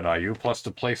enough at IU. Plus,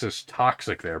 the place is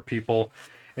toxic there. People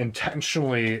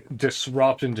intentionally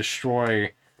disrupt and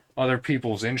destroy other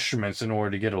people's instruments in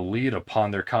order to get a lead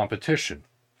upon their competition.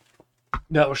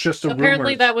 That was just a rumor.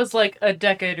 Apparently that was like a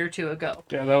decade or 2 ago.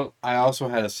 Yeah, I also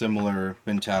had a similar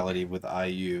mentality with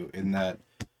IU in that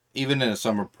even in a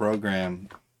summer program,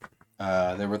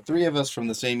 there were 3 of us from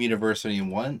the same university and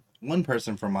one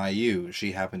person from IU.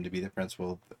 She happened to be the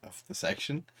principal of the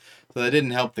section. So that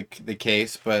didn't help the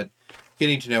case, but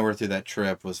getting to know her through that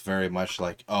trip was very much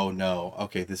like, oh no,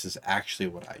 okay, this is actually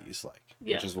what IU's like.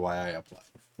 Yeah. Which is why I applied.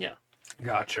 Yeah.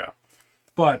 Gotcha.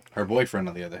 But her boyfriend,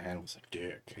 on the other hand, was like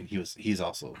dick, and he's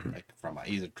also like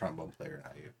he's a trombone player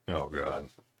at IU. Oh god,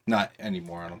 not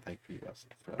anymore. I don't think he was.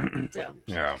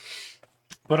 Yeah.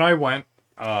 But I went.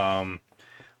 I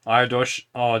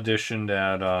auditioned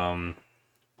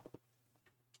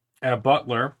at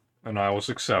Butler, and I was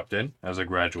accepted as a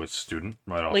graduate student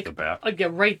right off the bat. I'd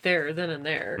get right there, then and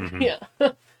there. Mm-hmm. Yeah.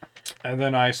 And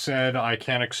then I said, I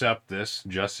can't accept this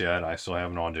just yet. I still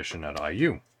have an audition at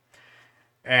IU.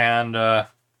 And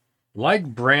like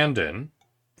Brandon,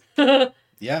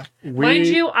 yeah, mind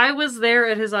you, I was there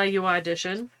at his IU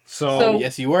audition. So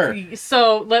yes, you were.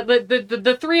 So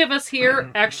the 3 of us here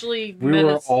actually we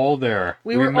were all there.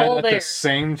 We were met all at there the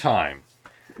same time.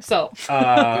 So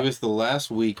it was the last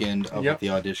weekend of the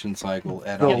audition cycle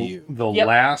at IU. The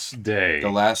last day. The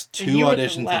last 2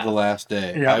 auditions of the last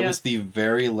day. Yeah. I was the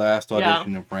very last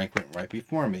audition, and Frank went right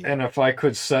before me. And if I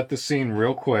could set the scene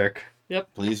real quick.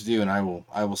 Yep. Please do, and I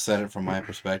will set it from my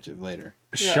perspective later.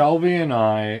 Yeah. Shelby and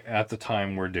I, at the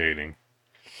time, were dating.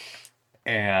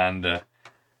 And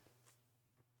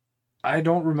I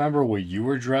don't remember what you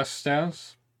were dressed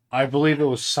as. I believe it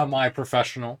was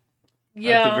semi-professional.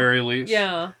 Yeah. At the very least.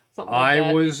 Yeah.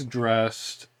 I was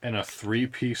dressed in a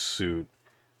 3-piece suit.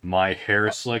 My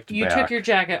hair slicked back. You took your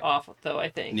jacket off, though, I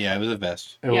think. Yeah, it was a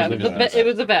vest. It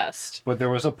was a vest. But there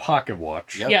was a pocket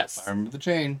watch. Yep, yes. I remember the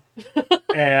chain.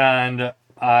 And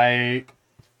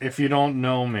if you don't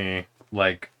know me,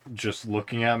 like, just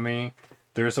looking at me,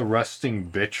 there's a resting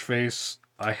bitch face.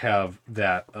 I have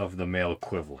that of the male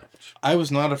equivalent. I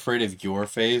was not afraid of your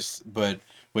face, but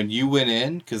when you went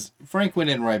in, because Frank went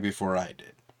in right before I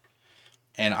did.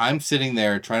 And I'm sitting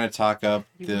there trying to talk up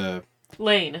the...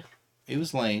 Lane. It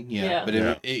was Lane, yeah.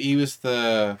 But he was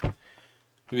the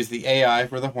AI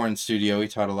for the horn studio. He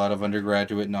taught a lot of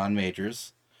undergraduate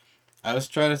non-majors. I was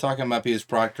trying to talk him up. He was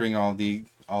proctoring all the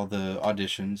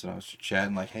auditions, and I was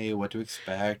chatting like, "Hey, what to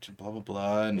expect?" Blah blah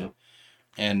blah,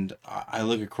 and I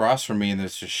look across from me, and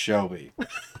there's just Shelby.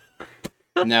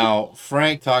 Now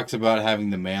Frank talks about having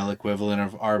the male equivalent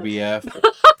of RBF.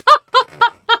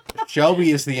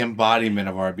 Shelby is the embodiment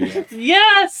of RBF.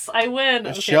 Yes, I win.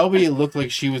 Okay. Shelby looked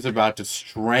like she was about to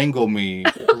strangle me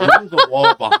through the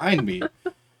wall behind me.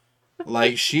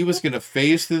 Like she was going to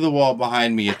phase through the wall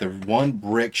behind me at the one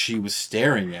brick she was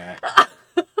staring at,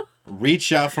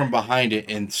 reach out from behind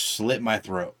it, and slit my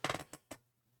throat.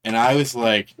 And I was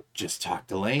like, just talk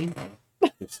to Lane.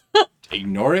 Just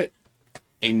ignore it.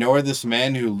 Ignore this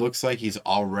man who looks like he's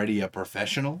already a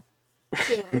professional.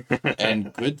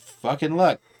 And good fucking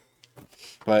luck.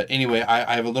 But anyway,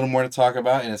 I have a little more to talk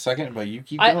about in a second, but you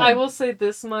keep going. I will say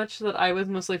this much, that I was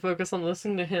mostly focused on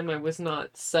listening to him. I was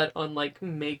not set on, like,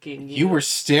 making you. You were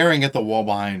staring at the wall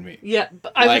behind me. Yeah.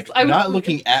 But I was not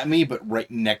looking at me, but right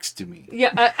next to me.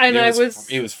 Yeah,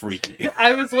 it was freaky.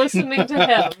 I was listening to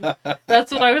him.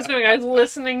 That's what I was doing. I was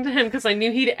listening to him because I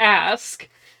knew he'd ask.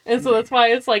 And so that's why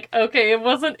it's like, okay, it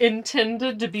wasn't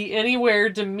intended to be anywhere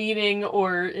demeaning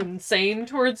or insane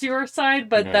towards your side,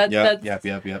 but that's...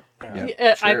 Yep.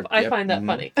 I find that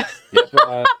funny.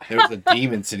 There was a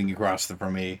demon sitting across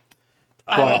from me.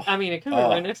 I mean, it could be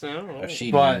right next to me. I don't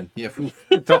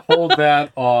know. To hold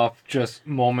that off just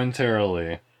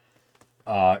momentarily,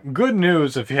 good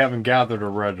news if you haven't gathered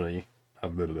already.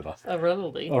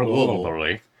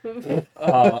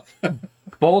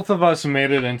 Both of us made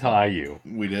it into IU.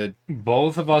 We did.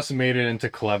 Both of us made it into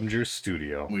Clevenger's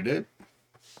studio. We did.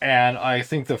 And I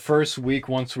think the first week,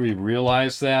 once we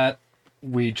realized that,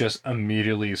 we just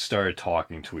immediately started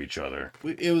talking to each other.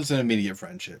 It was an immediate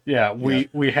friendship. Yeah,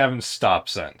 we haven't stopped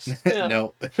since. Yeah.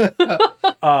 No.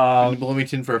 In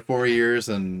Bloomington for 4 years,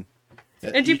 and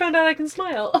you found out I can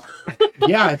smile.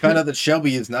 Yeah, I found out that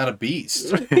Shelby is not a beast.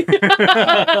 She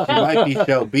might be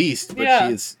Shelby Beast, but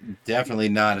she is definitely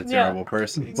not a terrible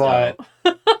person. But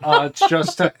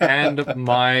just to end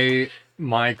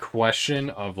my question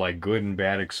of like good and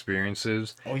bad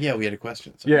experiences. Oh yeah, we had a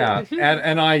question. Sorry. Yeah,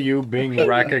 at NIU being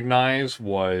recognized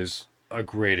was a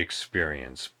great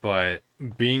experience, but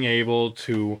being able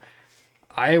to...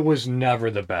 I was never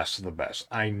the best of the best.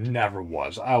 I never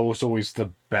was. I was always the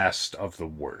best of the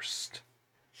worst.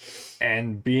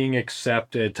 And being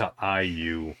accepted to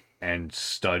IU and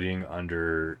studying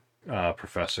under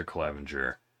Professor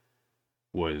Clevenger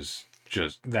was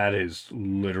just... that is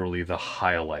literally the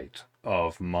highlight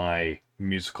of my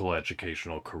musical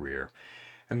educational career.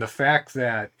 And the fact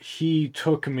that he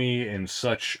took me in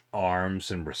such arms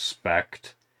and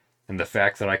respect... and the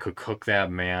fact that I could cook that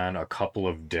man a couple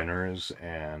of dinners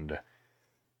and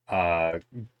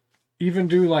even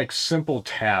do like simple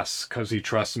tasks because he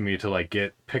trusted me to like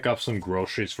pick up some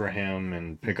groceries for him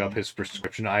and pick up his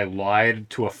prescription. I lied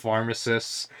to a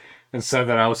pharmacist and said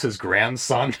that I was his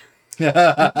grandson.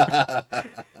 I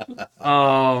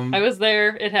was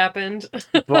there. It happened.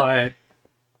 But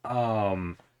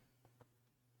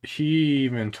he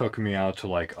even took me out to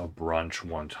like a brunch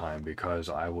one time because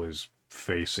I was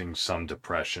facing some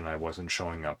depression. I wasn't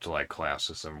showing up to like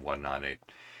classes and whatnot.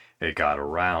 It got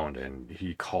around, and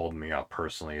he called me up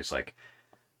personally. He's like,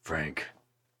 Frank,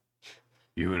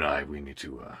 you and I, we need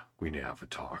to have a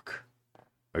talk.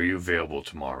 Are you available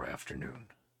tomorrow afternoon?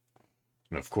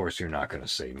 And of course you're not going to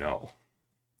say no.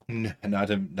 Not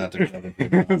to other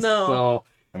people. No. So,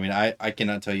 I mean, I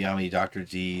cannot tell you how many Dr.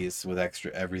 D's with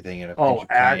extra everything in a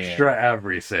extra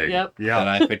everything. Yep. Yeah. That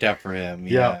I picked up for him.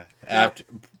 Yeah. After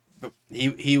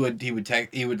he would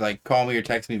like call me or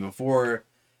text me before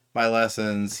my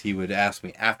lessons. He would ask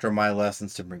me after my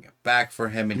lessons to bring it back for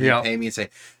him, and he'd pay me and say,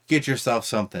 "Get yourself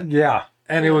something." Yeah,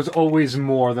 and it was always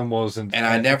more than what was in. And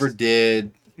I never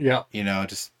did. Yeah. You know,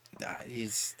 just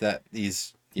he's.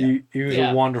 He was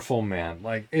a wonderful man.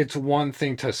 Like, it's one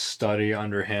thing to study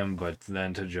under him, but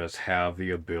then to just have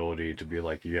the ability to be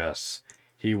like, yes,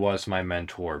 he was my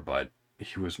mentor, but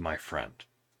he was my friend.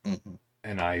 Mm-hmm.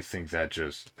 And I think that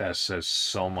says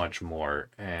so much more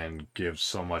and gives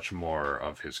so much more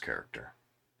of his character.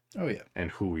 Oh, yeah.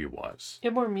 And who he was.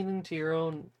 Give more meaning to your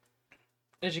own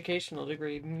educational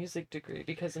degree, music degree,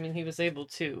 because, I mean, he was able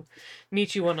to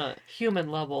meet you on a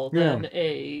human level than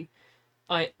a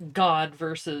God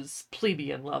versus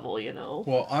plebeian level, you know?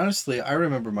 Well, honestly, I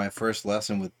remember my first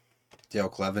lesson with Dale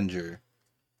Clevenger.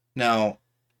 Now,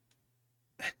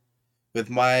 with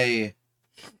my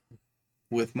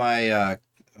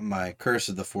curse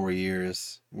of the 4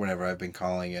 years, whatever I've been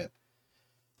calling it,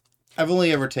 I've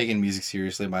only ever taken music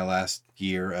seriously my last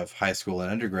year of high school and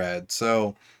undergrad.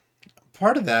 So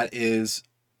part of that is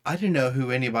I didn't know who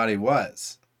anybody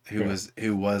was.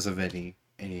 who was of any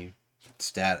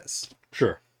status.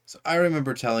 Sure. So I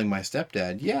remember telling my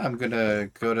stepdad, yeah, I'm going to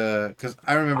go to... Because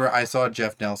I remember I saw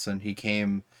Jeff Nelson. He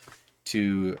came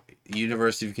to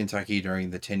University of Kentucky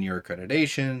during the 10-year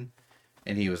accreditation,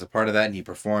 and he was a part of that, and he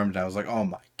performed, and I was like, oh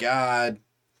my God,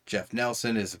 Jeff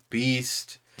Nelson is a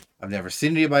beast. I've never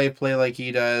seen anybody play like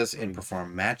he does and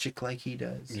perform magic like he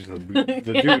does.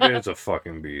 The dude is a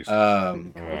fucking beast.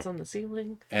 What's on the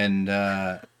ceiling? And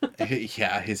yeah,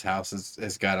 his house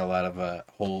has got a lot of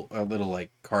little like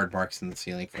card marks in the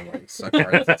ceiling from like suck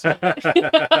cards.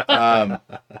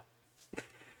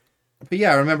 But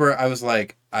yeah, I remember I was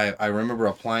like, I remember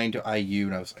applying to IU,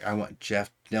 and I was like, I want Jeff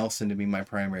Nelson to be my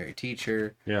primary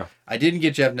teacher. Yeah. I didn't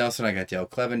get Jeff Nelson. I got Dale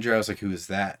Clevenger. I was like, who is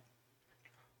that?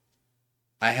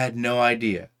 I had no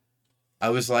idea. I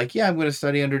was like, yeah, I'm going to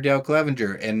study under Dale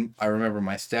Clevenger. And I remember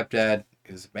my stepdad,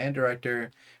 who's a band director,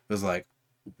 was like,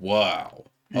 wow.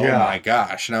 Oh my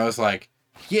gosh. And I was like,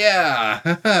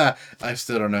 yeah. I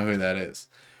still don't know who that is.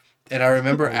 And I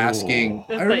remember asking,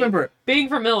 being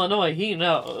from Illinois, he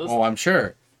knows. Oh, I'm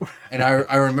sure. And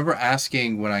I remember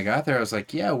asking when I got there, I was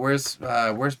like, yeah, where's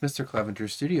Mr.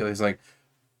 Clevenger's studio? He's like,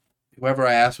 whoever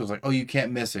I asked was like, oh, you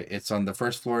can't miss it. It's on the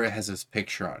first floor. It has his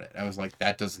picture on it. I was like,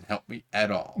 that doesn't help me at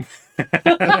all.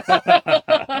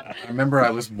 I remember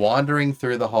I was wandering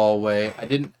through the hallway.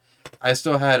 I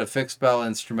still had a fixed bell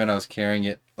instrument. I was carrying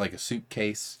it like a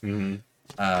suitcase. Mm-hmm.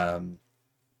 And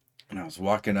I was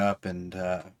walking up, and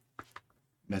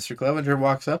Mr. Clevenger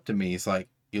walks up to me. He's like,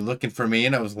 you looking for me?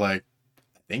 And I was like,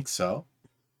 I think so.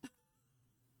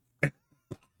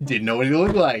 Didn't know what he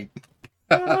looked like.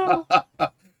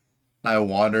 I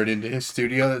wandered into his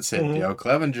studio that said Dale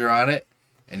Clevenger on it,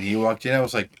 and he walked in. I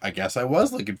was like, I guess I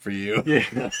was looking for you.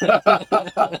 Yeah.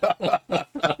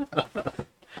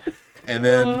 And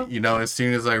then, as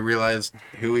soon as I realized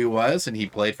who he was, and he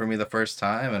played for me the first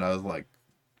time, and I was like,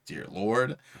 dear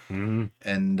Lord. Mm-hmm.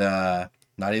 And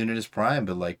not even in his prime,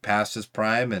 but like past his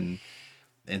prime, and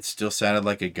still sounded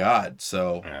like a god.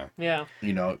 So, yeah.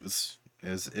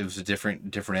 It was a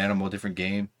different animal, different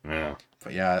game. Yeah.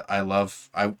 But yeah,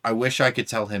 I wish I could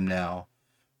tell him now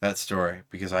that story,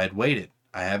 because I had waited.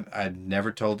 I'd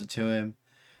never told it to him.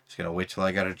 I was gonna wait till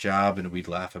I got a job, and we'd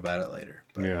laugh about it later.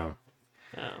 But, yeah.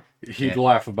 Oh. He'd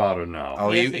laugh about it now.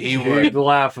 Oh, yes, he would. He'd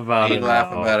laugh about it. He'd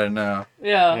laugh about it now.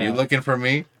 Yeah. Are you looking for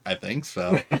me? I think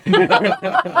so.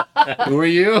 Who are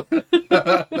you?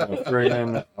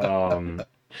 Friggin',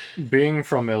 being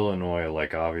from Illinois,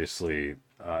 like obviously,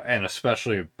 and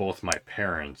especially both my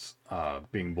parents,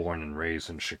 being born and raised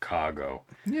in Chicago.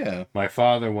 Yeah. My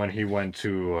father, when he went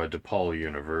to DePaul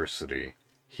University,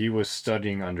 he was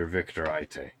studying under Victor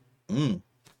Aite. Mm.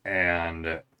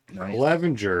 And Nice.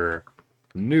 Clevenger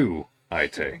knew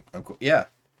Aite. Yeah.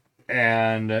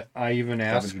 And I even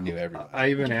asked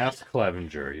Clevenger,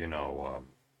 Clevenger,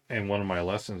 in one of my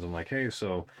lessons, I'm like, hey,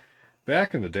 so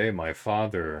back in the day, my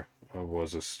father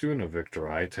was a student of Victor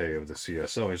Aite of the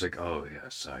CSO. He's like, oh,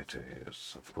 yes, Aite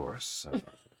is, of course.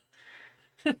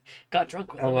 Got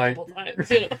drunk with him multiple times.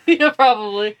 Yeah,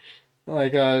 probably.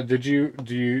 Like, did you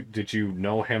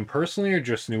know him personally or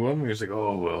just knew him? He was like,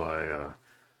 oh, well,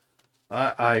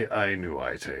 I knew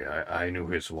Aite. I knew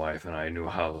his wife, and I knew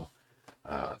how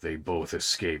they both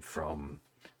escaped from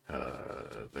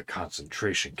the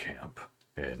concentration camp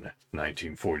in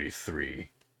 1943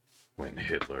 when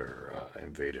Hitler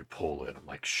invaded Poland. I'm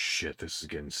like, shit, this is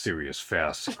getting serious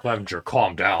fast. Clevenger,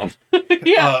 calm down.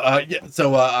 Yeah.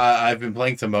 So I've been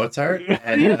playing some Mozart,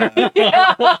 and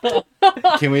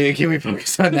can we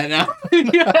focus on that now?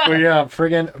 Well, yeah,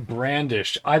 friggin'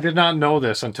 Brandish. I did not know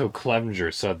this until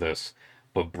Clevenger said this,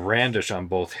 but Brandish on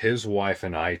both his wife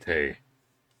and Aite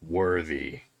were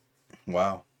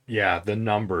Wow. Yeah, the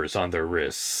numbers on their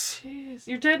wrists. Jeez,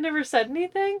 your dad never said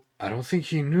anything? I don't think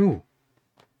he knew.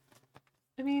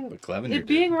 I mean, But Clevenger it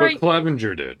being did. right. But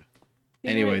Clevenger did.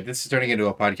 Anyway, this is turning into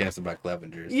a podcast about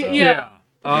Clevenger. So. Yeah.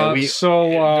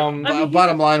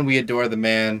 Bottom line, we adore the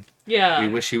man. Yeah. We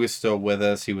wish he was still with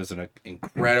us. He was an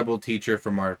incredible teacher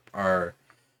from our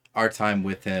time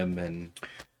with him, and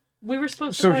we were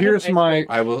supposed to. So here's my.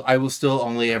 I will still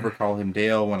only ever call him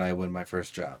Dale when I win my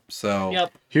first job. So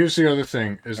Yep. Here's the other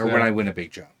thing when I win a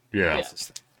big job. Yeah. Yeah.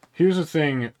 Here's the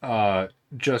thing.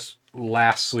 Just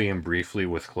lastly and briefly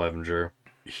with Clevenger,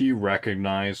 he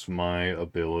recognized my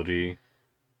ability.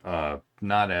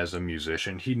 Not as a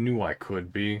musician. He knew I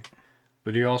could be,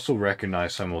 but he also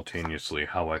recognized simultaneously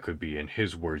how I could be, in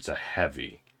his words, a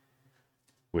heavy,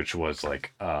 which was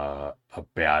like a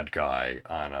bad guy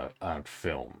on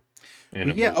film.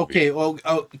 Yeah. Okay. Well,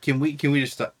 can we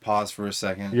just pause for a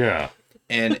second? Yeah.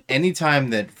 And anytime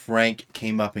that Frank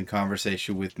came up in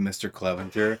conversation with Mr.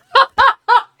 Clevenger,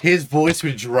 his voice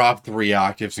would drop 3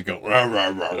 octaves and go rah, rah,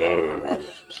 rah, rah, rah,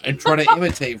 and try to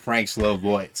imitate Frank's low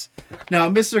voice. Now,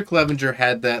 Mr. Clevenger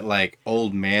had that like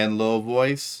old man low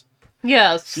voice.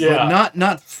 Yes. But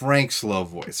not Frank's low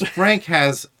voice. Frank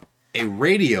has a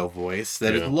radio voice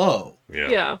that is low.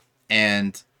 Yeah.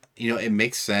 And it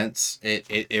makes sense.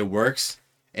 It works.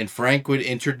 And Frank would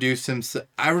introduce himself.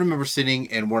 I remember sitting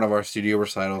in one of our studio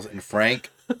recitals, and Frank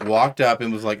walked up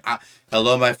and was like,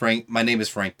 "Hello, my name is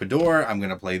Frank Pador. I'm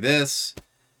gonna play this."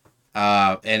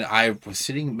 And I was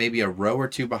sitting maybe a row or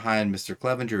 2 behind Mr.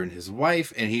 Clevenger and his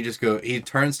wife, and he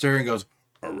turns to her and goes,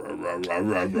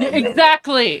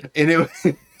 exactly. And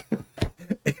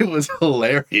it was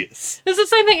hilarious. It's the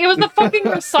same thing. It was the fucking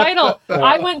recital.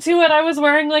 I went to it. I was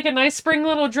wearing like a nice spring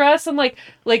little dress and like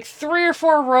 3 or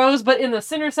 4 rows, but in the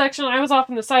center section. I was off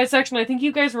in the side section. I think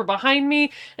you guys were behind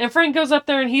me. And Frank goes up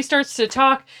there and he starts to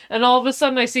talk. And all of a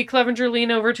sudden I see Clevenger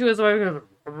lean over to his wife.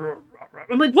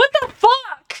 I'm like, what the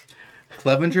fuck?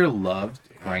 Clevenger loved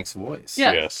Frank's voice.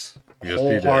 Yeah. Yes.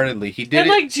 Wholeheartedly. He did and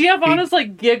it. Like Giovanna's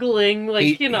like giggling, like,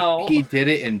 He did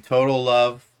it in total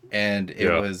love. And it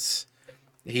was...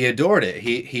 He adored it.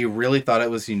 He really thought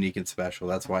it was unique and special.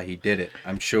 That's why he did it,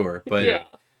 I'm sure. But,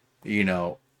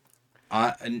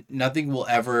 nothing will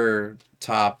ever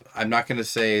top... I'm not going to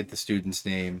say the student's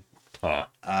name. But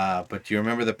do you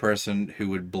remember the person who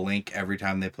would blink every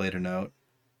time they played a note?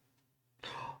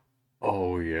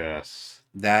 Oh, yes.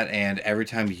 That, and every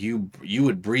time you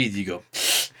would breathe, you go...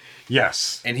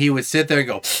 Yes. And he would sit there and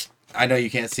go... I know you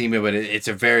can't see me, but it's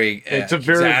a very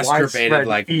exacerbated,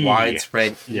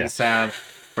 widespread E sound,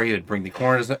 where he would bring the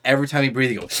corners. Every time he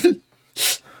breathed, he goes.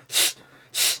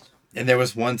 And there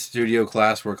was one studio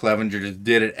class where Clevenger just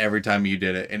did it every time you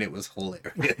did it, and it was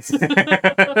hilarious.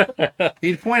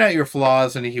 He'd point out your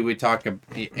flaws, and he would talk.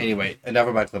 Anyway, enough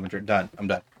about Clevenger. Done. I'm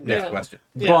done. Next question.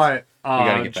 But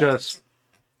just.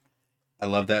 I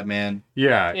love that man.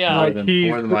 Yeah.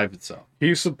 More than life itself.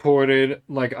 He supported,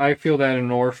 like, I feel that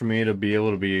in order for me to be able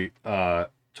to be, to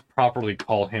properly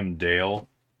call him Dale,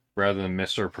 rather than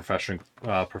Mr.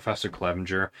 Professor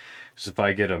Clevenger, is if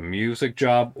I get a music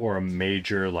job or a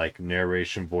major, like,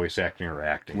 narration, voice acting, or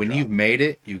acting When job. you've made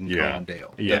it, you can call him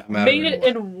Dale. Yeah. Made it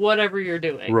in whatever you're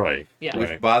doing. Right. Yeah.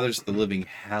 Which bothers the living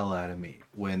hell out of me.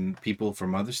 When people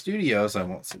from other studios, I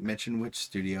won't mention which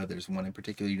studio, there's one in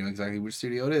particular, you know exactly which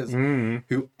studio it is,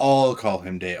 who all call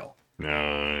him Dale.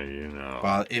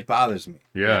 No, it bothers me.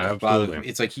 Yeah, absolutely.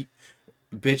 It's like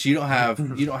bitch, you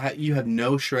have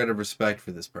no shred of respect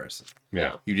for this person.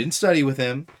 Yeah. You didn't study with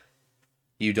him.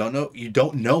 You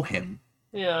don't know him.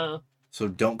 Yeah. So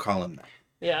don't call him that.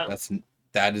 Yeah.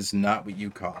 That is not what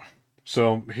you call.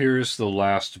 So here's the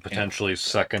last, potentially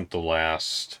second to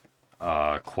last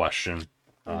question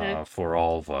for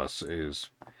all of us is,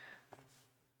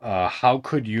 how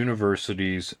could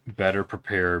universities better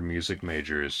prepare music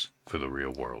majors for the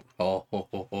real world?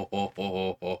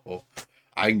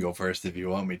 I can go first if you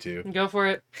want me to. Go for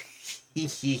it.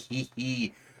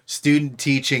 Student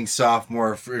teaching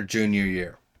sophomore for junior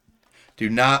year. Do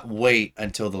not wait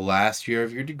until the last year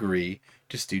of your degree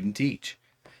to student teach.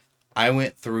 I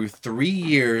went through 3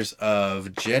 years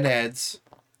of gen eds,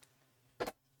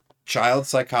 child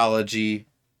psychology,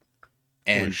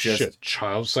 and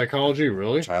child psychology,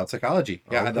 really? Child psychology.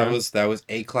 Yeah, okay. that was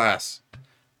a class.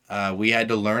 We had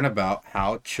to learn about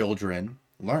how children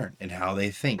learn and how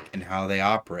they think and how they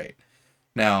operate.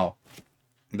 Now,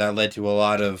 that led to a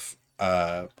lot of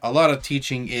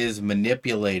teaching is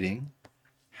manipulating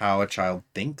how a child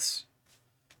thinks.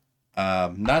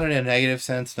 Not in a negative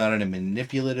sense, not in a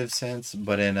manipulative sense,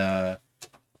 but in a,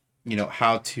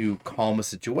 how to calm a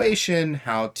situation,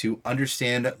 how to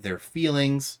understand their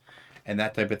feelings, and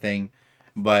that type of thing.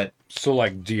 But so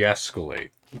like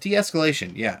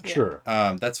de-escalation, yeah, sure.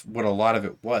 That's what a lot of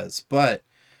it was. But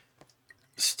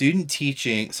student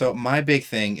teaching. So my big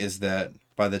thing is that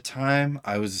by the time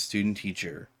I was a student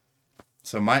teacher,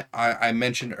 so I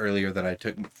mentioned earlier that I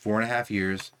took 4.5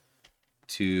 years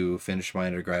to finish my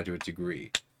undergraduate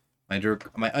degree.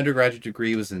 My undergraduate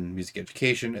degree was in music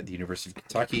education at the University of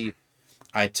Kentucky.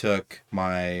 I took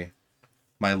my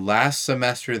last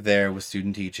semester there was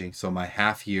student teaching, so my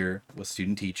half year was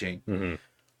student teaching. Mm-hmm.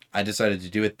 I decided to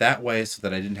do it that way so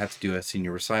that I didn't have to do a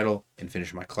senior recital and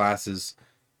finish my classes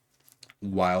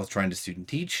while trying to student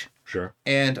teach. Sure.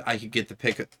 And I could get the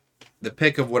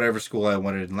pick of whatever school I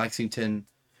wanted in Lexington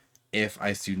if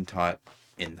I student taught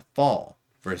in the fall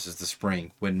versus the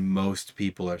spring when most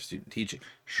people are student teaching.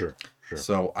 Sure.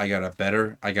 So I got a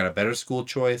better school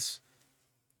choice,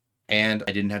 and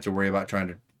I didn't have to worry about trying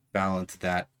to balance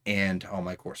that and all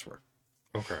my coursework.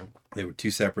 Okay. They were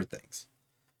two separate things.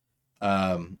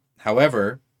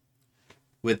 However,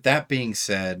 with that being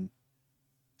said,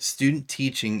 student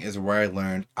teaching is where I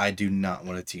learned I do not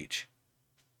want to teach.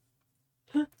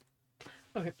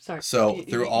 Okay, sorry. So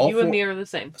through and me are the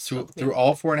same. Through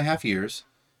all 4.5 years,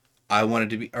 I wanted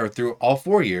to be, or through all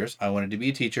 4 years, I wanted to be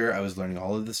a teacher. I was learning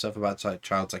all of this stuff about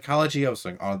child psychology. I was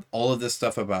learning all of this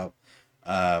stuff about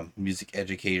music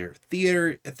educator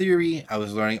theory. I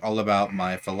was learning all about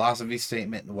my philosophy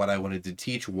statement and what I wanted to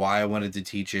teach, why I wanted to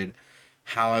teach it,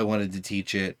 how I wanted to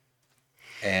teach it,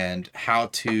 and how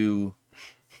to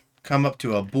come up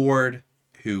to a board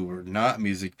who were not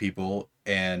music people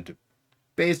and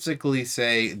basically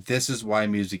say, this is why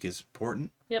music is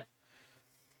important. Yep.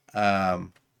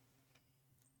 And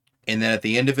then at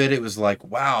the end of it, it was like,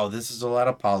 wow, this is a lot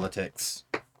of politics.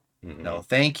 Mm-hmm. No,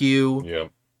 thank you.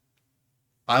 Yep.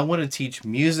 I want to teach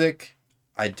music.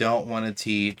 I don't want to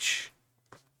teach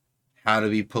how to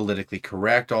be politically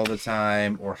correct all the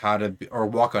time, or how to or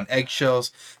walk on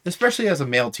eggshells, especially as a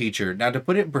male teacher. Now, to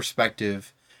put it in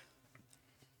perspective,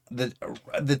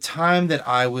 the time that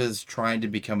I was trying to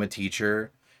become a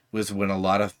teacher was when a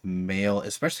lot of male,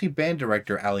 especially band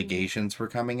director allegations were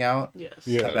coming out. Yes.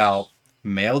 About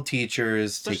male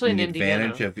teachers especially taking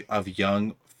advantage of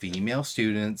young female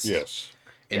students. Yes.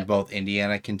 In both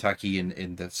Indiana, Kentucky, and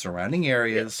in the surrounding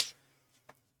areas. Yes.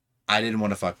 I didn't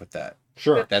want to fuck with that.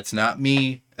 Sure. That's not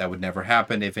me. That would never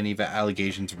happen. If any of the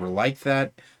allegations were like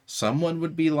that, someone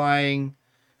would be lying,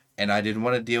 and I didn't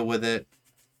want to deal with it.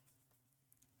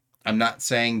 I'm not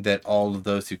saying that all of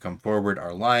those who come forward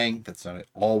are lying. That's not at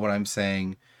all what I'm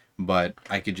saying. But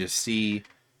I could just see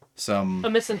a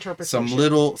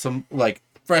misinterpretation. Some like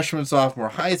freshman, sophomore,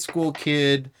 high school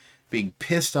kid being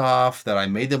pissed off that I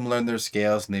made them learn their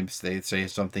scales, and they say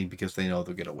something because they know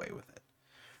they'll get away with it.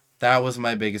 That was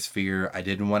my biggest fear. I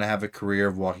didn't want to have a career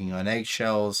of walking on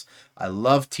eggshells. I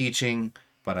love teaching,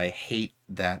 but I hate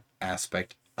that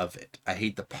aspect of it. I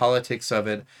hate the politics of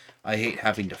it. I hate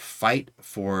having to fight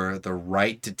for the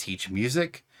right to teach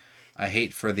music. I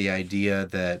hate for the idea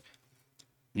that,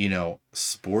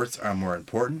 sports are more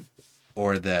important,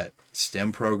 or that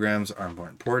STEM programs are more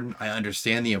important. I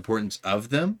understand the importance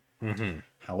of them. Mm-hmm.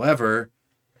 However,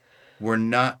 we're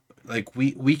not like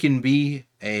we can be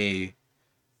a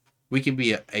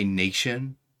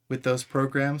nation with those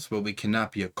programs, but we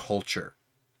cannot be a culture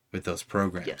with those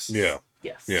programs. Yes. Yeah.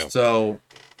 Yes. Yeah. So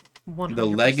 100%. The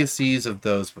legacies of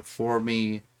those before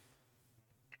me,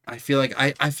 I feel like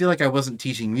I wasn't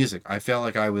teaching music. I felt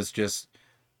like I was just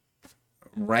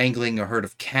wrangling a herd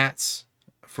of cats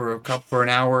for an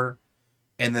hour,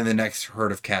 and then the next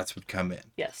herd of cats would come in.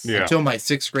 Yes. Yeah. Until my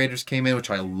 6th graders came in,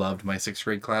 which I loved my 6th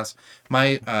grade class.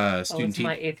 My student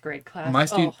my 8th grade class.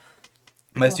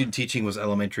 My student teaching was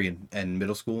elementary and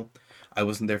middle school. I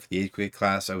wasn't there for the 8th grade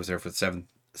class. I was there for the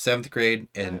 7th grade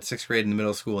and 6th grade in the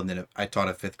middle school, and then I taught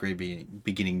a 5th grade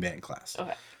beginning band class.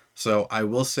 Okay. So I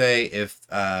will say, if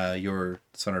your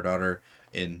son or daughter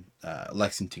in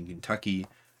Lexington, Kentucky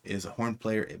is a horn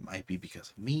player, it might be because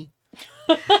of me.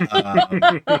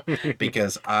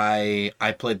 Because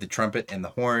I played the trumpet and the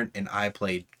horn, and I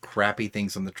played crappy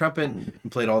things on the trumpet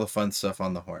and played all the fun stuff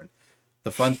on the horn.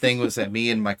 The fun thing was that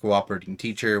me and my cooperating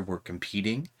teacher were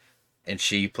competing, and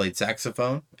she played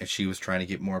saxophone, and she was trying to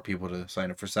get more people to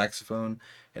sign up for saxophone,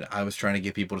 and I was trying to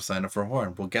get people to sign up for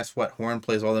horn. Well, guess what? Horn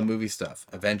plays all the movie stuff.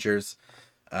 Avengers,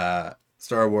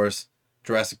 Star Wars,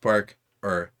 Jurassic Park,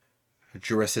 or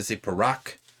Jurassic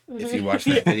Park, if you watch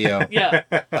that video.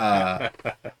 Yeah.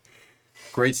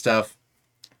 Great stuff.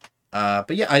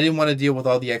 But yeah, I didn't want to deal with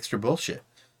all the extra bullshit.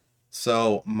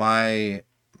 So my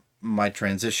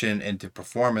transition into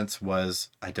performance was,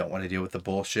 I don't want to deal with the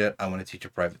bullshit. I want to teach a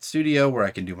private studio where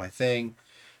I can do my thing.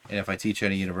 And if I teach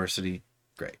at a university,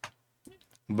 great.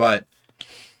 But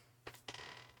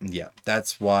yeah,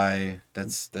 that's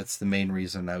the main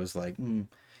reason I was like,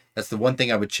 that's the one thing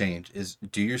I would change, is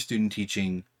do your student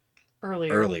teaching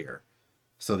earlier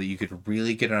so that you could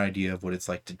really get an idea of what it's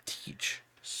like to teach.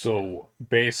 So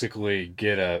basically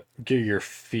get your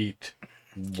feet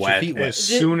wet as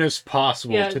soon as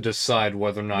possible to decide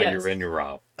whether or not you're in your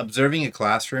route. Observing a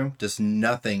classroom does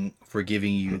nothing for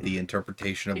giving you the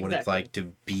interpretation of what it's like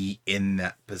to be in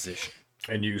that position.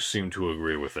 And you seem to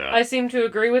agree with that. I seem to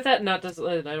agree with that.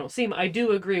 I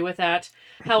do agree with that.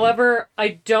 However,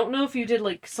 I don't know if you did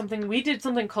we did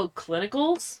something called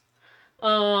clinicals.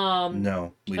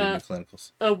 No, we didn't do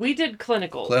clinicals. We did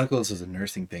clinicals. Clinicals is a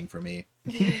nursing thing for me.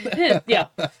 Yeah.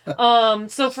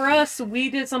 So for us, we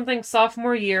did something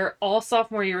sophomore year. All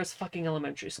sophomore year is fucking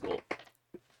elementary school.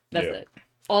 That's it.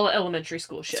 all elementary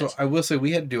school shit. So I will say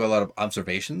we had to do a lot of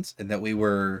observations, and that we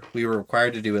were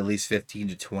required to do at least 15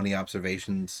 to 20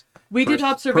 observations. We did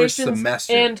observations per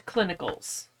semester. and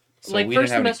clinicals. So like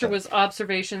first semester was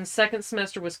observations, second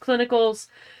semester was clinicals.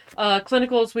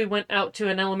 Clinicals we went out to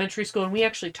an elementary school and we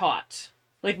actually taught.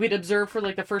 Like we'd observe for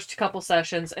like the first couple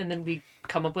sessions and then we'd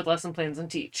come up with lesson plans and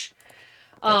teach.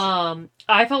 Gotcha.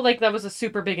 I felt like that was a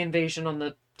super big invasion on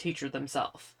the teacher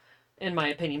themselves, in my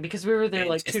opinion, because we were there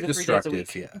like 2 to 3 days a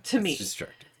week. Yeah. To me. It's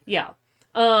destructive. Yeah.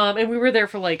 And we were there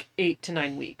for like 8 to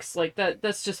 9 weeks. Like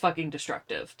that's just fucking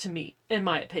destructive to me, in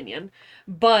my opinion.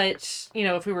 But, you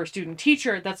know, if we were a student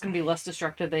teacher, that's going to be less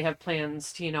destructive. They have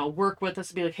plans to, you know, work with us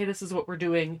and be like, hey, this is what we're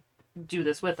doing. Do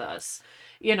this with us.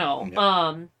 You know,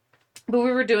 yeah. But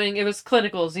we were doing, it was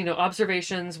clinicals, you know,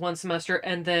 observations one semester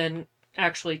and then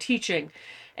actually teaching.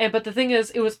 But the thing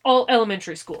is, it was all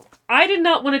elementary school. I did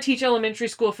not want to teach elementary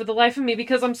school for the life of me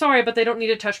because I'm sorry, but they don't need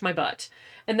to touch my butt.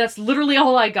 And that's literally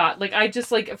all I got. Like, I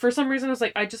just, like, for some reason, I was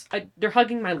like, they're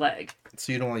hugging my leg.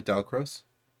 So you don't like Dalcroze?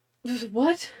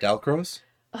 What? Dalcroze?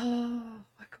 Oh,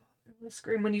 my God. I'm going to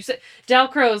scream when you say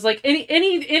Dalcroze. Like,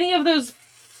 any of those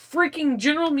freaking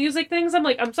general music things, I'm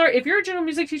like, I'm sorry. If you're a general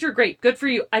music teacher, great. Good for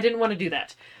you. I didn't want to do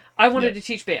that. I wanted to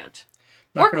teach band.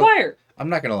 Or choir. I'm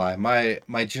not going to lie.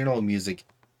 My general music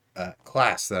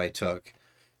class that I took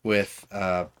with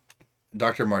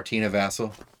Dr. Martina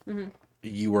Vassal,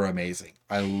 you were amazing.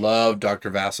 I love Dr.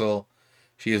 Vassal.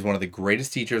 She is one of the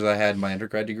greatest teachers I had in my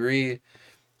undergrad degree,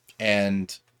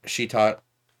 and she taught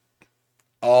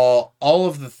all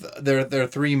of there are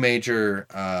 3 major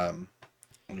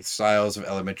styles of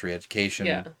elementary education.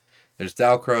 Yeah. There's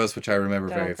Dalcroze, which I remember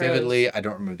very vividly. I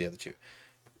don't remember the other 2.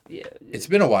 Yeah, it's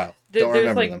been a while. Don't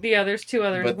remember like, them. Yeah, there's 2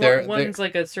 others. But one's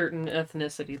like a certain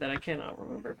ethnicity that I cannot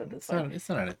remember. But it's not an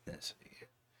ethnicity.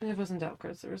 It wasn't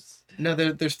Dalcroze.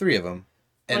 There's 3 of them,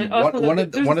 and one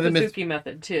of them is the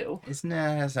method too. That's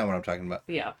not what I'm talking about.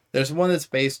 Yeah. There's one that's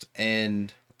based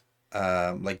in,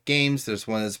 like games. There's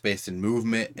one that's based in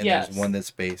movement, and there's one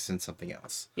that's based in something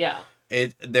else. Yeah.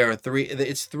 There are 3.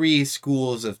 It's 3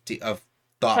 schools of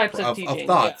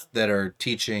thought that are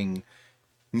teaching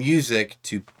music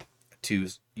to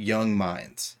young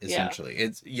minds, essentially.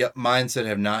 It's minds that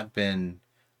have not been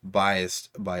biased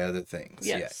by other things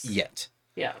yet.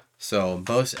 Yeah. So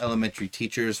most elementary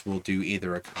teachers will do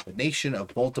either a combination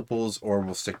of multiples or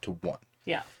will stick to one.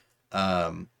 Yeah.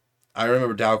 I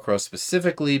remember Dalcroze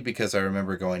specifically because I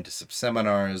remember going to some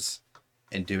seminars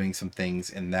and doing some things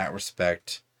in that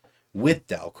respect with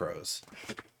Dalcroze.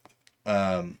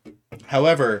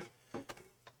 However,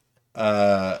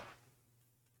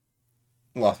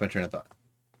 lost my train of thought.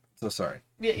 So sorry.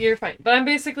 Yeah, you're fine. But I'm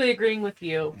basically agreeing with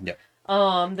you. Yeah.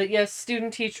 That yes,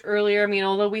 student teach earlier. I mean,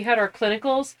 although we had our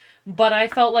clinicals, but I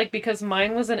felt like because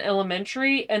mine was an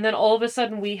elementary, and then all of a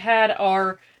sudden we had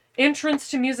our entrance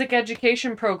to music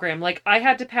education program. Like I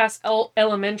had to pass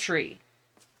elementary,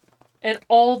 and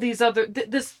all these other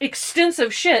this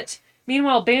extensive shit.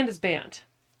 Meanwhile, band is band.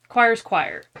 Choir's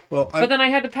choir. But then I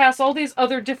had to pass all these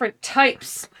other different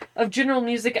types of general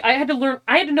music. I had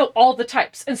to know all the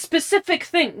types and specific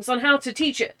things on how to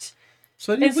teach it.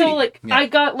 I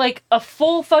got like a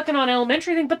full fucking on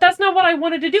elementary thing, but that's not what I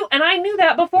wanted to do. And I knew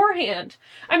that beforehand.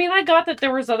 I mean, I got that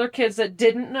there was other kids that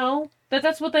didn't know that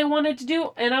that's what they wanted to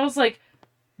do. And I was like,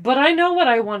 but I know what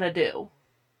I want to do.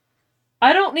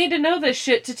 I don't need to know this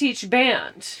shit to teach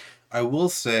band. I will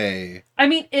say... I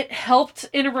mean, it helped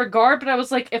in a regard, but I was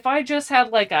like, if I just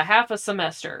had like a half a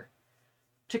semester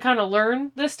to kind of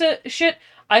learn this shit,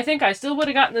 I think I still would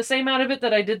have gotten the same out of it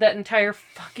that I did that entire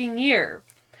fucking year.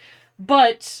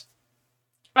 But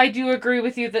I do agree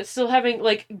with you that still having,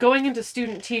 like, going into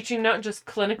student teaching, not just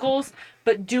clinicals,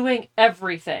 but doing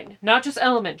everything, not just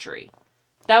elementary.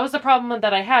 That was the problem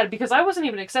that I had, because I wasn't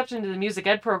even accepted into the music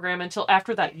ed program until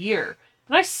after that year.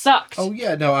 And I sucked. Oh,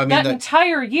 yeah, no, I mean... That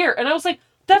entire year. And I was like,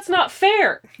 that's not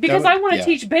fair. Because I want to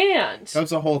teach band. That was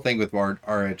the whole thing with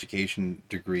our education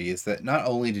degree, is that not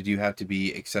only did you have to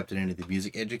be accepted into the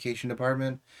music education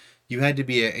department, you had to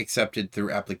be accepted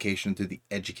through application through the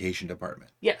education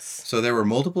department. Yes. So there were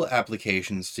multiple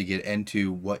applications to get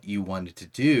into what you wanted to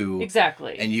do.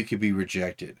 Exactly. And you could be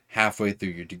rejected halfway through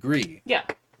your degree. Yeah.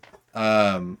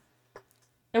 And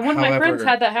one of my friends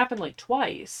had that happen like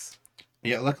twice.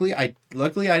 Yeah, luckily I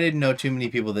didn't know too many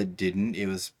people that didn't. It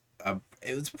was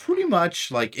pretty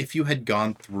much like if you had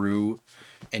gone through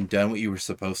and done what you were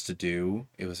supposed to do,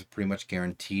 it was a pretty much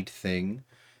guaranteed thing.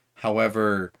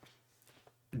 However,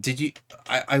 Did you?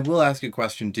 I will ask you a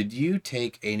question. Did you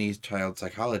take any child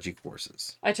psychology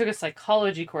courses? I took a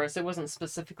psychology course. It wasn't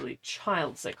specifically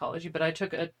child psychology, but I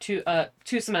took two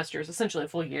semesters, essentially a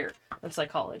full year of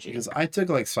psychology. Because I took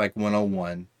like Psych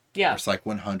 101. Yeah. Or Psych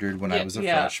 100 when I was a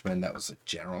freshman. That was like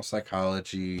general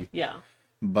psychology. Yeah.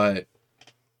 But,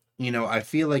 I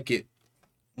feel like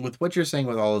with what you're saying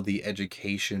with all of the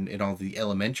education and all the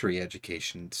elementary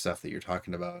education stuff that you're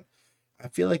talking about, I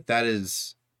feel like that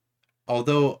is,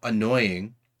 although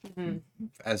annoying,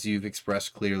 as you've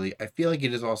expressed clearly, I feel like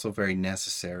it is also very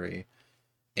necessary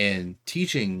in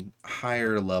teaching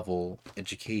higher level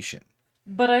education.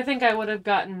 But I think I would have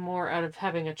gotten more out of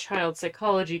having a child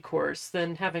psychology course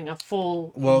than having a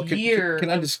full year. Can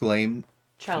I disclaim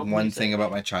one thing about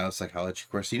my child psychology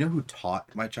course? You know who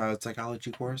taught my child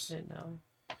psychology course? I didn't know.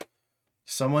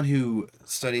 Someone who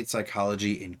studied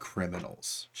psychology in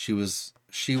criminals. The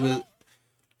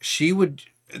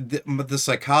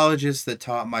psychologist that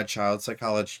taught my child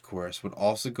psychology course would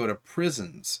also go to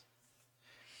prisons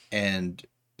and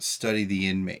study the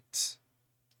inmates.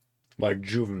 Like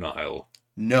juvenile?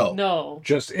 No.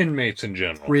 Just inmates in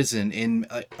general. Prison,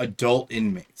 adult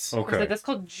inmates. Okay. That's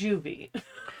called juvie.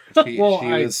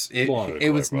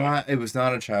 It was not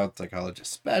a child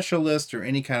psychologist specialist or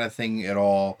any kind of thing at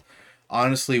all.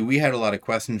 Honestly, we had a lot of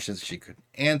questions that she couldn't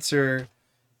answer.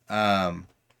 But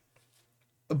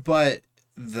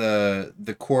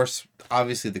the course,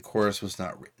 obviously the course was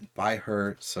not written by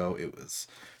her, so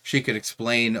she could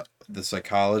explain the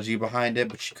psychology behind it,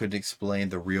 but she couldn't explain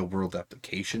the real world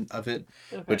application of it,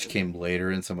 which came later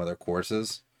in some other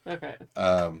courses. Okay.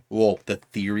 The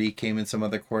theory came in some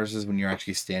other courses when you're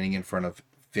actually standing in front of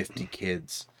 50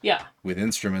 kids. Yeah. With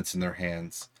instruments in their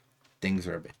hands. Things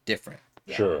are a bit different.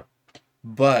 Yeah. Sure.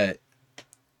 But,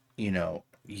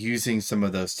 using some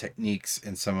of those techniques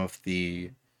and some of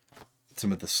the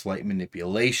slight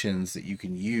manipulations that you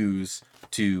can use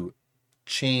to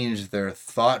change their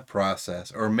thought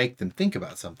process or make them think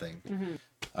about something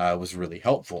was really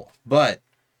helpful. But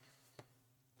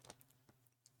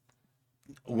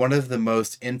one of the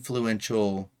most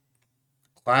influential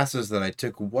classes that I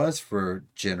took was for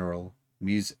general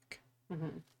music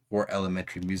or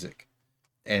elementary music.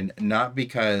 And not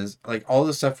because, all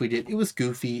the stuff we did, it was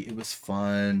goofy, it was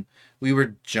fun. We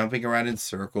were jumping around in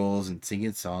circles and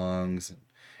singing songs.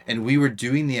 And we were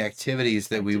doing the activities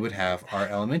that we would have our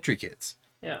elementary kids.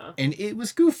 Yeah. And it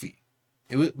was goofy.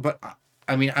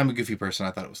 I'm a goofy person.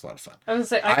 I thought it was a lot of fun. I was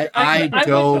gonna say,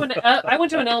 I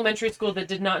went to an elementary school that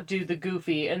did not do the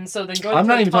goofy, and so then going. I'm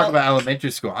not even talking about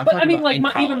elementary school.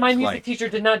 Even my music teacher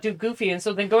did not do goofy, and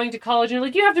so then going to college,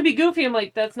 and you have to be goofy. I'm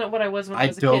like, that's not what I was when I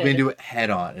was a kid. I dove into it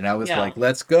head on, and I was like,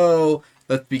 let's go,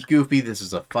 let's be goofy. This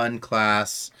is a fun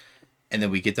class, and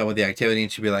then we get done with the activity,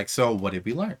 and she'd be like, so what did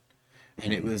we learn?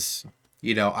 And it was.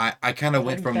 I kind of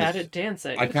went from at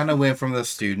dancing. I kind of went from the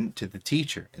student to the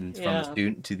teacher, and from the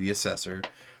student to the assessor,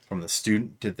 from the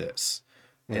student to this.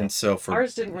 Yeah. And so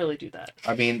ours didn't really do that.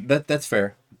 I mean, that's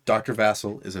fair. Dr.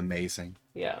 Vassal is amazing.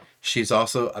 Yeah. She's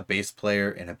also a bass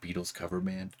player and a Beatles cover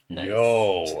band. Nice.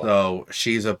 Yo. So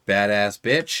she's a badass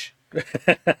bitch.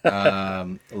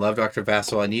 Love Dr.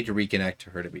 Vassal. I need to reconnect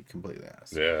to her, to be completely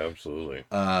honest. Yeah, absolutely.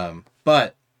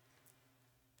 But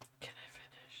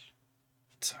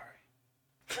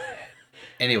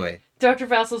anyway, Dr.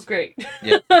 Vassal's great.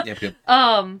 Yep. I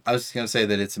was just gonna say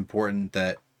that it's important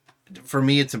that, for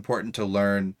me, it's important to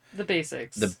learn the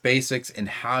basics and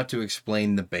how to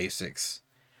explain the basics.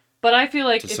 But I feel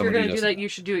like if you're gonna do that, you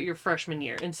should do it your freshman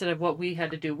year instead of what we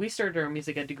had to do. We started our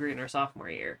music ed degree in our sophomore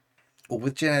year. Well,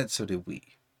 with Gen Ed, so did we.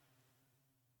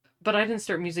 But I didn't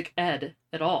start music ed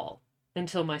at all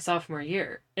until my sophomore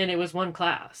year, and it was one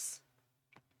class.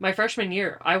 My freshman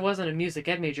year, I wasn't a music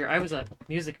ed major. I was a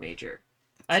music major.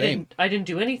 Same. I didn't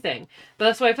do anything. But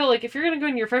that's why I felt like if you're going to go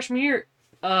in your freshman year,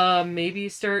 maybe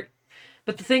start.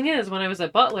 But the thing is, when I was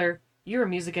at Butler, you're a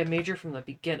music ed major from the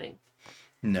beginning.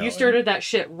 No. You started that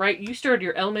shit right. You started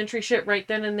your elementary shit right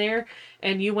then and there,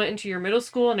 and you went into your middle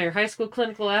school and your high school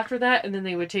clinical after that, and then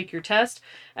they would take your test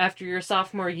after your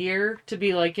sophomore year to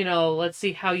be like, let's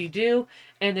see how you do.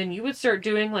 And then you would start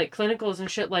doing like clinicals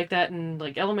and shit like that in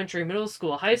like elementary, middle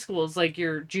school, high school is like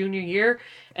your junior year,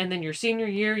 and then your senior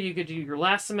year you could do your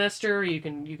last semester. You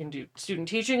can do student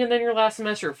teaching, and then your last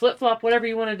semester, flip flop, whatever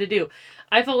you wanted to do.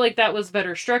 I felt like that was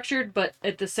better structured, but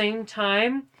at the same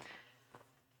time,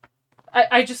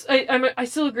 I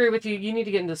still agree with you. You need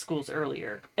to get into schools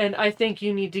earlier, and I think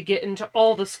you need to get into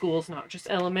all the schools, not just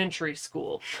elementary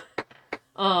school.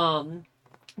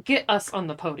 Get us on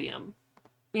the podium.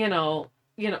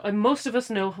 most of us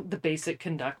know the basic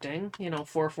conducting,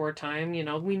 4/4 time,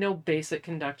 we know basic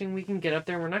conducting. We can get up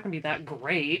there and we're not going to be that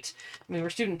great. I mean, we're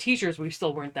student teachers. We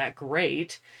still weren't that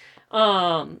great.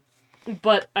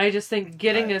 But I just think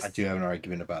getting us... I do have an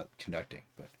argument about conducting.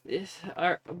 But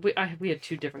we had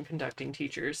 2 different conducting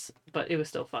teachers, but it was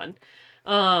still fun.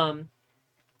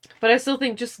 But I still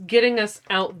think just getting us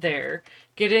out there,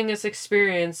 getting us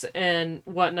experience and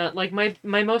whatnot. Like my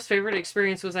most favorite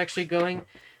experience was actually going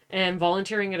and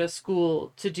volunteering at a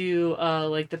school to do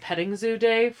like the petting zoo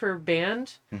day for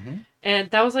band. Mm-hmm. And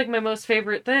that was like my most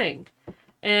favorite thing.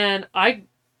 And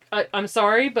I'm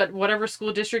sorry, but whatever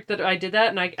school district that I did that,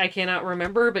 and I cannot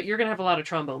remember, but you're going to have a lot of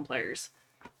trombone players.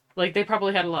 Like, they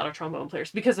probably had a lot of trombone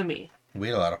players because of me. We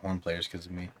had a lot of horn players because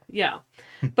of me. Yeah.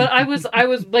 But I was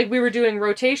like, we were doing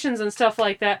rotations and stuff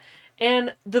like that.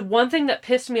 And the one thing that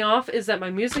pissed me off is that my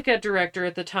music ed director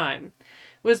at the time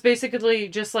was basically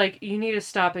just like, you need to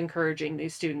stop encouraging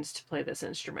these students to play this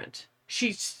instrument.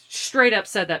 She straight up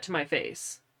said that to my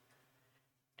face.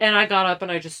 And I got up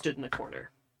and I just stood in the corner.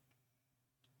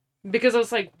 Because I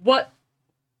was like, what?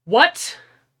 What?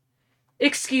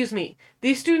 Excuse me.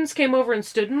 These students came over and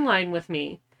stood in line with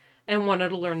me and wanted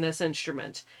to learn this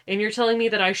instrument. And you're telling me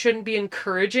that I shouldn't be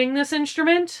encouraging this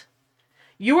instrument?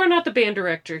 You are not the band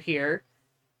director here.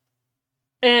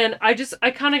 And I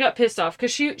kind of got pissed off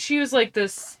because she was like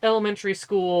this elementary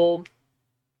school,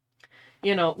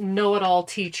 know-it-all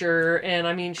teacher. And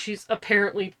I mean, she's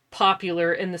apparently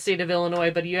popular in the state of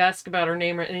Illinois, but you ask about her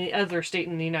name or any other state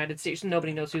in the United States,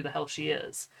 nobody knows who the hell she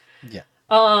is. Yeah.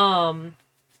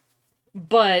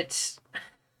 But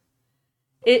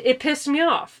it pissed me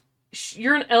off.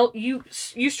 You're you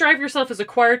strive yourself as a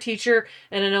choir teacher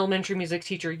and an elementary music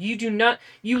teacher.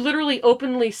 You literally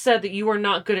openly said that you are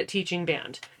not good at teaching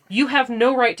band. You have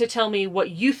no right to tell me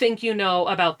what you think you know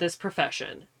about this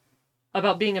profession,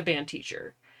 about being a band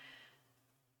teacher.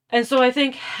 And so I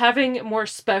think having more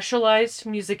specialized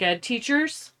music ed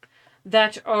teachers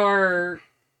that are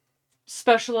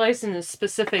specialized in a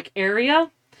specific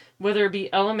area, whether it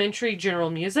be elementary general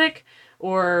music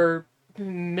or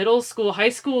middle school, high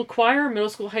school choir, middle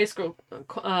school, high school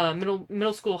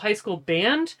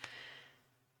band,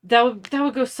 that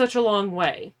would go such a long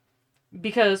way.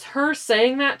 Because her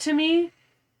saying that to me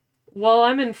while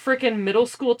I'm in frickin' middle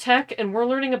school tech and we're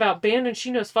learning about band and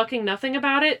she knows fucking nothing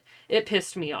about it, it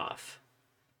pissed me off.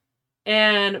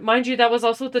 And mind you, that was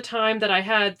also the time that I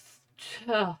had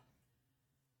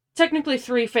technically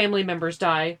 3 family members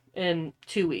die in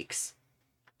 2 weeks.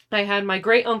 I had my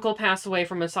great uncle pass away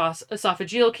from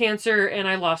esophageal cancer, and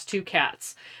I lost 2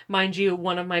 cats. Mind you,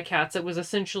 one of my cats, it was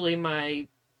essentially my,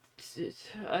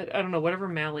 I don't know, whatever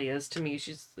Mally is to me.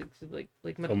 She's like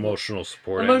emotional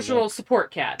support. Emotional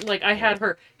support cat. Like, I had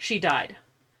her, she died.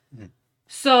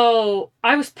 So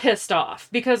I was pissed off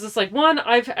because it's like, 1,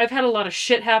 I've had a lot of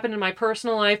shit happen in my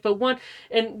personal life, but 1,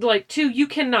 and like 2, you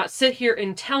cannot sit here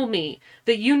and tell me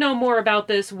that you know more about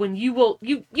this when you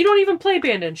don't even play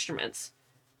band instruments.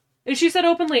 And she said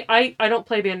openly, I don't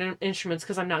play band instruments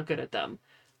because I'm not good at them.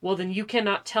 Well, then you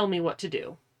cannot tell me what to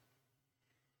do.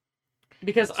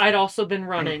 Because I'd also been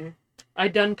running.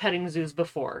 I'd done petting zoos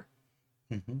before.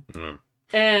 Mm-hmm.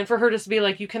 And for her to be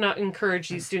like, you cannot encourage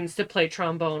these students to play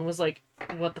trombone was like,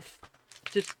 what the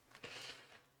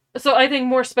So I think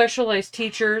more specialized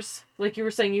teachers, like you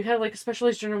were saying, you had like a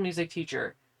specialized general music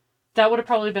teacher. That would have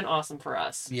probably been awesome for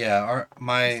us. Yeah,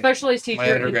 my specialized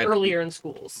teacher earlier in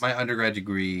schools. My undergrad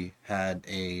degree had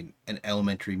an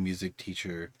elementary music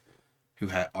teacher who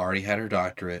had already had her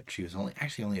doctorate. She was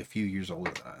only a few years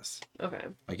older than us. Okay.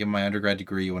 Like in my undergrad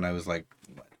degree, when I was like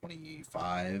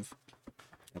 25,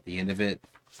 at the end of it,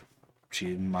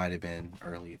 she might have been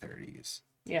early 30s.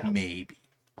 Yeah. Maybe,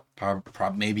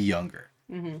 maybe younger.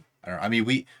 Mm-hmm. I don't know. I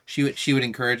mean, she would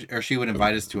encourage, or she would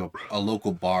invite us to a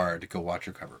local bar to go watch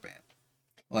her cover band.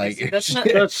 Like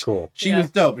that's cool. She was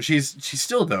dope, but she's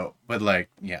still dope. But like,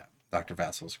 yeah, Dr.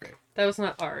 Vassel's great. That was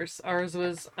not ours. Ours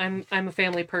was I'm a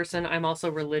family person. I'm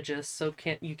also religious, so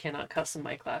you cannot cuss in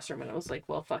my classroom. And I was like,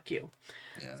 well, fuck you.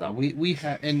 Yeah, so we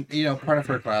had, and part of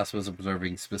her class was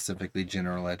observing specifically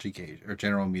general education or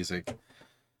general music.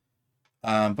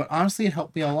 But honestly, it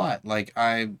helped me a lot. Like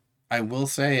I will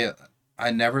say,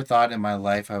 I never thought in my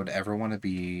life I would ever want to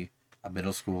be a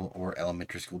middle school or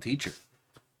elementary school teacher.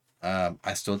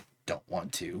 I still don't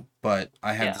want to, but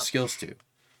I have the skills to.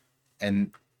 And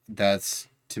that's,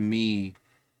 to me,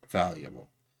 valuable.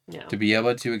 Yeah. To be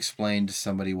able to explain to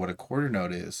somebody what a quarter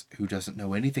note is who doesn't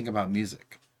know anything about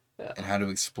music. Yeah. And how to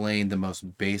explain the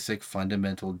most basic,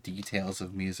 fundamental details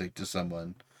of music to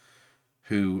someone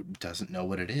who doesn't know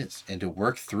what it is. And to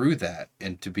work through that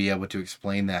and to be able to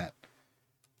explain that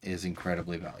is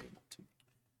incredibly valuable to me.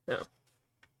 Yeah.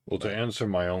 Well, to answer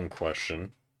my own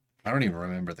question, I don't even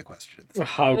remember the question.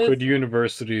 How could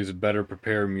universities better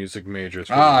prepare music majors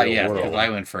for the real world? Because I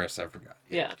went first. I forgot.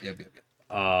 Yeah. Yep.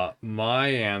 My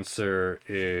answer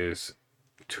is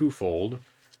twofold.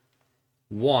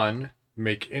 One,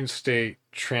 make in-state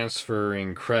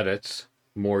transferring credits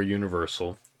more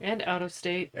universal. And out of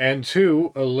state. And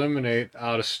two, eliminate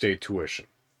out-of-state tuition.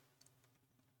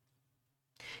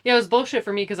 Yeah, it was bullshit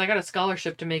for me because I got a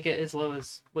scholarship to make it as low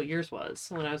as what yours was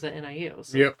when I was at NIU.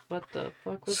 So yep. What the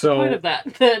fuck was the point of that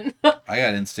then? I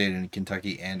got in-state in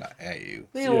Kentucky and at IU.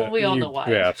 Yeah, we all know why.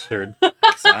 Bastard.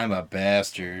 I'm a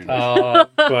bastard.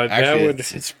 But actually,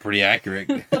 it's pretty accurate.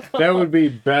 That would be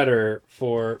better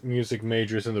for music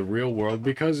majors in the real world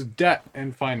because debt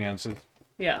and finances.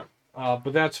 Yeah.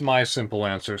 But that's my simple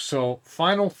answer. So,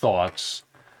 final thoughts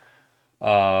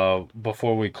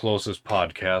before we close this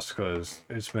podcast, because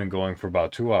it's been going for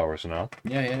about 2 hours now.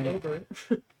 Yeah.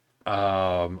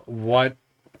 What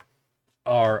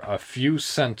are a few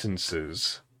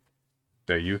sentences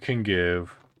that you can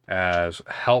give as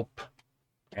help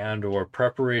and or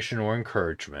preparation or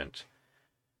encouragement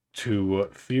to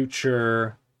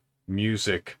future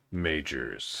music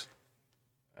majors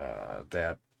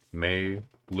that may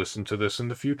listen to this in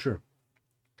the future?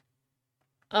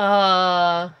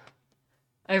 I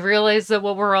realize that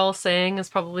what we're all saying is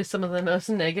probably some of the most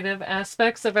negative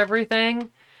aspects of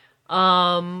everything.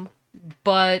 But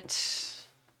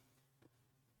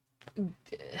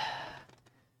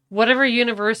whatever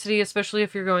university, especially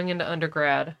if you're going into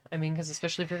undergrad, I mean, because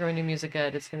especially if you're going to music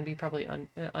ed, it's going to be probably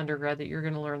undergrad that you're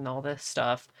going to learn all this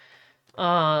stuff.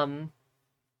 Talk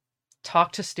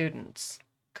to students,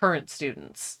 current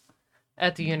students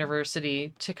at the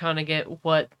university to kind of get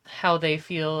how they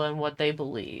feel and what they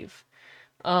believe.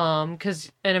 And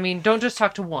I mean, don't just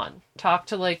talk to one, talk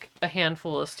to like a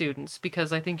handful of students,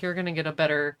 because I think you're going to get a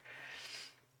better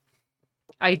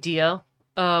idea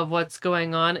of what's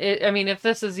going on. I mean, if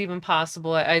this is even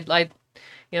possible,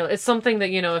 it's something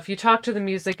that, if you talk to the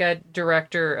music ed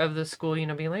director of the school,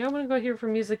 be like, I want to go here for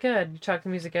music ed. You talk to the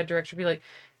music ed director, be like,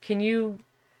 can you,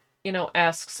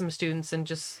 ask some students and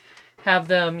just have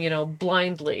them,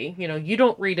 blindly, you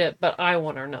don't read it, but I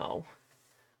want to know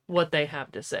what they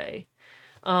have to say.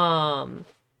 Because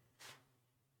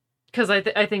I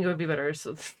think it would be better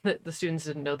so that the students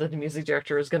didn't know that the music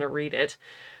director was going to read it.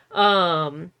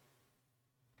 But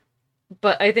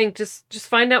I think just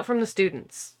find out from the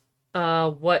students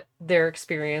what their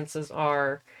experiences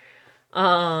are,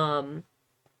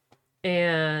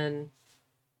 and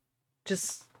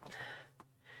just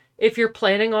if you're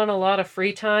planning on a lot of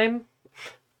free time,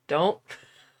 don't.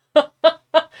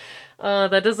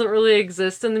 That doesn't really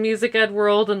exist in the music ed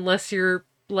world unless you're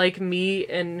like me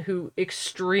and who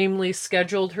extremely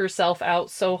scheduled herself out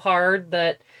so hard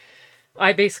that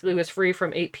I basically was free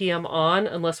from 8 p.m. on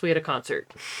unless we had a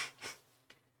concert.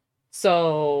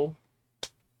 So,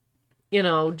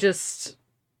 just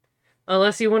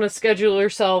unless you want to schedule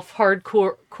yourself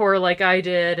hardcore like I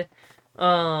did,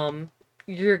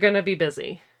 you're going to be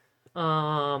busy.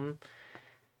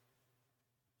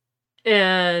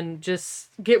 And just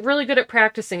get really good at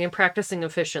practicing and practicing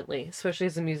efficiently, especially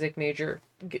as a music major.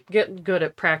 Get good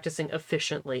at practicing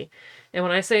efficiently. And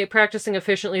when I say practicing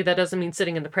efficiently, that doesn't mean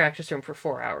sitting in the practice room for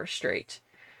 4 hours straight.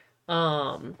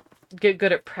 Get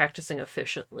good at practicing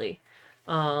efficiently.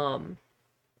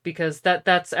 Because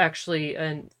that's actually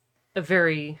a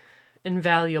very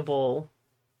invaluable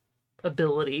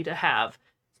ability to have,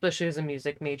 especially as a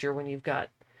music major when you've got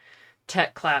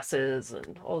tech classes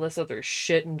and all this other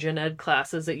shit and gen ed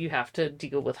classes that you have to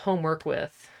deal with homework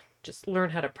with. Just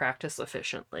learn how to practice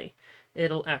efficiently.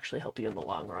 It'll actually help you in the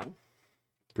long run.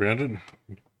 Brandon?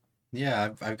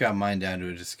 Yeah, I've got mine down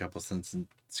to just a couple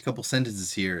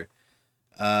sentences here.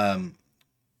 Number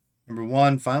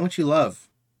one, find what you love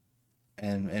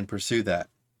and pursue that.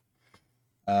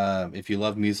 If you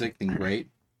love music, then great.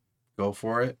 Go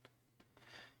for it.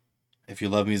 If you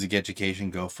love music education,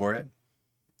 go for it.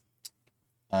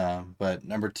 But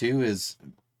number two is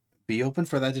be open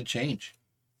for that to change.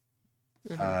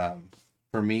 Mm-hmm.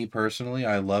 For me personally,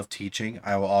 I love teaching.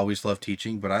 I will always love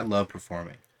teaching, but I love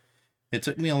performing. It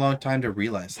took me a long time to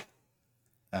realize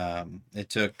that. It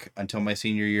took until my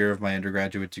senior year of my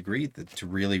undergraduate degree to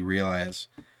really realize,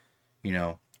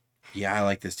 I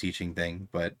like this teaching thing,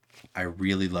 but I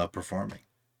really love performing.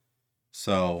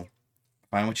 So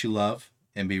find what you love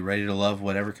and be ready to love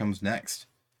whatever comes next.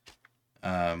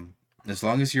 As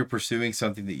long as you're pursuing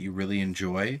something that you really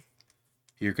enjoy,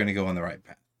 you're going to go on the right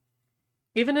path.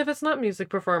 Even if it's not music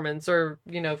performance, or,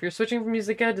 if you're switching from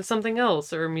music ed to something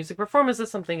else, or music performance to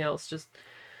something else, just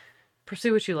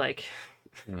pursue what you like.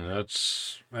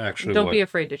 That's actually don't be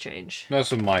afraid to change.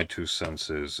 That's what my 2 cents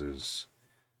is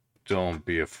don't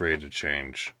be afraid to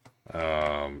change.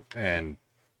 And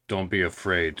don't be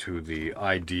afraid to the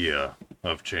idea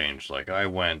of change. Like,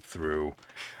 I've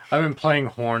been playing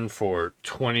horn for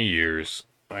 20 years.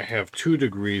 I have 2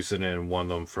 degrees in it, and one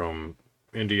of them from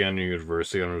Indiana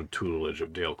University under the tutelage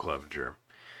of Dale Clevenger.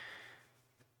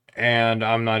 And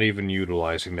I'm not even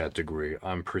utilizing that degree.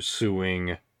 I'm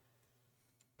pursuing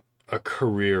a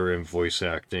career in voice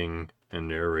acting and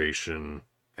narration,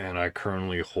 and I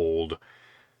currently hold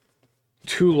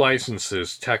 2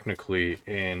 licenses technically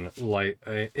in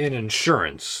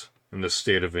insurance in the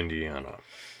state of Indiana.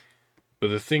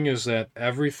 But the thing is that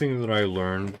everything that I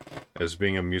learned as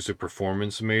being a music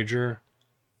performance major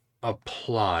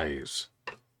applies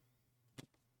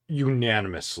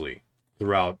unanimously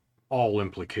throughout all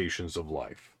implications of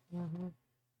life. Mm-hmm.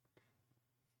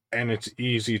 And it's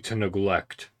easy to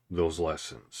neglect those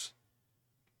lessons.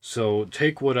 So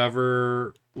take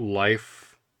whatever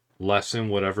life lesson,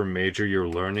 whatever major you're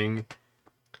learning,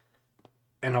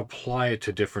 and apply it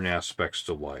to different aspects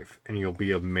of life, and you'll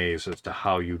be amazed as to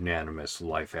how unanimous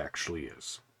life actually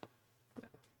is.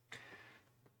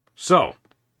 So,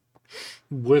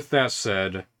 with that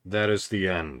said, that is the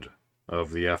end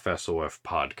of the FSOF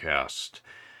podcast.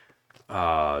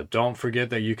 Don't forget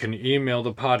that you can email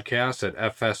the podcast at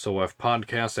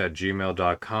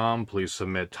fsofpodcast@gmail.com. Please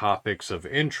submit topics of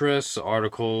interest,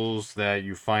 articles that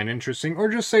you find interesting, or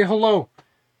just say hello.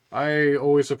 I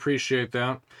always appreciate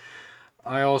that.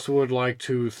 I also would like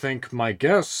to thank my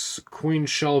guests, Queen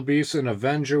Shelby's, an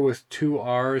Avenger with 2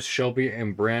 R's, Shelby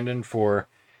and Brandon, for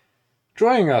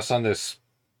joining us on this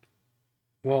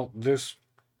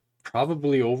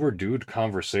probably overdue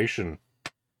conversation.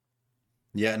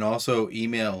 Yeah, and also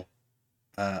email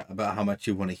about how much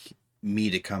you want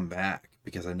me to come back,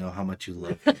 because I know how much you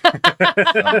love me.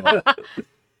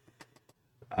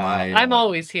 I'm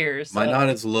always here. So. My not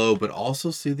as low, but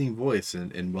also soothing voice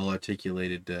and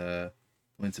well-articulated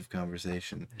points of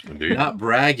conversation. Indeed. Not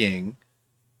bragging,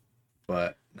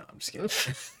 but no, I'm just kidding.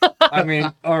 I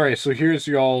mean, all right, so here's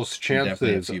y'all's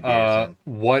chances.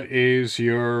 What is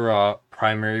your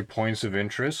primary points of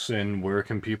interest, and where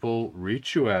can people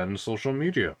reach you at on social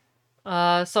media?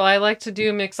 So I like to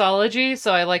do mixology,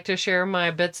 so I like to share my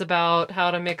bits about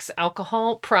how to mix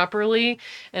alcohol properly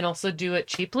and also do it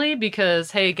cheaply,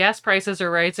 because, hey, gas prices are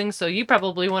rising, so you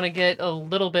probably want to get a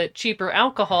little bit cheaper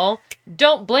alcohol.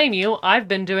 Don't blame you. I've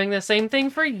been doing the same thing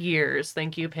for years.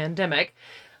 Thank you, pandemic.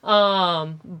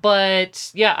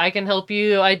 But yeah, I can help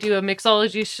you. I do a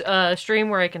mixology stream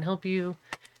where I can help you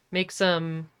make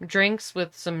some drinks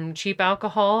with some cheap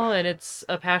alcohol, and it's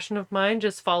a passion of mine.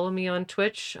 Just follow me on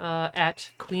Twitch at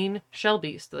Queen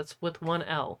Shelby's. That's with 1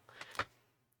 L.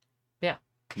 Yeah.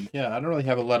 Yeah, I don't really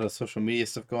have a lot of social media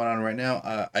stuff going on right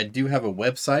now. I do have a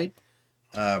website,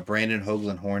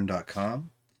 BrandonHoaglandHorn.com.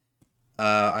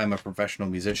 I'm a professional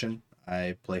musician.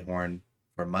 I play horn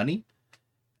for money.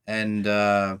 And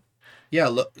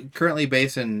currently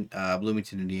based in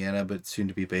Bloomington, Indiana, but soon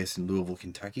to be based in Louisville,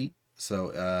 Kentucky.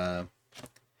 So,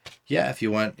 if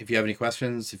you have any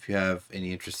questions, if you have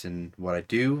any interest in what I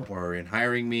do or in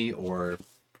hiring me or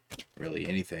really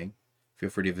anything, feel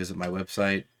free to visit my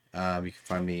website. You can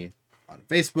find me on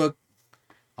Facebook,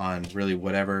 on really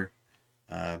whatever.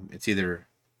 It's either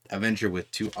Avenger with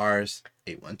 2 R's,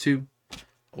 812,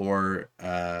 or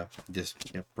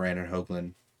just Brandon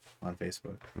Hoagland on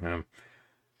Facebook. Yeah.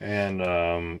 And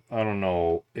I don't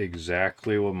know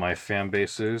exactly what my fan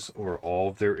base is or all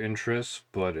of their interests,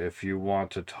 but if you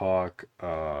want to talk,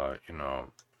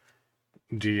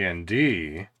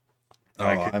 D&D,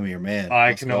 I'm your man.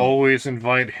 I can always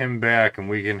invite him back, and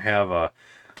we can have a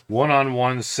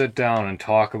one-on-one sit down and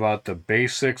talk about the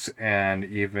basics and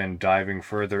even diving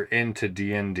further into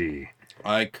D&D.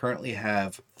 I currently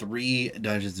have 3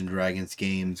 Dungeons and Dragons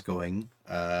games going.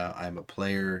 I'm a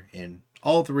player in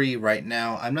all 3 right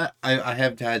now. I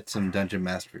have had some Dungeon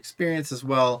Master experience as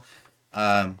well.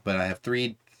 But I have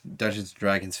 3 Dungeons &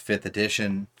 Dragons 5th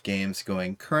edition games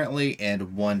going currently,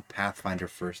 and 1 Pathfinder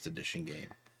 1st edition game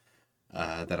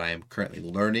that I am currently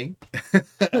learning.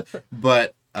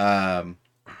 But I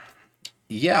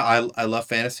love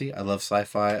fantasy. I love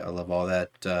sci-fi. I love all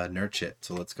that nerd shit.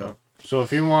 So let's go. So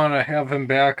if you want to have him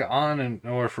back on in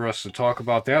order for us to talk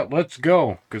about that, let's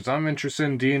go. Because I'm interested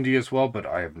in D&D as well, but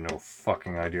I have no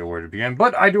fucking idea where to begin.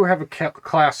 But I do have a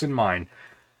class in mind.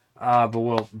 But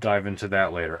we'll dive into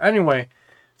that later. Anyway,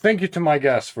 thank you to my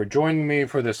guests for joining me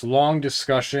for this long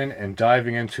discussion and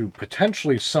diving into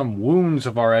potentially some wounds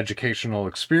of our educational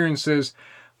experiences,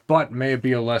 but may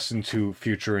be a lesson to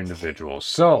future individuals.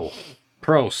 So,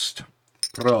 Prost.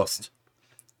 Prost.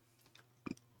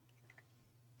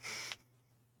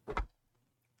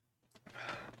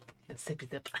 Sippy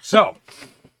sip. So,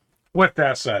 with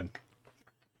that said,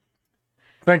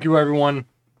 thank you, everyone.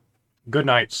 Good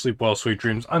night. Sleep well, sweet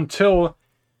dreams. Until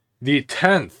the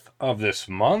 10th of this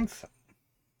month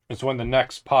is when the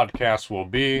next podcast will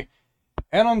be.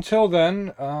 And until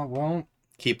then, well...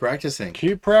 Keep practicing.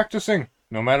 Keep practicing.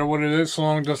 No matter what it is, so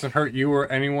long as it doesn't hurt you or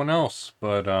anyone else.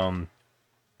 But,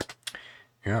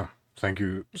 yeah. Thank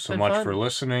you so much for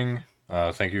listening.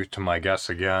 Thank you to my guests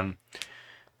again.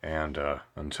 And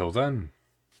until then,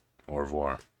 au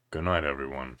revoir. Good night,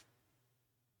 everyone.